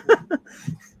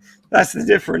 That's the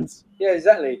difference. Yeah,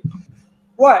 exactly.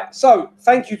 Right, so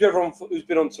thank you to everyone who's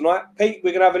been on tonight. Pete, we're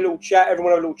going to have a little chat.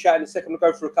 Everyone will have a little chat in a second. We'll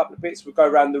go through a couple of bits. We'll go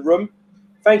around the room.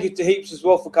 Thank you to Heaps as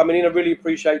well for coming in. I really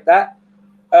appreciate that.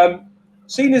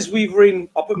 Seeing as we're in,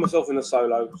 I'll put myself in a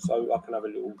solo so I can have a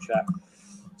little chat.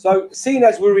 So seeing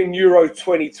as we're in Euro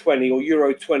 2020 or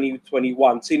Euro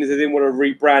 2021, seeing as they didn't want to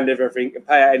rebrand everything and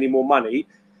pay out any more money,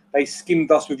 they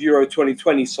skimmed us with Euro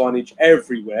 2020 signage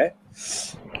everywhere.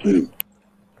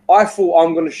 I thought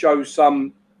I'm going to show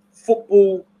some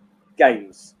football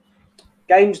games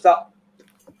that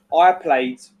I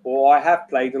played or I have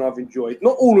played and I've enjoyed.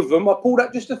 Not all of them. I pulled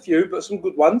out just a few, but some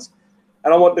good ones.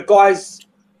 And I want the guys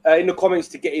in the comments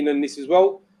to get in on this as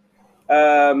well.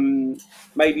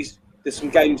 Maybe there's some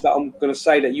games that I'm going to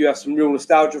say that you have some real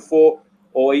nostalgia for,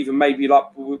 or even maybe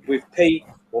like with Pete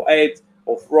or Ed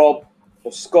or Rob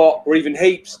or Scott or even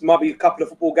Heaps. There might be a couple of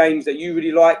football games that you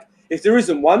really like. If there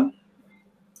isn't one,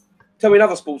 tell me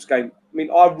another sports game. I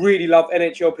mean, I really love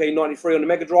NHLPA 93 on the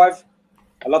Mega Drive.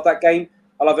 I love that game.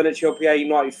 I love NHLPA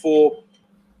 94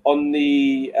 on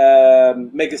the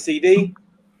Mega CD.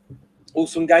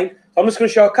 Awesome game. I'm just going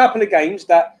to show a couple of games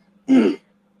that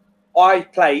I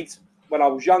played when I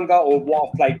was younger or what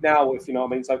I've played now, if you know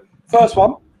what I mean. So first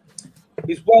one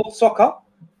is World Soccer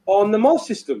on the Mars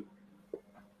system.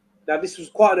 Now, this was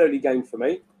quite an early game for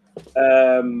me.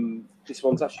 This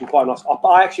one's actually quite nice.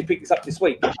 I actually picked this up this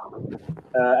week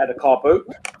at a car boot.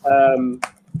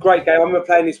 Great game. I remember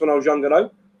playing this when I was younger,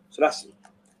 though. So that's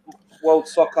World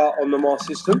Soccer on the Mars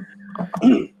system.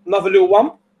 Another little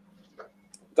one.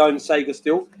 Going Sega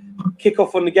still.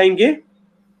 Kick-Off on the Game Gear.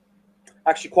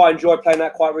 Actually quite enjoyed playing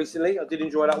that quite recently. I did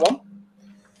enjoy that one.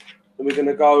 And we're going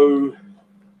to go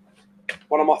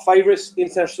one of my favourites,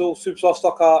 International Superstar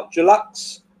Soccer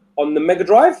Deluxe on the Mega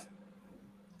Drive.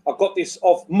 I got this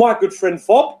off my good friend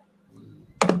Fob.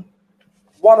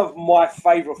 One of my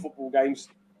favourite football games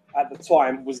at the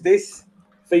time was this,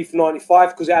 FIFA 95,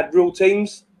 because it had real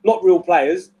teams, not real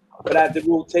players, but it had the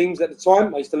real teams at the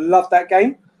time. I used to love that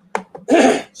game.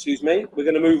 Excuse me. We're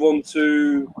going to move on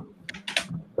to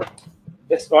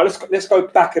let's go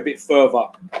back a bit further.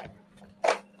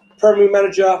 Premier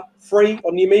Manager 3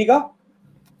 on the Amiga.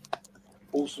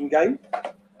 Awesome game.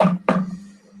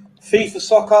 FIFA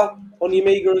Soccer on the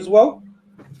Amiga as well.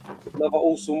 Another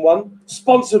awesome one.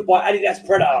 Sponsored by Adidas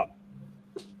Predator.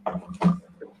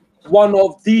 One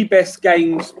of the best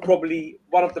games, probably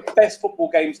one of the best football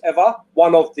games ever.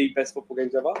 One of the best football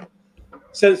games ever.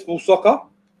 Sensible Soccer.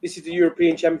 This is the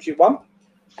European Championship one.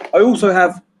 I also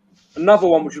have another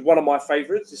one, which is one of my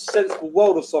favourites. The Sensible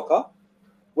World of Soccer,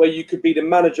 where you could be the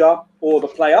manager or the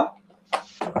player.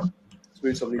 Let's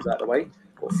move some of these out of the way.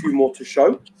 Got a few more to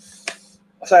show.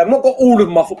 I say I've not got all of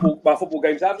my football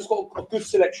games. I've just got a good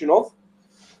selection of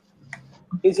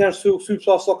International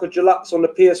Superstar Soccer Deluxe on the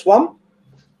PS1.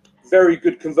 Very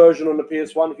good conversion on the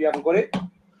PS1 if you haven't got it.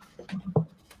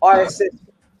 ISS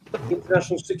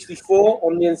International 64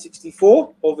 on the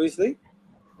N64, obviously.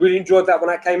 Really enjoyed that when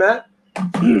that came out.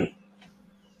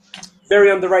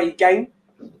 Very underrated game.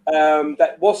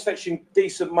 That was fetching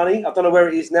decent money. I don't know where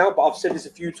it is now, but I've said this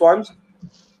a few times.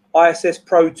 ISS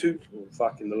Pro 2, oh,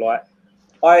 fucking the light.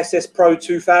 ISS Pro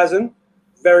 2000,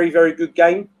 very, very good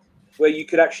game. where you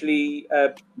could actually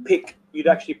pick. You'd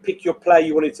actually pick your player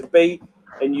you wanted to be,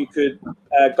 and you could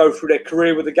go through their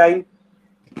career with the game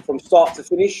from start to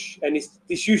finish. And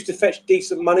this used to fetch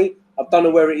decent money. I don't know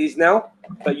where it is now,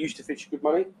 but it used to fetch good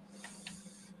money.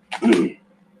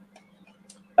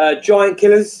 Giant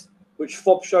Killers, which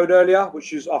Fob showed earlier,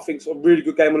 which is, I think, a really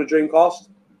good game on the Dreamcast.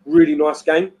 Really nice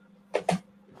game.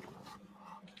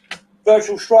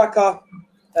 Virtual Striker,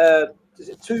 is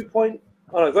it 2 point?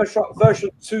 Oh no, version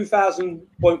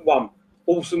 2000.1.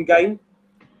 Awesome game.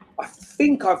 I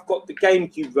think I've got the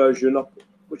GameCube version,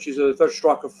 which is a Virtual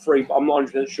Striker 3, but I'm not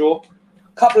 100% sure.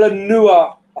 A couple of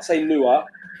newer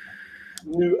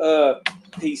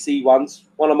PC ones.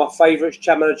 One of my favourites,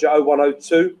 Champ Manager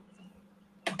 0102.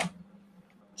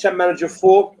 Champ Manager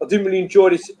 4. I didn't really enjoy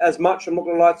this as much, I'm not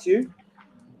going to lie to you.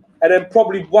 And then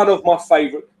probably one of my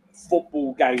favourite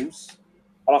football games,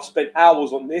 and I've spent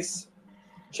hours on this,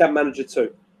 Champ Manager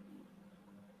 2.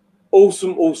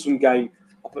 Awesome, awesome game.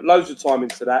 I put loads of time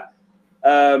into that.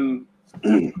 I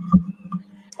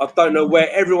don't know where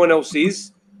everyone else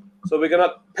is. So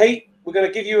Pete, we're going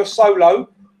to give you a solo,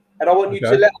 and I want you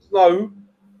to let us know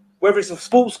whether it's a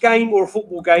sports game or a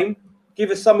football game. Give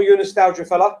us some of your nostalgia,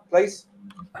 fella, please.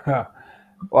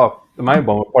 Well, the main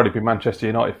one would probably be Manchester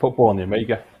United football on the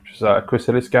Amiga, which is a Chris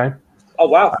Ellis game. Oh,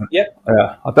 wow. Yeah.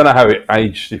 I don't know how it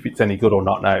aged, if it's any good or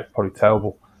not now. It's probably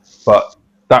terrible. But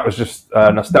that was just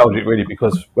nostalgic, really,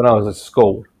 because when I was at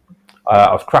school,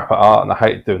 I was crap at art and I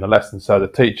hated doing the lessons. So the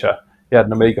teacher, he had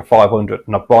an Amiga 500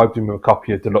 and I bribed him with a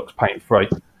copy of Deluxe Paint 3.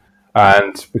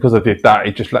 And because I did that,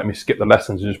 he just let me skip the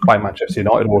lessons and just play Manchester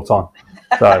United all the time.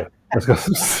 So I've got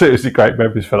some seriously great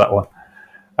memories for that one.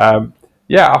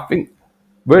 I think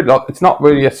really, it's not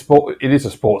really a sport. It is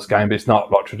a sports game, but it's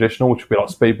not like traditional, which would be like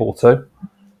Speedball 2.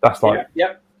 That's like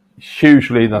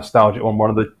hugely nostalgic one.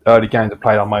 One of the early games I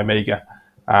played on my Amiga,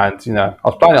 and I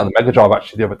was playing it on the Mega Drive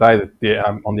actually the other day,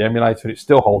 on the emulator, and it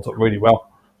still holds up really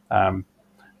well.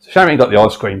 It's a shame it ain't got the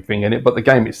ice cream thing in it, but the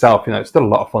game itself, it's still a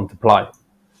lot of fun to play.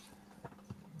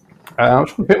 I'm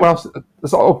just going to pick what else.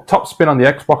 There's like Top Spin on the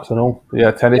Xbox and all,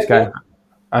 the tennis game,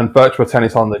 and Virtual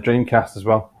Tennis on the Dreamcast as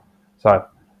well. So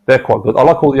they're quite good. I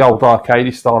like all the old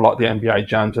arcadey style, like the NBA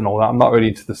Jams and all that. I'm not really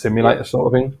into the simulator sort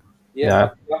of thing.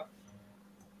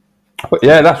 But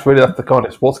that's the kind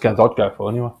of sports games I'd go for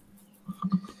anyway.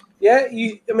 Yeah,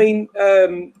 you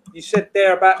said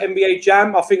there about NBA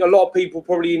Jam. I think a lot of people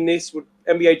probably in this would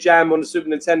NBA Jam on the Super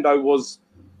Nintendo was,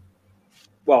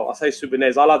 well, I say Super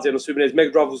NES. I loved it on the Super NES.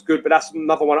 Mega Drive was good, but that's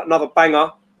another one, another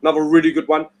banger, another really good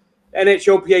one.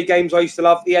 NHLPA games I used to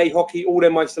love, EA Hockey, all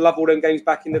them I used to love all them games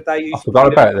back in the day. I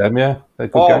forgot about them, yeah. They're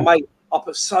good games. Mate, I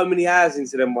put so many hours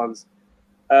into them ones.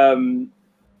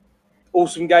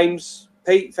 Awesome games.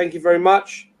 Pete, thank you very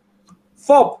much.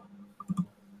 Fob,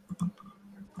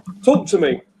 talk to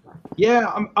me.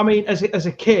 Yeah, I mean, as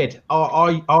a kid,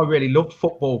 I really loved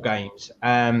football games.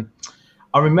 I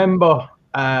remember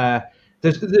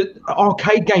the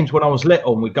arcade games when I was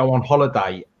little and we'd go on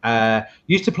holiday.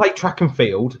 Used to play track and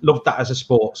field, loved that as a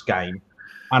sports game.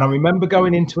 And I remember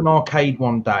going into an arcade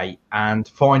one day and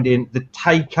finding the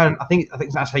Taken, I think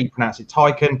that's how you pronounce it,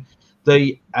 Taken,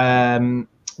 the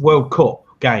World Cup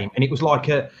game. And it's like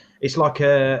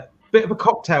a bit of a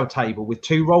cocktail table with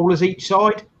two rollers each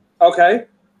side. Okay.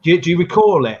 Do you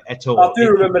recall it at all? I do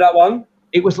remember that one.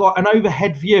 It was like an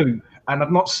overhead view, and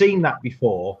I've not seen that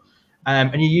before.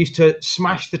 And you used to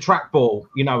smash the trackball,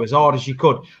 as hard as you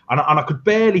could. And I could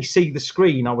barely see the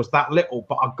screen. I was that little.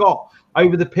 But I got,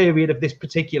 over the period of this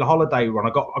particular holiday run, I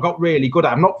got really good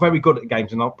at it. I'm not very good at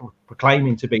games, and not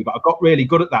proclaiming to be, but I got really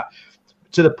good at that,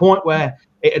 to the point where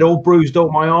it had all bruised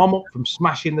all my arm up from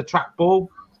smashing the trackball.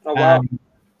 Oh, wow.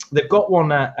 They've got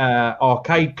one at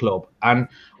Arcade Club, and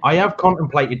I have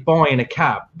contemplated buying a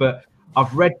cab, but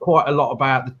I've read quite a lot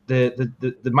about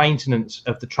the maintenance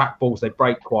of the trackballs. They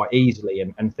break quite easily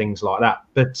and things like that.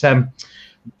 But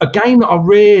a game that I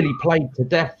really played to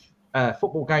death,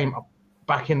 football game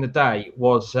back in the day,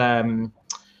 was on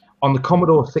the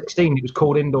Commodore 16. It was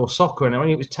called Indoor Soccer, and I mean,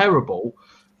 it was terrible,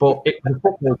 but it was a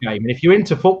football game. And if you're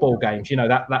into football games,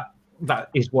 that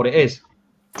is what it is.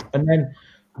 And then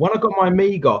when I got my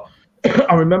Amiga,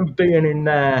 I remember being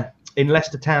in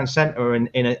Leicester Town Centre in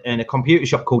a computer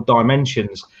shop called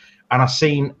Dimensions, and I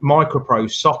seen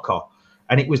Microprose Soccer,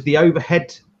 and it was the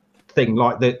overhead thing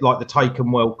like the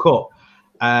Taken World Cup,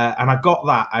 and I got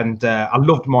that, and I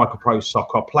loved Microprose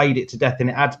Soccer. I played it to death, and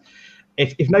it had,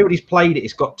 if nobody's played it,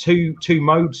 it's got two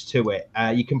modes to it.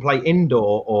 You can play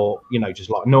indoor or just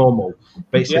like normal,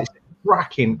 but it's a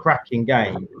cracking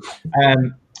game.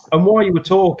 And while you were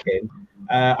talking,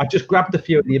 I just grabbed a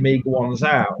few of the Amiga ones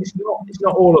out. It's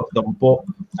not all of them, but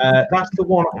that's the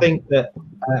one I think that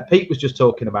Pete was just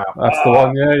talking about. That's the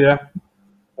one, yeah.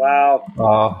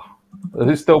 Wow. Does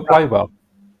it still play well?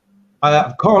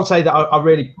 I can't say that I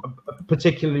really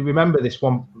particularly remember this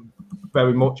one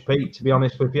very much, Pete, to be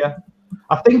honest with you.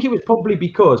 I think it was probably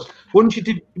because once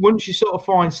you sort of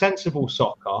find sensible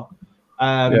soccer,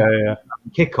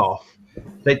 kickoff,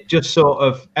 they just sort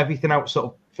of everything else sort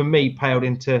of for me paled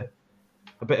into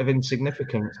a bit of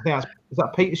insignificance. I think is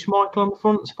that Peter Schmeichel on the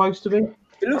front supposed to be?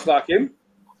 It looks like him.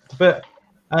 But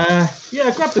I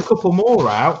grabbed a couple more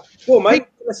out. Well, mate,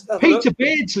 Peter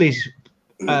Beardsley's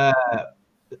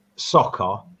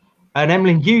soccer and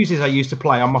Emlyn Hughes's I used to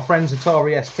play on my friend's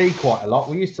Atari ST quite a lot.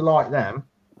 We used to like them.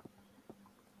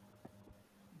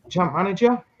 Champ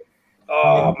Manager.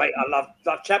 Oh, mate, I love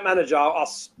Champ Manager. I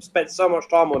spent so much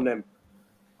time on them.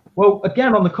 Well,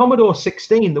 again, on the Commodore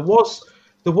 16, there was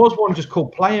one just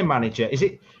called Player Manager. Is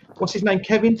it, what's his name,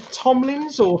 Kevin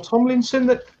Tomlinson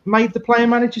that made the Player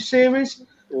Manager series?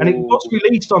 Ooh. And it was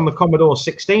released on the Commodore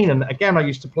 16. And again, I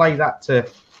used to play that to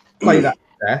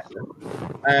death.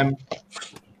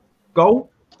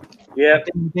 Goal? Yeah.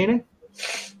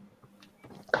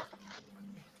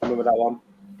 Remember that one.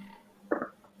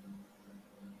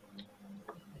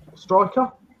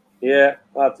 Striker? Yeah,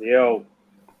 bloody hell.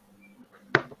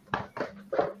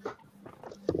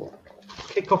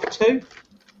 Kickoff 2?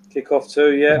 Kickoff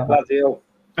 2, yeah, bloody hell.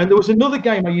 And there was another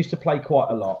game I used to play quite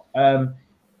a lot.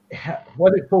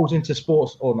 Whether it falls into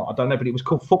sports or not, I don't know, but it was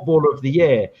called Footballer of the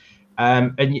Year.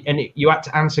 You had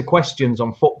to answer questions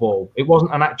on football. It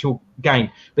wasn't an actual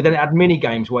game, but then it had mini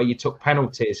games where you took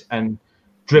penalties and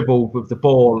dribbled with the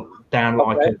ball down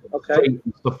a street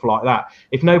and stuff like that.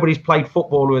 If nobody's played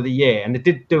Footballer of the Year, and they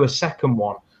did do a second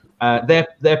one,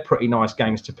 they're pretty nice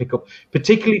games to pick up,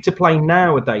 particularly to play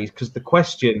nowadays, because the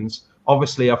questions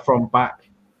obviously are from back.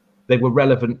 They were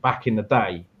relevant back in the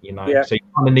day, you know. Yeah. So you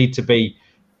kind of need to be,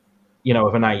 you know,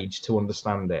 of an age to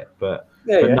understand it. But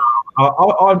no,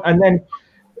 and then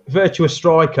Virtua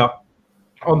Striker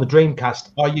on the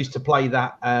Dreamcast. I used to play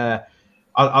that.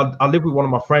 I lived with one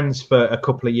of my friends for a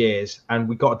couple of years, and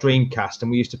we got a Dreamcast,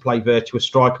 and we used to play Virtua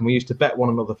Striker, and we used to bet one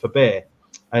another for beer.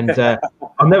 And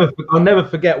I'll never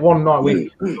forget one night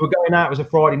we were going out. It was a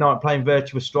Friday night playing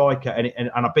Virtua Striker, and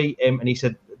I beat him, and he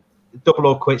said, "Double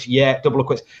or quits." Yeah, double or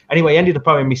quits. Anyway, he ended up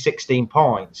owing me 16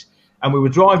 points, and we were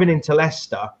driving into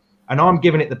Leicester, and I'm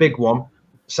giving it the big one,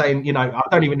 saying, you know, I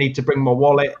don't even need to bring my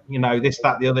wallet, you know, this,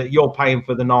 that, the other. You're paying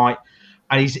for the night,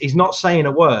 and he's not saying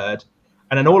a word.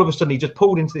 And then all of a sudden, he just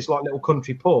pulled into this like little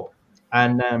country pub,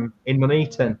 and in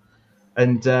Nuneaton,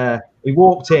 and he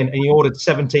walked in and he ordered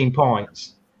 17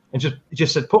 pints, and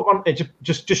just said, "Put on,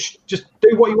 just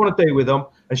do what you want to do with them,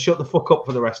 and shut the fuck up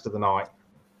for the rest of the night."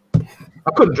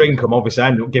 I couldn't drink them, obviously. I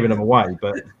ended up giving them away,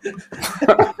 but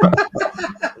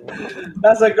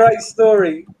that's a great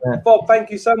story, Bob.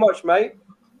 Thank you so much, mate.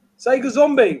 Sega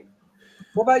Zombie.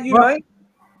 What about you, mate?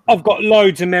 I've got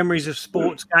loads of memories of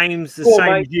sports games, the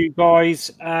same as you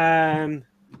guys.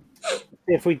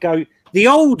 If we go the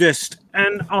oldest,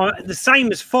 and the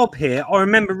same as Fob here, I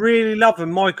remember really loving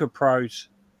Microprose.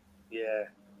 Yeah.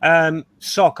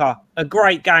 Soccer, a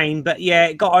great game, but yeah,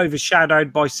 it got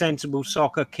overshadowed by Sensible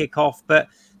Soccer Kickoff. But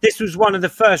this was one of the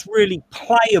first really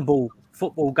playable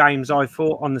football games I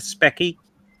thought on the Specky.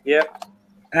 Yeah.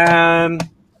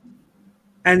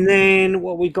 And then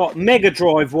what we got Mega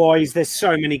Drive wise, there's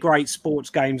so many great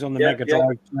sports games on the Mega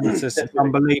Drive. It's just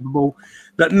unbelievable.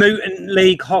 But Mutant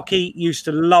League Hockey, used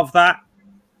to love that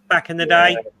back in the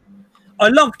day. I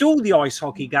loved all the ice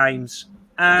hockey games.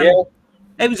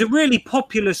 It was a really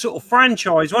popular sort of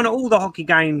franchise, one of all the hockey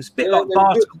games, a bit like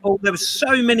basketball. There were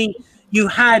so many. You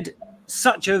had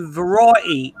such a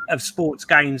variety of sports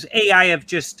games. EA have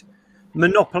just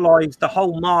monopolized the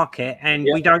whole market, and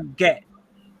we don't get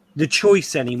the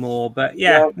choice anymore. But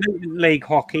Mutant League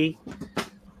Hockey,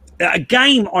 a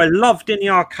game I loved in the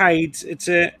arcades. It's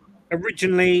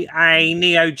originally a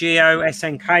Neo Geo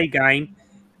SNK game,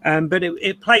 but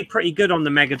it played pretty good on the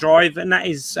Mega Drive, and that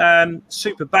is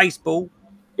Super Baseball.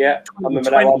 Yeah, I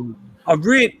remember that one. I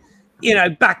really, you know,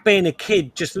 back being a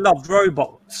kid, just loved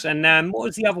robots. And what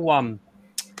was the other one?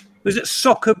 Was it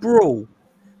Soccer Brawl,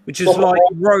 which is like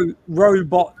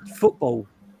robot football?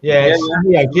 Yeah, it's a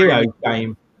Neo Geo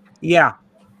game. Yeah.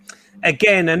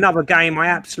 Again, another game I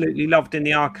absolutely loved in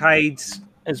the arcades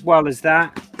as well as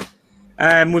that.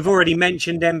 We've already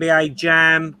mentioned NBA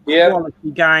Jam,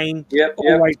 quality game.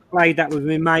 Always played that with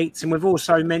my mates. And we've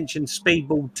also mentioned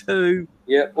Speedball 2.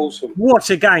 Yeah, awesome. What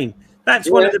a game. That's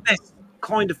one of the best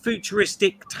kind of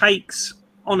futuristic takes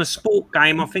on a sport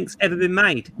game I think's ever been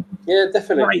made. Yeah,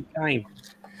 definitely. Great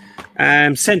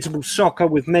game. Sensible Soccer,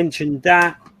 we've mentioned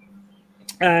that.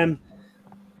 A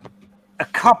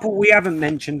couple we haven't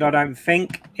mentioned, I don't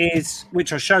think, is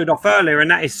which I showed off earlier, and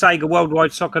that is Sega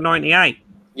Worldwide Soccer 98.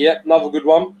 Yeah, another good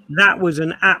one. That was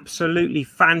an absolutely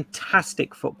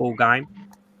fantastic football game.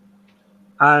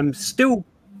 Still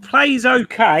plays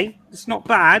okay. It's not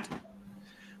bad.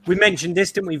 We mentioned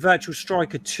this, didn't we? Virtual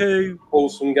Striker 2.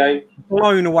 Awesome game.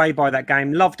 Blown away by that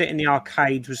game. Loved it in the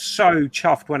arcades. Was so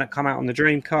chuffed when it came out on the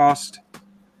Dreamcast.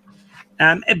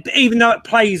 Even though it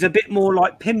plays a bit more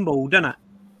like pinball, doesn't it?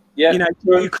 Yeah. You know,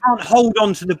 you can't hold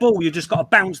on to the ball. You just got to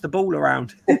bounce the ball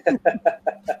around. And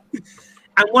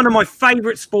one of my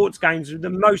favourite sports games with the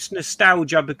most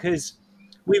nostalgia, because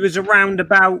we was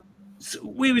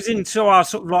into our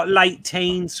sort of like late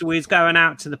teens, so we was going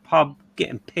out to the pub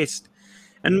getting pissed,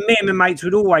 and me and my mates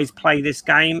would always play this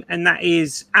game, and that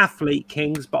is Athlete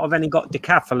Kings, but I've only got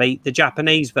Decathlete, the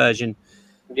Japanese version.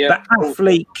 Yeah. But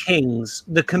Athlete Kings,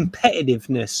 the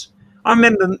competitiveness. I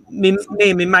remember me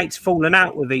and my mates falling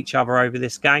out with each other over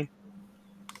this game.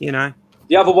 You know.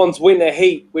 The other one's Winter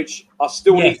Heat, which I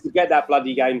still need to get that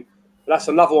bloody game. But that's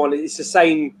another one. It's the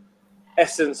same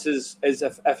essence as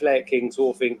Athletic King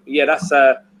sort of thing. But yeah, that's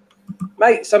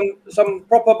mate, some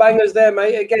proper bangers there,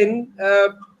 mate. Again,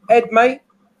 Ed, mate,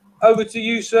 over to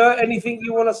you, sir. Anything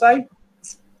you want to say?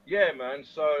 Yeah, man.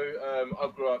 So I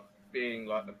grew up being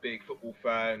like a big football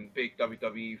fan, big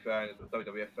WWE fan,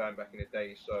 WWF fan back in the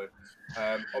day. So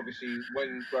obviously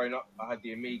when growing up, I had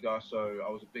the Amiga, so I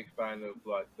was a big fan of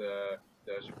like the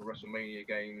Super WrestleMania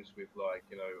games with like,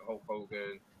 you know, Hulk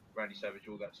Hogan, Randy Savage,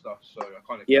 all that stuff. So I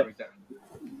kind of carried that.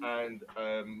 And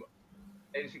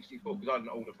N64, because I had an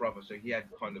older brother, so he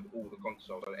had kind of all the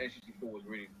consoles. So N64 was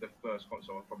really the first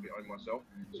console I probably owned myself.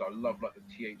 So I love like the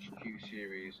THQ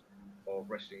series of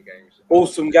wrestling games.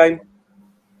 Awesome game.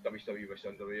 WCW,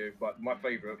 WCW, but my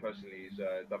favourite personally is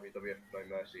WWF No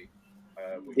Mercy,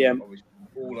 which obviously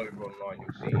all over online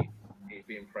you'll see it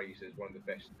being praised as one of the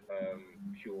best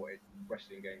pure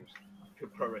wrestling games,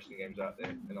 pro wrestling games out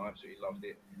there, and I absolutely loved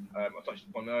it. I touched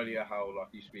upon earlier how like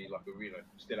I used to be like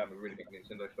still am a really big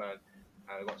Nintendo fan,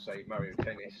 and I've got to say Mario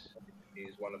Tennis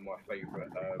is one of my favourite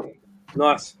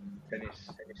nice tennis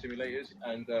simulators,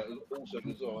 and also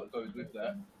as well that goes with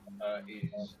that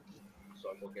is. So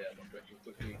I'm going to get out my direction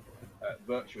quickly.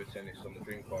 Virtual Tennis on the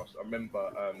Dreamcast. I remember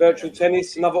Virtual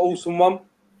Tennis, another awesome one.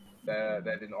 They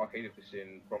had an arcade office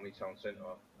in Bromley Town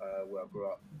Centre where I grew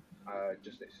up,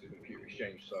 just next to the Computer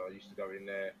Exchange. So I used to go in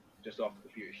there just after the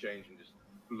Computer Exchange and just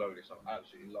blow this up. I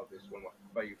absolutely love this. One of my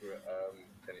favourite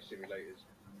tennis simulators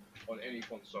on any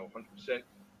console, 100%.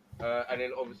 And then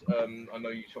obviously, I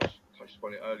know you touched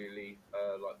upon it earlier, Lee,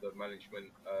 like the management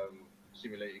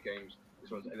simulator games. This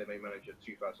one's LMA Manager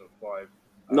 2005.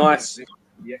 Nice. The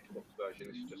Xbox version.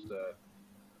 This is just an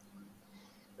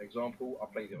example. I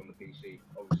played it on the PC.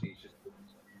 Obviously, it's just a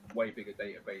way bigger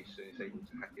database, and it's able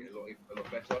to hack it a lot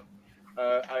better.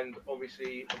 And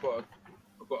obviously, I've got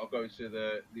to go to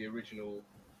the original,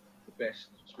 the best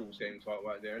sports game title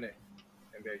right there, innit?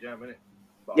 NBA Jam, innit?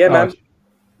 But yeah, man.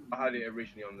 I had it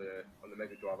originally on the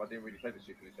Mega Drive. I didn't really play the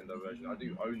Super Nintendo version. I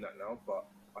do own that now, but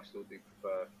I still do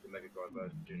prefer the Mega Drive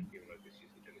version, even though this is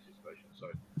the Genesis version. So,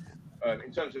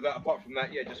 in terms of that, apart from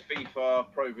that, yeah, just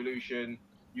FIFA, Pro Evolution,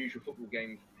 usual football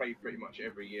games, played pretty much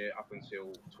every year up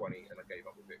until 20, and I gave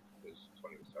up with it because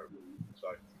 20 was terrible.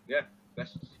 So, yeah,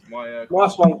 that's my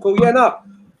nice one. Cool. Yeah, no,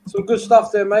 some good stuff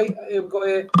there, mate. We've got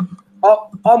here.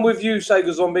 I'm with you,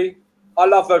 Sega Zombie. I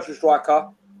love Virtual Striker.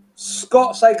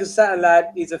 Scott Sega Saturn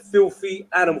Lad is a filthy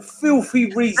animal,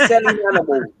 filthy reselling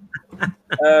animal.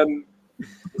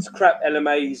 It's crap.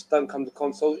 LMAs don't come to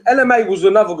consoles. LMA was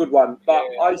another good one, but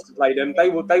I used to play them. They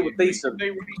were decent. They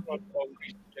released on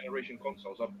recent generation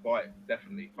consoles. I'd buy it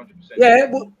definitely, 100%. Yeah,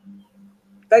 well,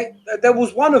 there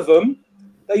was one of them.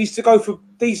 They used to go for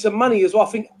decent money as well.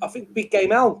 I think Big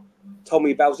Game Al told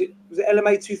me about. Was it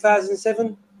LMA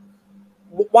 2007?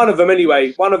 One of them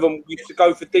anyway. One of them used to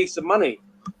go for decent money.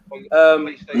 On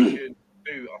PlayStation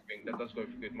 2, I think that does go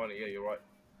for good money. Yeah, you're right.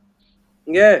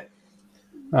 Yeah.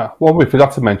 What we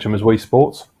forgot to mention was Wii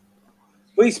Sports.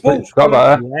 Wii Sports. Forgot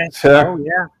about that. Yes. Oh,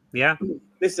 yeah.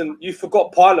 Listen, you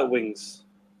forgot Pilot Wings,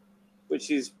 which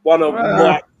is one of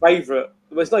my favourite.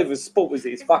 Well, it's not even sport, is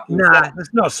it? It's fucking. Nah,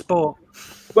 it's not sport.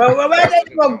 Well, where's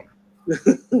it from?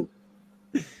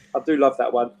 I do love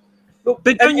that one. Look,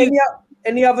 but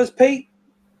any others, Pete?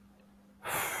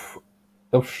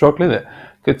 They're struggling it.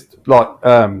 It's like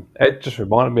Ed just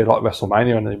reminded me of like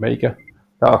WrestleMania and the Amiga.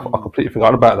 I completely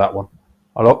forgot about that one.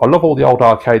 I love all the old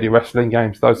arcade wrestling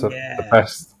games. Those are the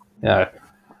best. Yeah.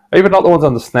 Even not the ones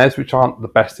on the SNES, which aren't the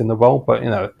best in the world, but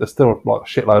they're still like a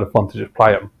shitload of fun to just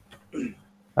play them.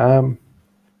 Trying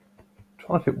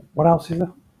to think, what else is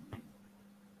there?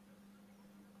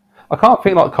 I can't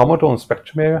think like Commodore and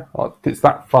Spectrum era. Like, it's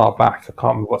that far back. I can't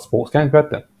remember what sports games we had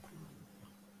then.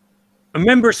 I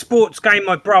remember a sports game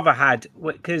my brother had,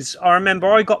 because I remember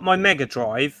I got my Mega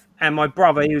Drive, and my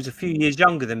brother, he was a few years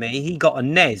younger than me, he got a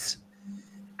NES.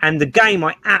 And the game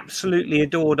I absolutely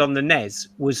adored on the NES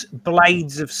was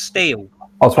Blades of Steel.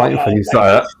 I was waiting for you to say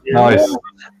that. Nice. What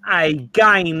a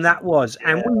game that was.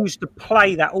 And we used to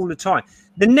play that all the time.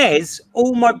 The NES,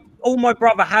 all my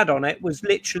brother had on it was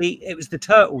literally, it was the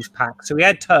Turtles pack. So he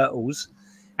had Turtles,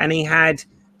 and he had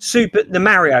the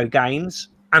Mario games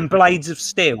and Blades of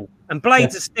Steel. And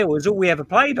Blades of Steel was all we ever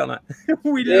played on it.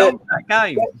 We loved that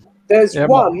game. There's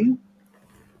one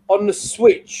on the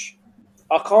Switch.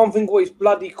 I can't think what it's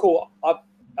bloody called. I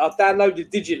downloaded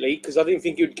it digitally because I didn't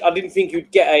think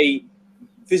you'd get a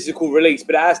physical release,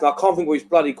 but it has. And I can't think what it's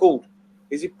bloody called.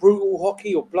 Is it Brutal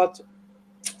Hockey or Blood?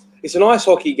 It's an ice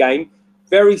hockey game,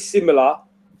 very similar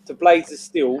to Blades of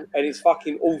Steel, and it's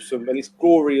fucking awesome and it's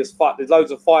glorious. Fuck, there's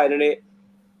loads of fighting in it.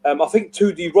 I think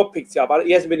 2D Rob picked it up.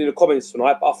 He hasn't been in the comments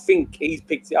tonight, but I think he's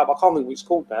picked it up. I can't think what it's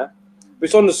called now. But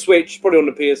it's on the Switch, probably on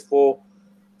the PS4.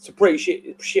 It's a pretty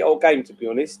shit old game, to be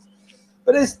honest.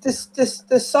 But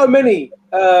there's so many.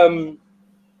 When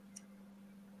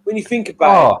you think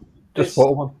about it, just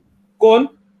thought of one. Go on.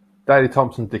 Daley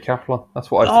Thompson Decathlon. That's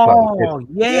what I used to play.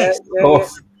 Yes. Yeah.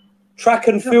 Track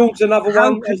and Field's another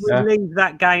How one. could we leave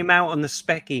that game out on the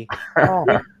Specky?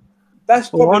 That's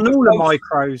probably on all the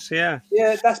micros,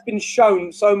 Yeah, that's been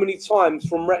shown so many times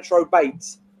from Retro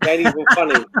Baits. It ain't even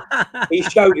funny. He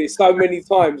showed it so many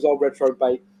times on Retro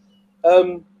Bait.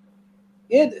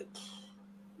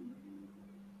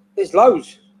 There's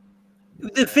loads.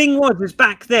 The thing was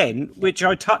back then, which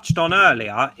I touched on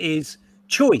earlier, is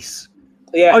choice.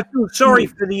 Yeah. I feel sorry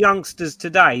for the youngsters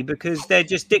today because they're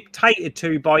just dictated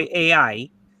to by EA.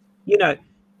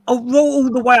 All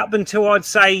the way up until I'd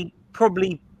say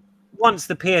probably once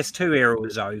the PS2 era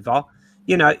was over,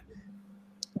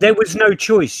 there was no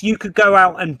choice. You could go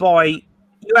out and buy.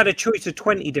 You had a choice of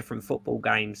 20 different football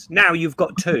games. Now you've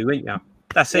got 2, ain't you?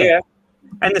 That's it. Yeah.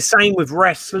 And the same with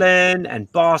wrestling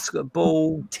and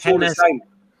basketball, tennis.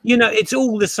 It's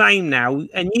all the same now.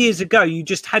 And years ago, you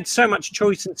just had so much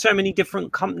choice and so many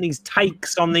different companies'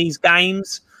 takes on these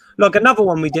games. Like another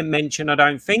one we didn't mention, I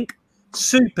don't think,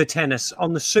 Super Tennis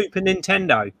on the Super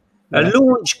Nintendo. A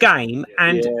launch game,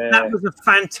 and that was a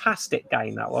fantastic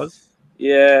game, that was.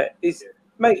 Yeah, it's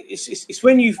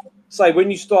when you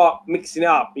start mixing it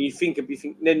up and you think,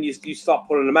 then you start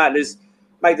pulling them out.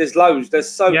 There's loads. There's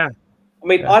so... Yeah. I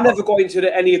mean, I never got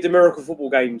into any of the American football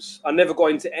games. I never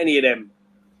got into any of them,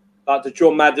 like the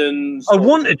John Maddens. I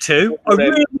wanted to. I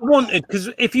really wanted, because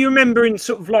if you remember in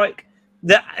sort of like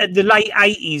the late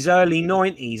 80s, early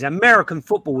 90s, American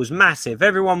football was massive.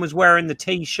 Everyone was wearing the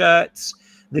T-shirts,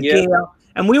 the gear,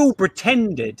 and we all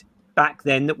pretended back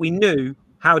then that we knew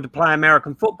how to play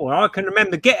American football. I can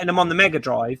remember getting them on the Mega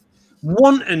Drive,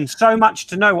 wanting so much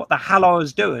to know what the hell I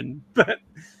was doing, but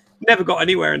never got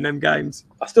anywhere in them games.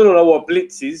 I still don't know what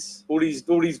blitz is. All these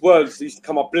words used to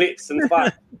come up, blitz and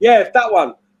stuff. That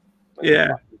one. Yeah.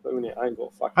 I ain't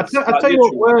got fucking. I tell you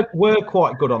what, we're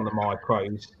quite good on the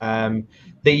micros.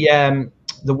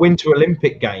 The Winter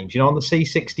Olympic Games, on the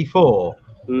C64.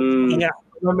 Yeah.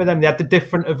 Remember them? They had the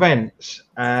different events.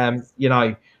 And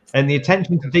the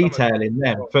attention to detail in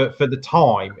them for the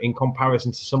time in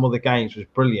comparison to some other games was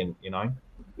brilliant.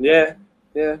 Yeah.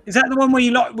 Yeah. Is that the one where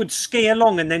you would ski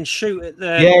along and then shoot at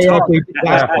the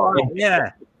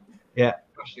Yeah.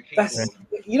 That's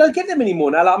you don't get them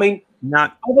anymore now. Like, I mean, no.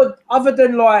 Other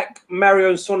than like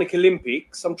Mario and Sonic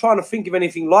Olympics, I'm trying to think of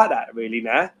anything like that really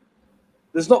now.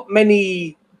 There's not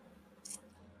many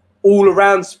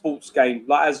all-around sports game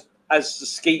like as the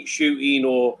skeet shooting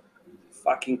or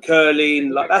fucking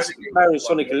curling. Like that's Mario and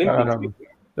Sonic Olympics.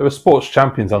 There were sports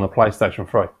champions on the PlayStation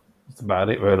 3. That's about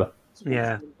it, really.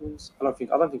 Yeah, I don't think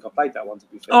I played that one, to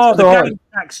be fair. Oh, the Game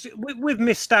Shacks. We've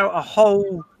missed out a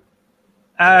whole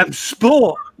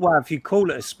sport. Well, if you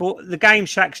call it a sport, the Game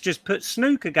Shacks just put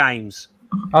snooker games.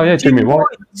 Oh yeah, Jimmy White.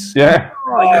 Yeah,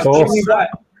 Jimmy White,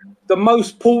 the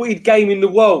most ported game in the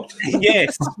world.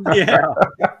 Yes, yeah,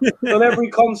 on every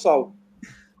console.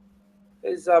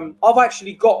 There's I've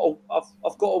actually got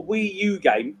I've got a Wii U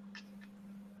game.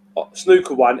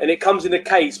 Snooker one, and it comes in a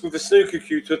case with a snooker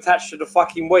cue to attach to the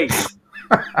fucking Wii.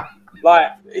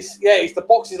 Like it's the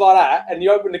boxes like that, and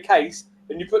you open the case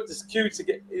and you put this cue to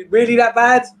get. Really that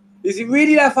bad? Is it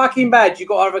really that fucking bad? You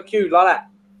got to have a cue like that?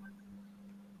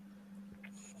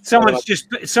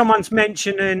 Someone's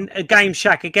mentioning a Game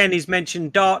Shack again. He's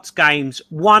mentioned darts games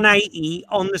 180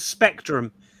 on the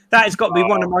Spectrum. That has got to be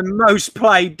one of my most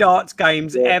played darts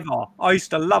games ever. I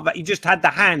used to love it. You just had the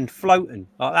hand floating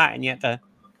like that, and you had to.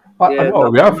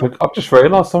 I've just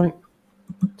realised something.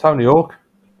 Tony Hawk.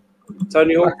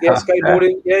 Tony Hawk,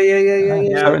 skateboarding.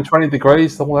 Yeah. 720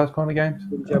 degrees, all those kind of games.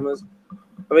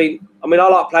 I mean, I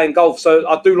like playing golf, so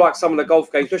I do like some of the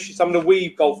golf games, especially some of the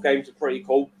Wii golf games are pretty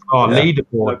cool. Oh,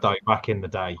 leaderboard though, back in the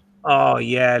day. Oh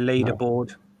yeah,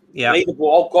 leaderboard. Yeah, leaderboard.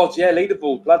 Oh god, yeah,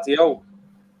 leaderboard. Bloody hell.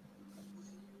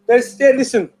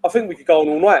 Listen, I think we could go on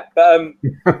all night, but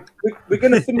we're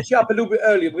going to finish it up a little bit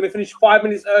earlier. We're going to finish 5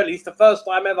 minutes early. It's the first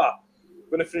time ever.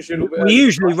 We're going to finish it a little bit early. We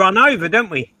usually run over, don't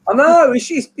we? I know.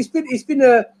 It's been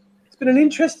an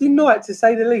interesting night, to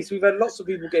say the least. We've had lots of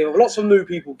people getting involved, lots of new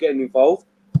people getting involved.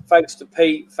 Thanks to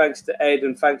Pete, thanks to Ed,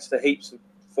 and thanks to Heaps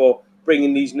for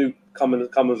bringing these new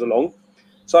comers along.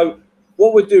 So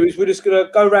what we'll do is we're just going to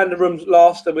go around the rooms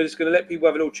last, and we're just going to let people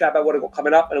have a little chat about what they've got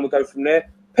coming up, and then we'll go from there.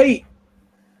 Pete,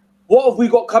 what have we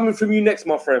got coming from you next,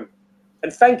 my friend?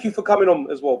 And thank you for coming on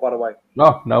as well, by the way.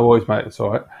 No worries, mate. It's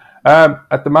all right.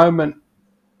 At the moment,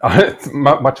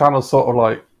 my channel's sort of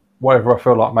like whatever I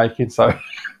feel like making. So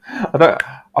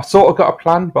I've sort of got a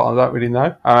plan, but I don't really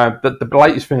know. The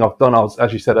latest thing I've done,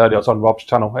 as you said earlier, I was on Rob's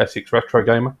channel, Essex Retro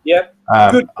Gamer. Yeah,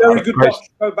 very good watch.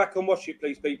 Go back and watch it,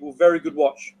 please, people. Very good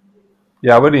watch.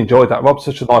 Yeah, I really enjoyed that. Rob's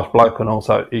such a nice bloke, and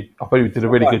also I thought he did a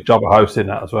really good job of hosting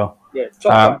that as well. Yeah,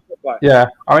 top. Yeah,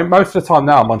 I mean, most of the time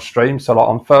now I'm on stream, so like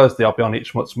on Thursday I'll be on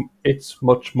It's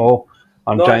Much More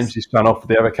on James's channel for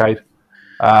the Evercade,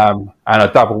 and I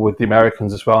dabble with the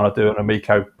Americans as well, and I do an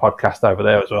Amico podcast over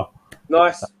there as well.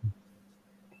 Nice.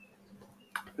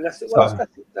 And that's it. Well,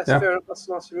 that's fair enough. That's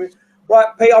nice of you. Right,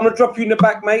 Pete, I'm going to drop you in the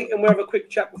back, mate, and we'll have a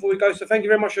quick chat before we go. So thank you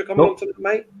very much for coming on tonight,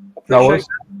 mate. I appreciate it.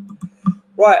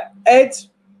 Right, Ed,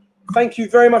 thank you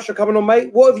very much for coming on,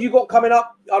 mate. What have you got coming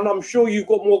up? And I'm sure you've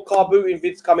got more car booting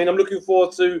vids coming. I'm looking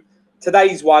forward to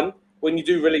today's one when you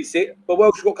do release it. But what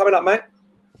else you got coming up, mate?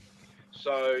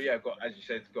 So yeah, I've got, as you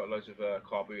said, got loads of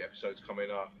car boot episodes coming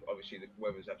up. Obviously, the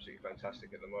weather's absolutely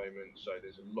fantastic at the moment, so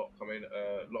there's a lot coming.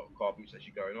 A lot of car boots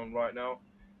actually going on right now.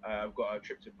 I've got a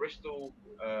trip to Bristol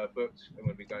booked. I'm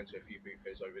going to be going to a few boot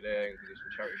fairs over there and do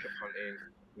some charity shop hunting.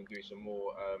 We're doing some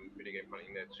more video game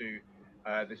hunting there too.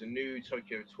 There's a new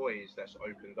Tokyo Toys that's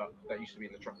opened up. That used to be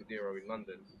in the Trocadero in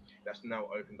London. That's now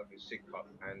opened up in Sidcup,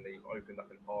 and they've opened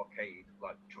up an arcade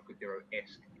like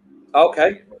Trocadero-esque.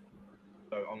 Okay.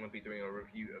 So I'm going to be doing a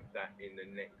review of that in the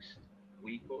next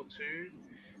week or two.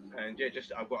 And yeah,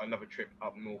 I've got another trip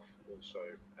up north also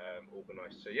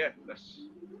organised. So yeah, that's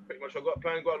pretty much what I've got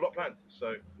planned. Got a lot planned.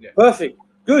 So yeah. Perfect.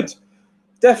 Good.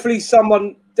 Definitely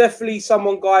someone,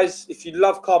 guys, if you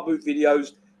love car boot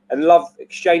videos and love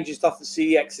exchanging stuff at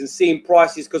CEX and seeing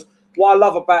prices, because what I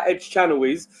love about Ed's channel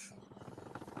is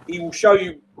he will tell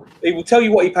you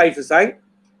what he paid for something.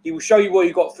 He will show you what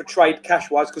you got for trade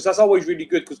cash-wise, because that's always really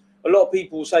good, because a lot of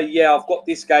people will say, yeah, I've got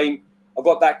this game, I've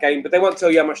got that game, but they won't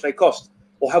tell you how much they cost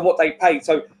or what they paid.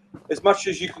 So as much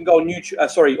as you can go on YouTube,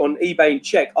 on eBay and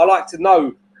check, I like to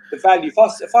know the value.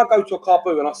 If I go to a car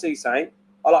boot and I see something,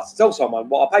 I like to tell someone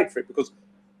what I paid for it, because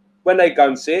when they go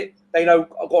and see it, they know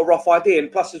I've got a rough idea.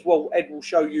 And plus as well, Ed will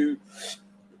show you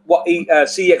what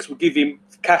CX will give him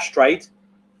for cash trade.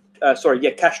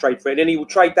 Cash trade for it. And then he will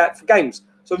trade that for games.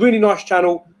 So really nice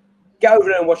channel. Get over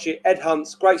there and watch it. Ed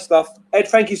Hunts, great stuff. Ed,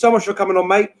 thank you so much for coming on,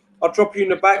 mate. I'll drop you in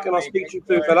the back and I'll speak to you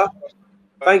soon, fella.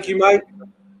 Thank you, mate.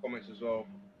 Comments as well.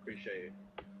 Appreciate it.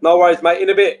 No worries, mate. In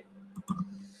a bit.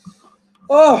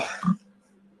 Oh,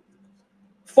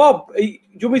 Fob, do you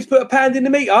want me to put a pound in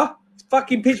the meter? It's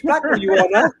fucking pitch black where you are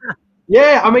now.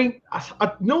 Yeah, I mean,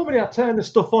 normally I turn the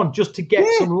stuff on just to get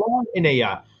some light in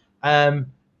here. But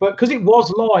because it was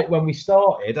light when we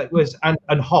started, it was and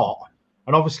hot.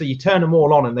 And obviously you turn them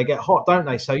all on and they get hot, don't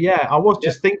they? So yeah, I was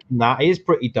just thinking that it is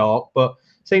pretty dark, but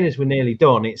seeing as we're nearly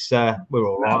done, it's we're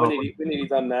all right. We're nearly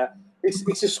done now.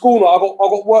 It's a school night. I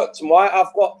got work tomorrow.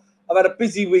 I've had a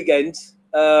busy weekend.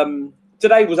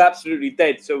 Today was absolutely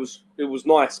dead, so it was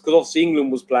nice because obviously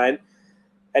England was playing,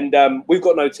 and we've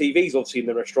got no TVs obviously in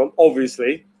the restaurant,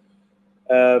 obviously.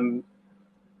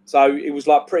 So it was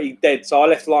like pretty dead. So I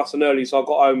left last and early, so I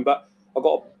got home. But I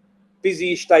got a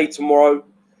busy-ish day tomorrow.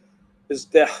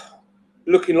 They're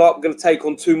looking like we're going to take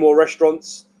on 2 more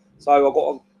restaurants, so I've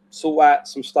got to sort out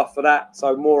some stuff for that.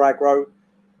 So more aggro.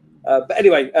 But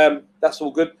anyway, that's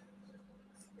all good.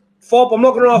 Fob, I'm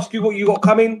not going to ask you what you got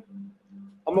coming.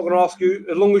 I'm not going to ask you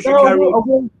as long as you carry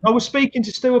on. I was speaking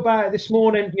to Stu about it this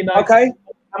morning. You know, okay.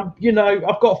 You know,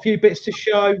 I've got a few bits to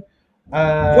show.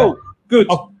 Cool. Good.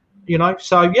 You know,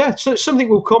 so yeah, so something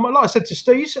will come. Like I said to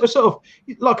Steve, sort of,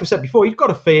 like I said before, you've got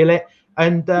to feel it,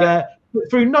 and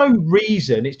through no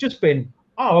reason, it's just been,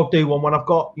 oh, I'll do one when I've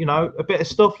got, you know, a bit of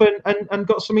stuff and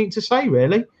got something to say,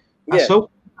 really. That's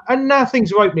all. And now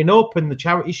things are opening up, and the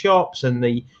charity shops and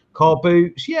the car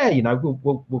boots. Yeah, you know,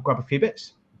 we'll grab a few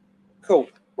bits. Cool.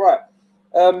 Right.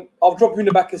 I'll drop you in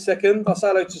the back a second. I'll say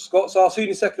hello to Scott. So I'll see you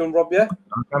in a second, Rob. Yeah.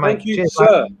 Okay, Thank you, cheers,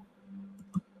 sir.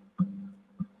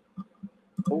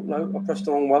 Oh no, I pressed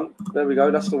the wrong one. There we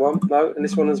go. That's the one. No, and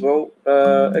this one as well.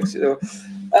 Exit.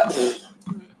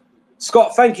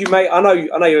 Scott, thank you, mate. I know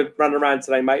you're running around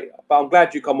today, mate, but I'm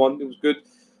glad you come on. It was good.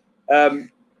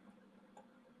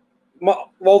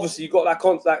 Well, obviously you got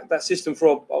that system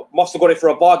must have got it for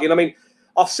a bargain. I mean,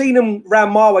 I've seen them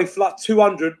round my way for like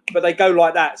 200, but they go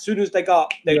like that. As soon as they go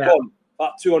up, they're gone,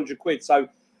 like 200 quid. So,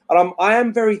 and I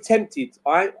am very tempted.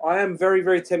 I am very,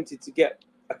 very tempted to get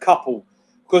a couple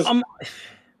because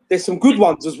there's some good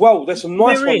ones as well. There's some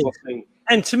nice ones, I think.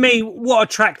 And to me, what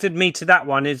attracted me to that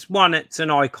one is, one, it's an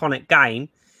iconic game,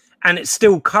 and it's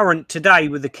still current today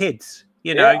with the kids,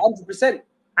 you know. 100%.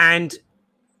 And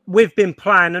we've been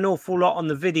playing an awful lot on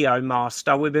the Video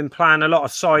Master. We've been playing a lot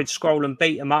of side-scroll and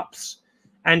beat-em-ups.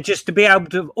 And just to be able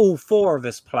to all four of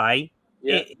us play,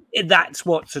 that's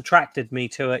what's attracted me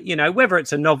to it. You know, whether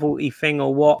it's a novelty thing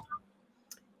or what,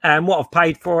 and what I've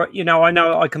paid for it, you know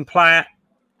I can play it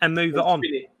and move it on.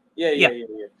 Yeah.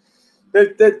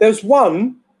 There's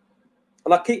one,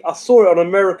 and I saw it on an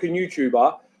American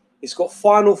YouTuber. It's got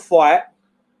Final Fight.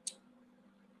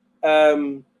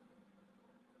 It's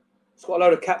got a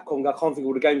load of Capcom. I can't think of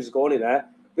all the games that's got on in there.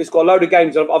 But it's got a load of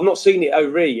games. I've not seen it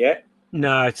over here yet.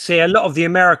 No, see, a lot of the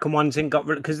American ones didn't got,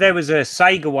 because there was a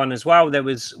Sega one as well. There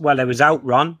was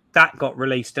Outrun that got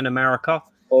released in America.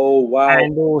 Oh wow!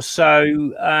 And also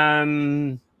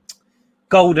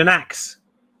Golden Axe.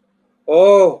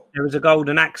 Oh, there was a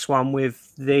Golden Axe one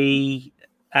with the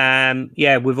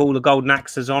with all the Golden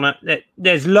Axes on it.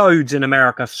 There's loads in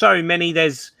America. So many.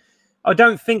 I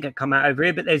don't think it come out over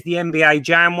here, but there's the NBA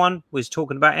Jam one. Was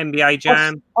talking about NBA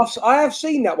Jam. I have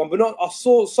seen that one, but I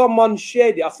saw someone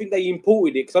shared it. I think they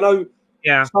imported it because I know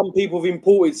some people have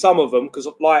imported some of them because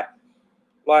like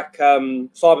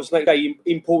Cyber Snake, they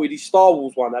imported his Star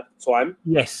Wars one at the time.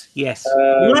 Yes.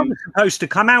 Well, it was supposed to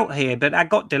come out here, but that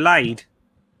got delayed.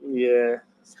 Yeah,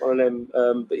 it's one of them.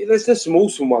 But there's some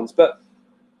awesome ones. But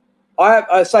I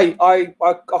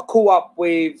caught up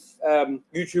with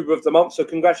YouTuber of the month. So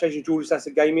congratulations, George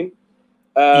Asset Gaming.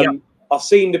 I've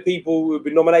seen the people who have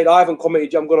been nominated. I haven't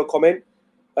commented. I'm going to comment.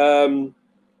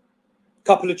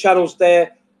 Couple of channels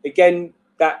there again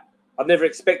that I've never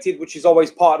expected, which is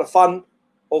always part of the fun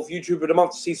of YouTuber of the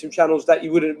month, to see some channels that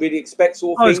you wouldn't really expect.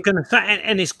 Sort of I was going to say,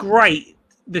 and it's great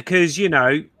because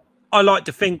I like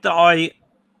to think that I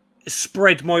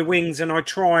spread my wings and I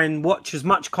try and watch as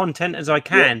much content as I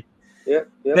can. Yeah.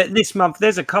 But this month,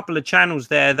 there's a couple of channels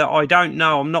there that I don't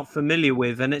know, I'm not familiar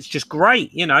with, and it's just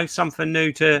great, something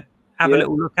new to have a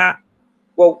little look at.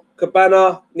 Well,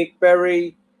 Cabana, Nick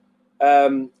Berry,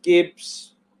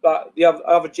 Gibbs, like the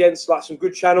other gents, like some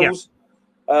good channels.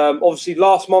 Obviously,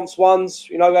 last month's ones,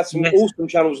 we had some awesome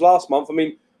channels last month. I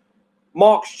mean,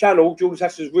 Mark's channel, George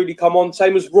has really come on.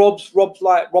 Same as Rob's. Rob's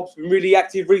been really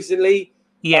active recently.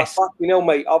 Yes. Fucking hell,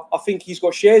 mate. I think he's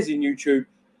got shares in YouTube.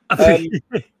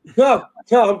 No,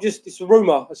 it's a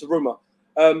rumor. It's a rumor.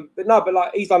 But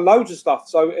like he's done loads of stuff.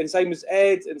 So, and same as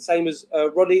Ed and same as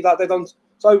Roddy, like they've done.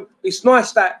 So it's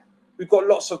nice that we've got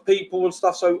lots of people and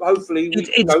stuff. So hopefully,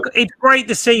 it's great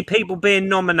to see people being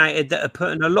nominated that are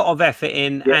putting a lot of effort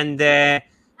in and they're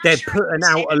putting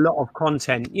out a lot of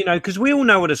content. Because we all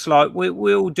know what it's like.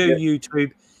 We all do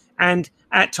YouTube, and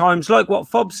at times, like what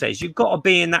Fob says, you've got to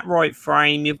be in that right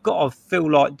frame. You've got to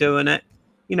feel like doing it.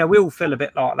 We all feel a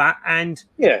bit like that. And,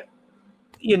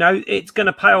 it's going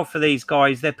to pay off for these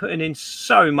guys. They're putting in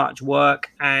so much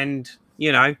work. And,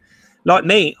 like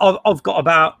me, I've got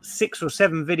about 6 or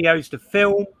 7 videos to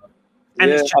film.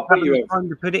 And it's just having time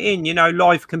to put it in.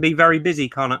 Life can be very busy,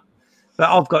 can't it? But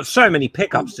I've got so many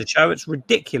pickups to show. It's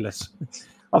ridiculous.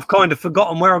 I've kind of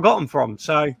forgotten where I got them from.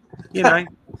 So,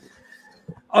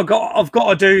 I've got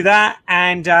to do that.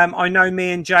 And I know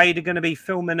me and Jade are going to be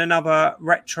filming another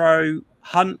retro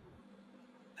hunt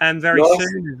very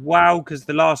soon as well, because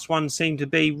the last one seemed to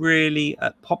be really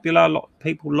popular. A lot of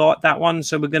people like that one,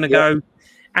 so we're going to go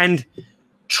and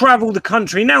travel the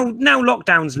country. Now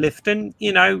lockdown's lifting,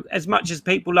 as much as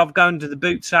people love going to the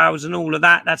boot sales and all of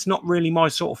that, that's not really my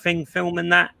sort of thing, filming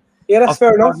that. That's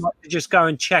fair enough. I'd like to just go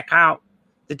and check out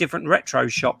the different retro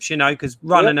shops, because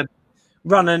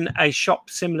running a shop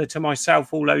similar to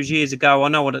myself all those years ago, I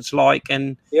know what it's like.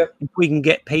 And if we can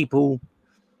get people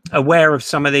aware of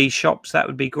some of these shops, that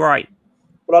would be great.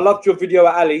 But I loved your video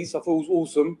at Ali's. I thought it was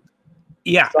awesome.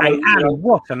 Yeah, So, and you Ali, know,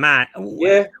 what a man.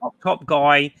 Yeah. Top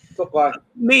guy. Top guy.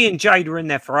 Me and Jade were in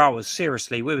there for hours.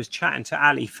 Seriously, we was chatting to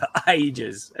Ali for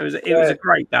ages. It was a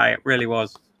great day. It really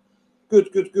was.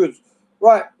 Good, good, good.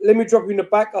 Right, let me drop you in the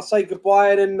back. I'll say goodbye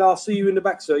and then I'll see you in the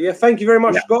back, sir. Yeah, thank you very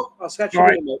much, Scott. I'll catch you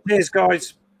later, mate. Cheers,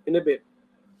 guys. In a bit.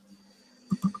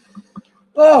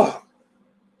 Oh,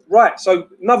 right. So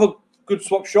another good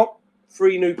swap shop.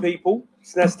 3 new people.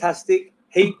 Snaztastic,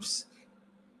 Heaps,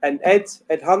 and Ed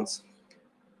Hunt.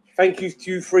 Thank you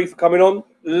to you 3 for coming on.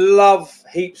 Love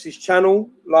Heaps' channel.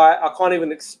 Like, I can't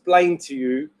even explain to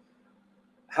you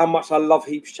how much I love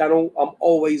Heaps' channel. I'm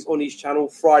always on his channel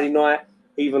Friday night,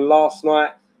 even last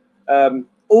night.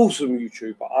 Awesome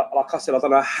YouTuber. Like I said, I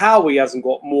don't know how he hasn't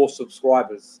got more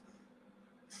subscribers.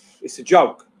 It's a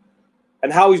joke.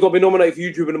 And how he's not been nominated for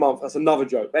YouTube in a month, that's another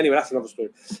joke. Anyway, that's another story.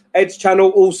 Ed's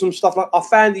channel, awesome stuff. Like, I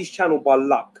found his channel by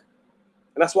luck.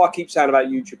 And that's what I keep saying about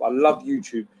YouTube. I love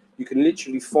YouTube. You can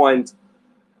literally find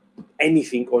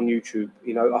anything on YouTube.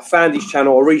 You know, I found his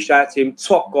channel. I reached out to him.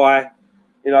 Top guy.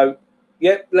 You know,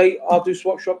 yeah, Lee, I'll do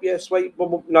swap shop. Yeah, sweet.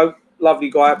 No, lovely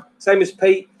guy. Same as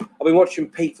Pete. I've been watching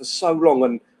Pete for so long,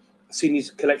 and I've seen his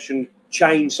collection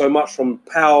change so much from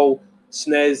PAL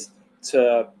snares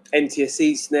to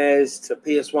NTSC snares to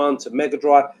PS1 to Mega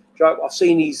Drive. I've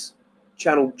seen his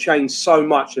channel change so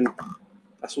much, and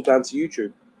that's all down to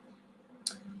YouTube.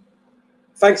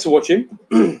 Thanks for watching.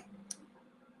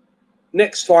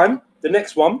 Next time, the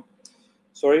next one,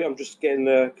 sorry, I'm just getting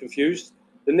confused.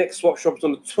 The next swap shop is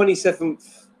on the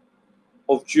 27th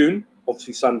of June,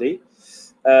 obviously Sunday.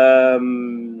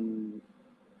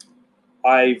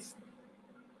 I've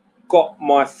got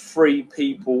my 3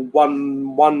 people.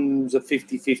 One's a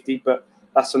 50-50, but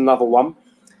that's another one,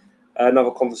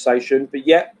 another conversation. But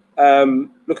yeah,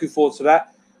 looking forward to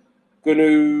that.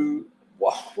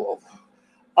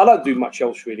 I don't do much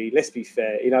else really. Let's be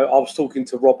fair. You know, I was talking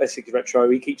to Rob Essex Retro.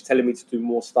 He keeps telling me to do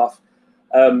more stuff.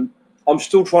 I'm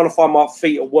still trying to find my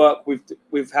feet at work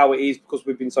with how it is because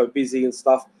we've been so busy and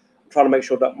stuff. I'm trying to make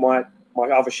sure that my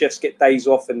other chefs get days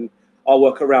off and I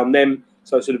work around them.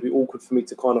 So it's going to be awkward for me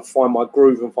to kind of find my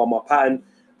groove and find my pattern.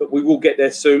 But we will get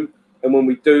there soon. And when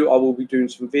we do, I will be doing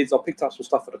some vids. I picked up some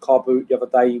stuff at the car boot the other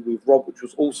day with Rob, which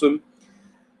was awesome.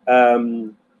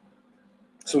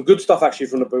 Some good stuff actually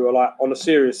from the boot. Like, on a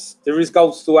serious, there is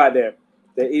gold still out there.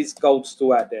 There is gold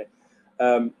still out there.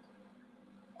 I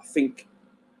think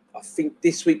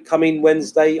this week coming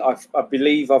Wednesday, I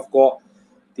believe I've got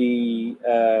the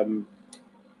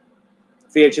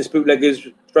VHS bootleggers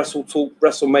Wrestle Talk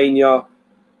WrestleMania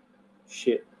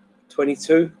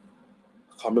 22.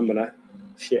 I can't remember now.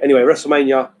 Anyway,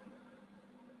 WrestleMania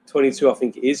 22, I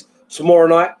think it is. Tomorrow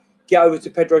night, get over to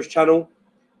Pedro's channel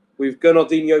with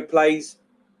Gernardino Plays,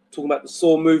 talking about the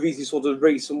Saw movies. He saw the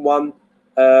recent one,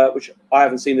 which I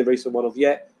haven't seen the recent one of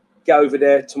yet. Get over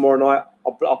there tomorrow night.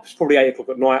 It's probably 8 o'clock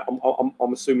at night.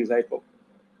 I'm assuming it's 8 o'clock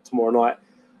tomorrow night.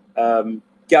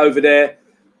 Get over there,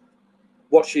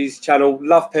 watch his channel.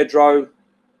 Love Pedro,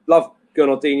 love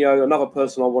Gernardino, another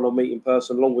person I want to meet in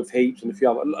person, along with Heaps and a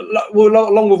few other,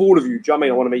 along with all of you. Do you know what I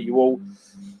mean? I want to meet you all.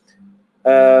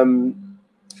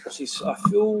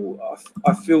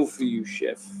 I feel for you,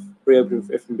 Chef. Reopening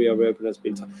for F&B, reopen has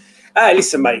been time. Hey,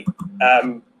 listen, mate.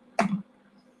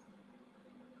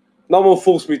 No one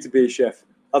forced me to be a chef.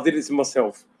 I did it to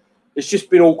myself. It's just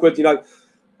been awkward, you know. I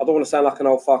don't want to sound like an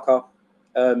old fucker.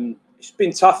 It's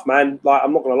been tough, man. Like,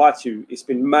 I'm not going to lie to you. It's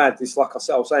been mad. It's like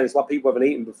I was saying, it's like people haven't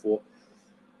eaten before.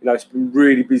 You know, it's been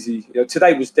really busy. You know,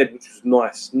 today was dead, which was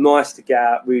nice. Nice to get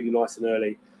out, really nice and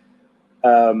early.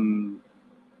 But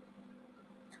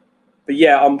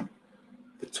yeah, I'm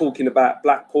talking about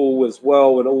Blackpool as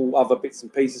well and all other bits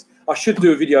and pieces. I should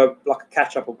do a video, like a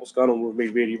catch-up of what's going on with me,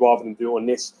 really, rather than do it on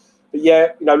this. But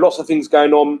yeah, you know, lots of things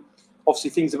going on. Obviously,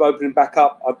 things are opening back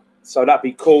up, so that'd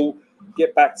be cool.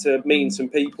 Get back to meeting some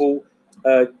people.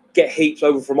 Get Heaps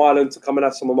over from Ireland to come and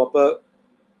have some of my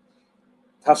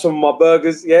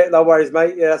burgers. Yeah, no worries,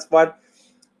 mate. Yeah, that's fine.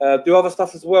 Do other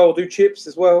stuff as well. Do chips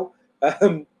as well.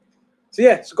 So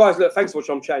yeah, so guys, look, thanks for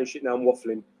watching. I'm chatting shit now. I'm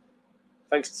waffling.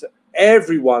 Thanks to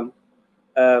everyone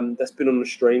that's been on the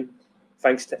stream.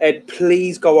 Thanks to Ed.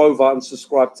 Please go over and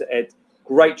subscribe to Ed.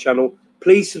 Great channel.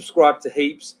 Please subscribe to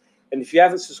Heaps. And if you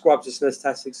haven't subscribed to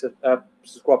Snaztastic,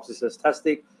 subscribe to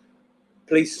Snaztastic.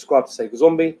 Please subscribe to Sega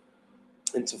Zombie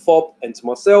and to Fob and to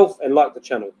myself and like the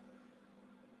channel.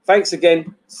 Thanks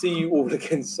again. See you all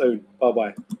again soon.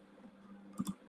 Bye-bye.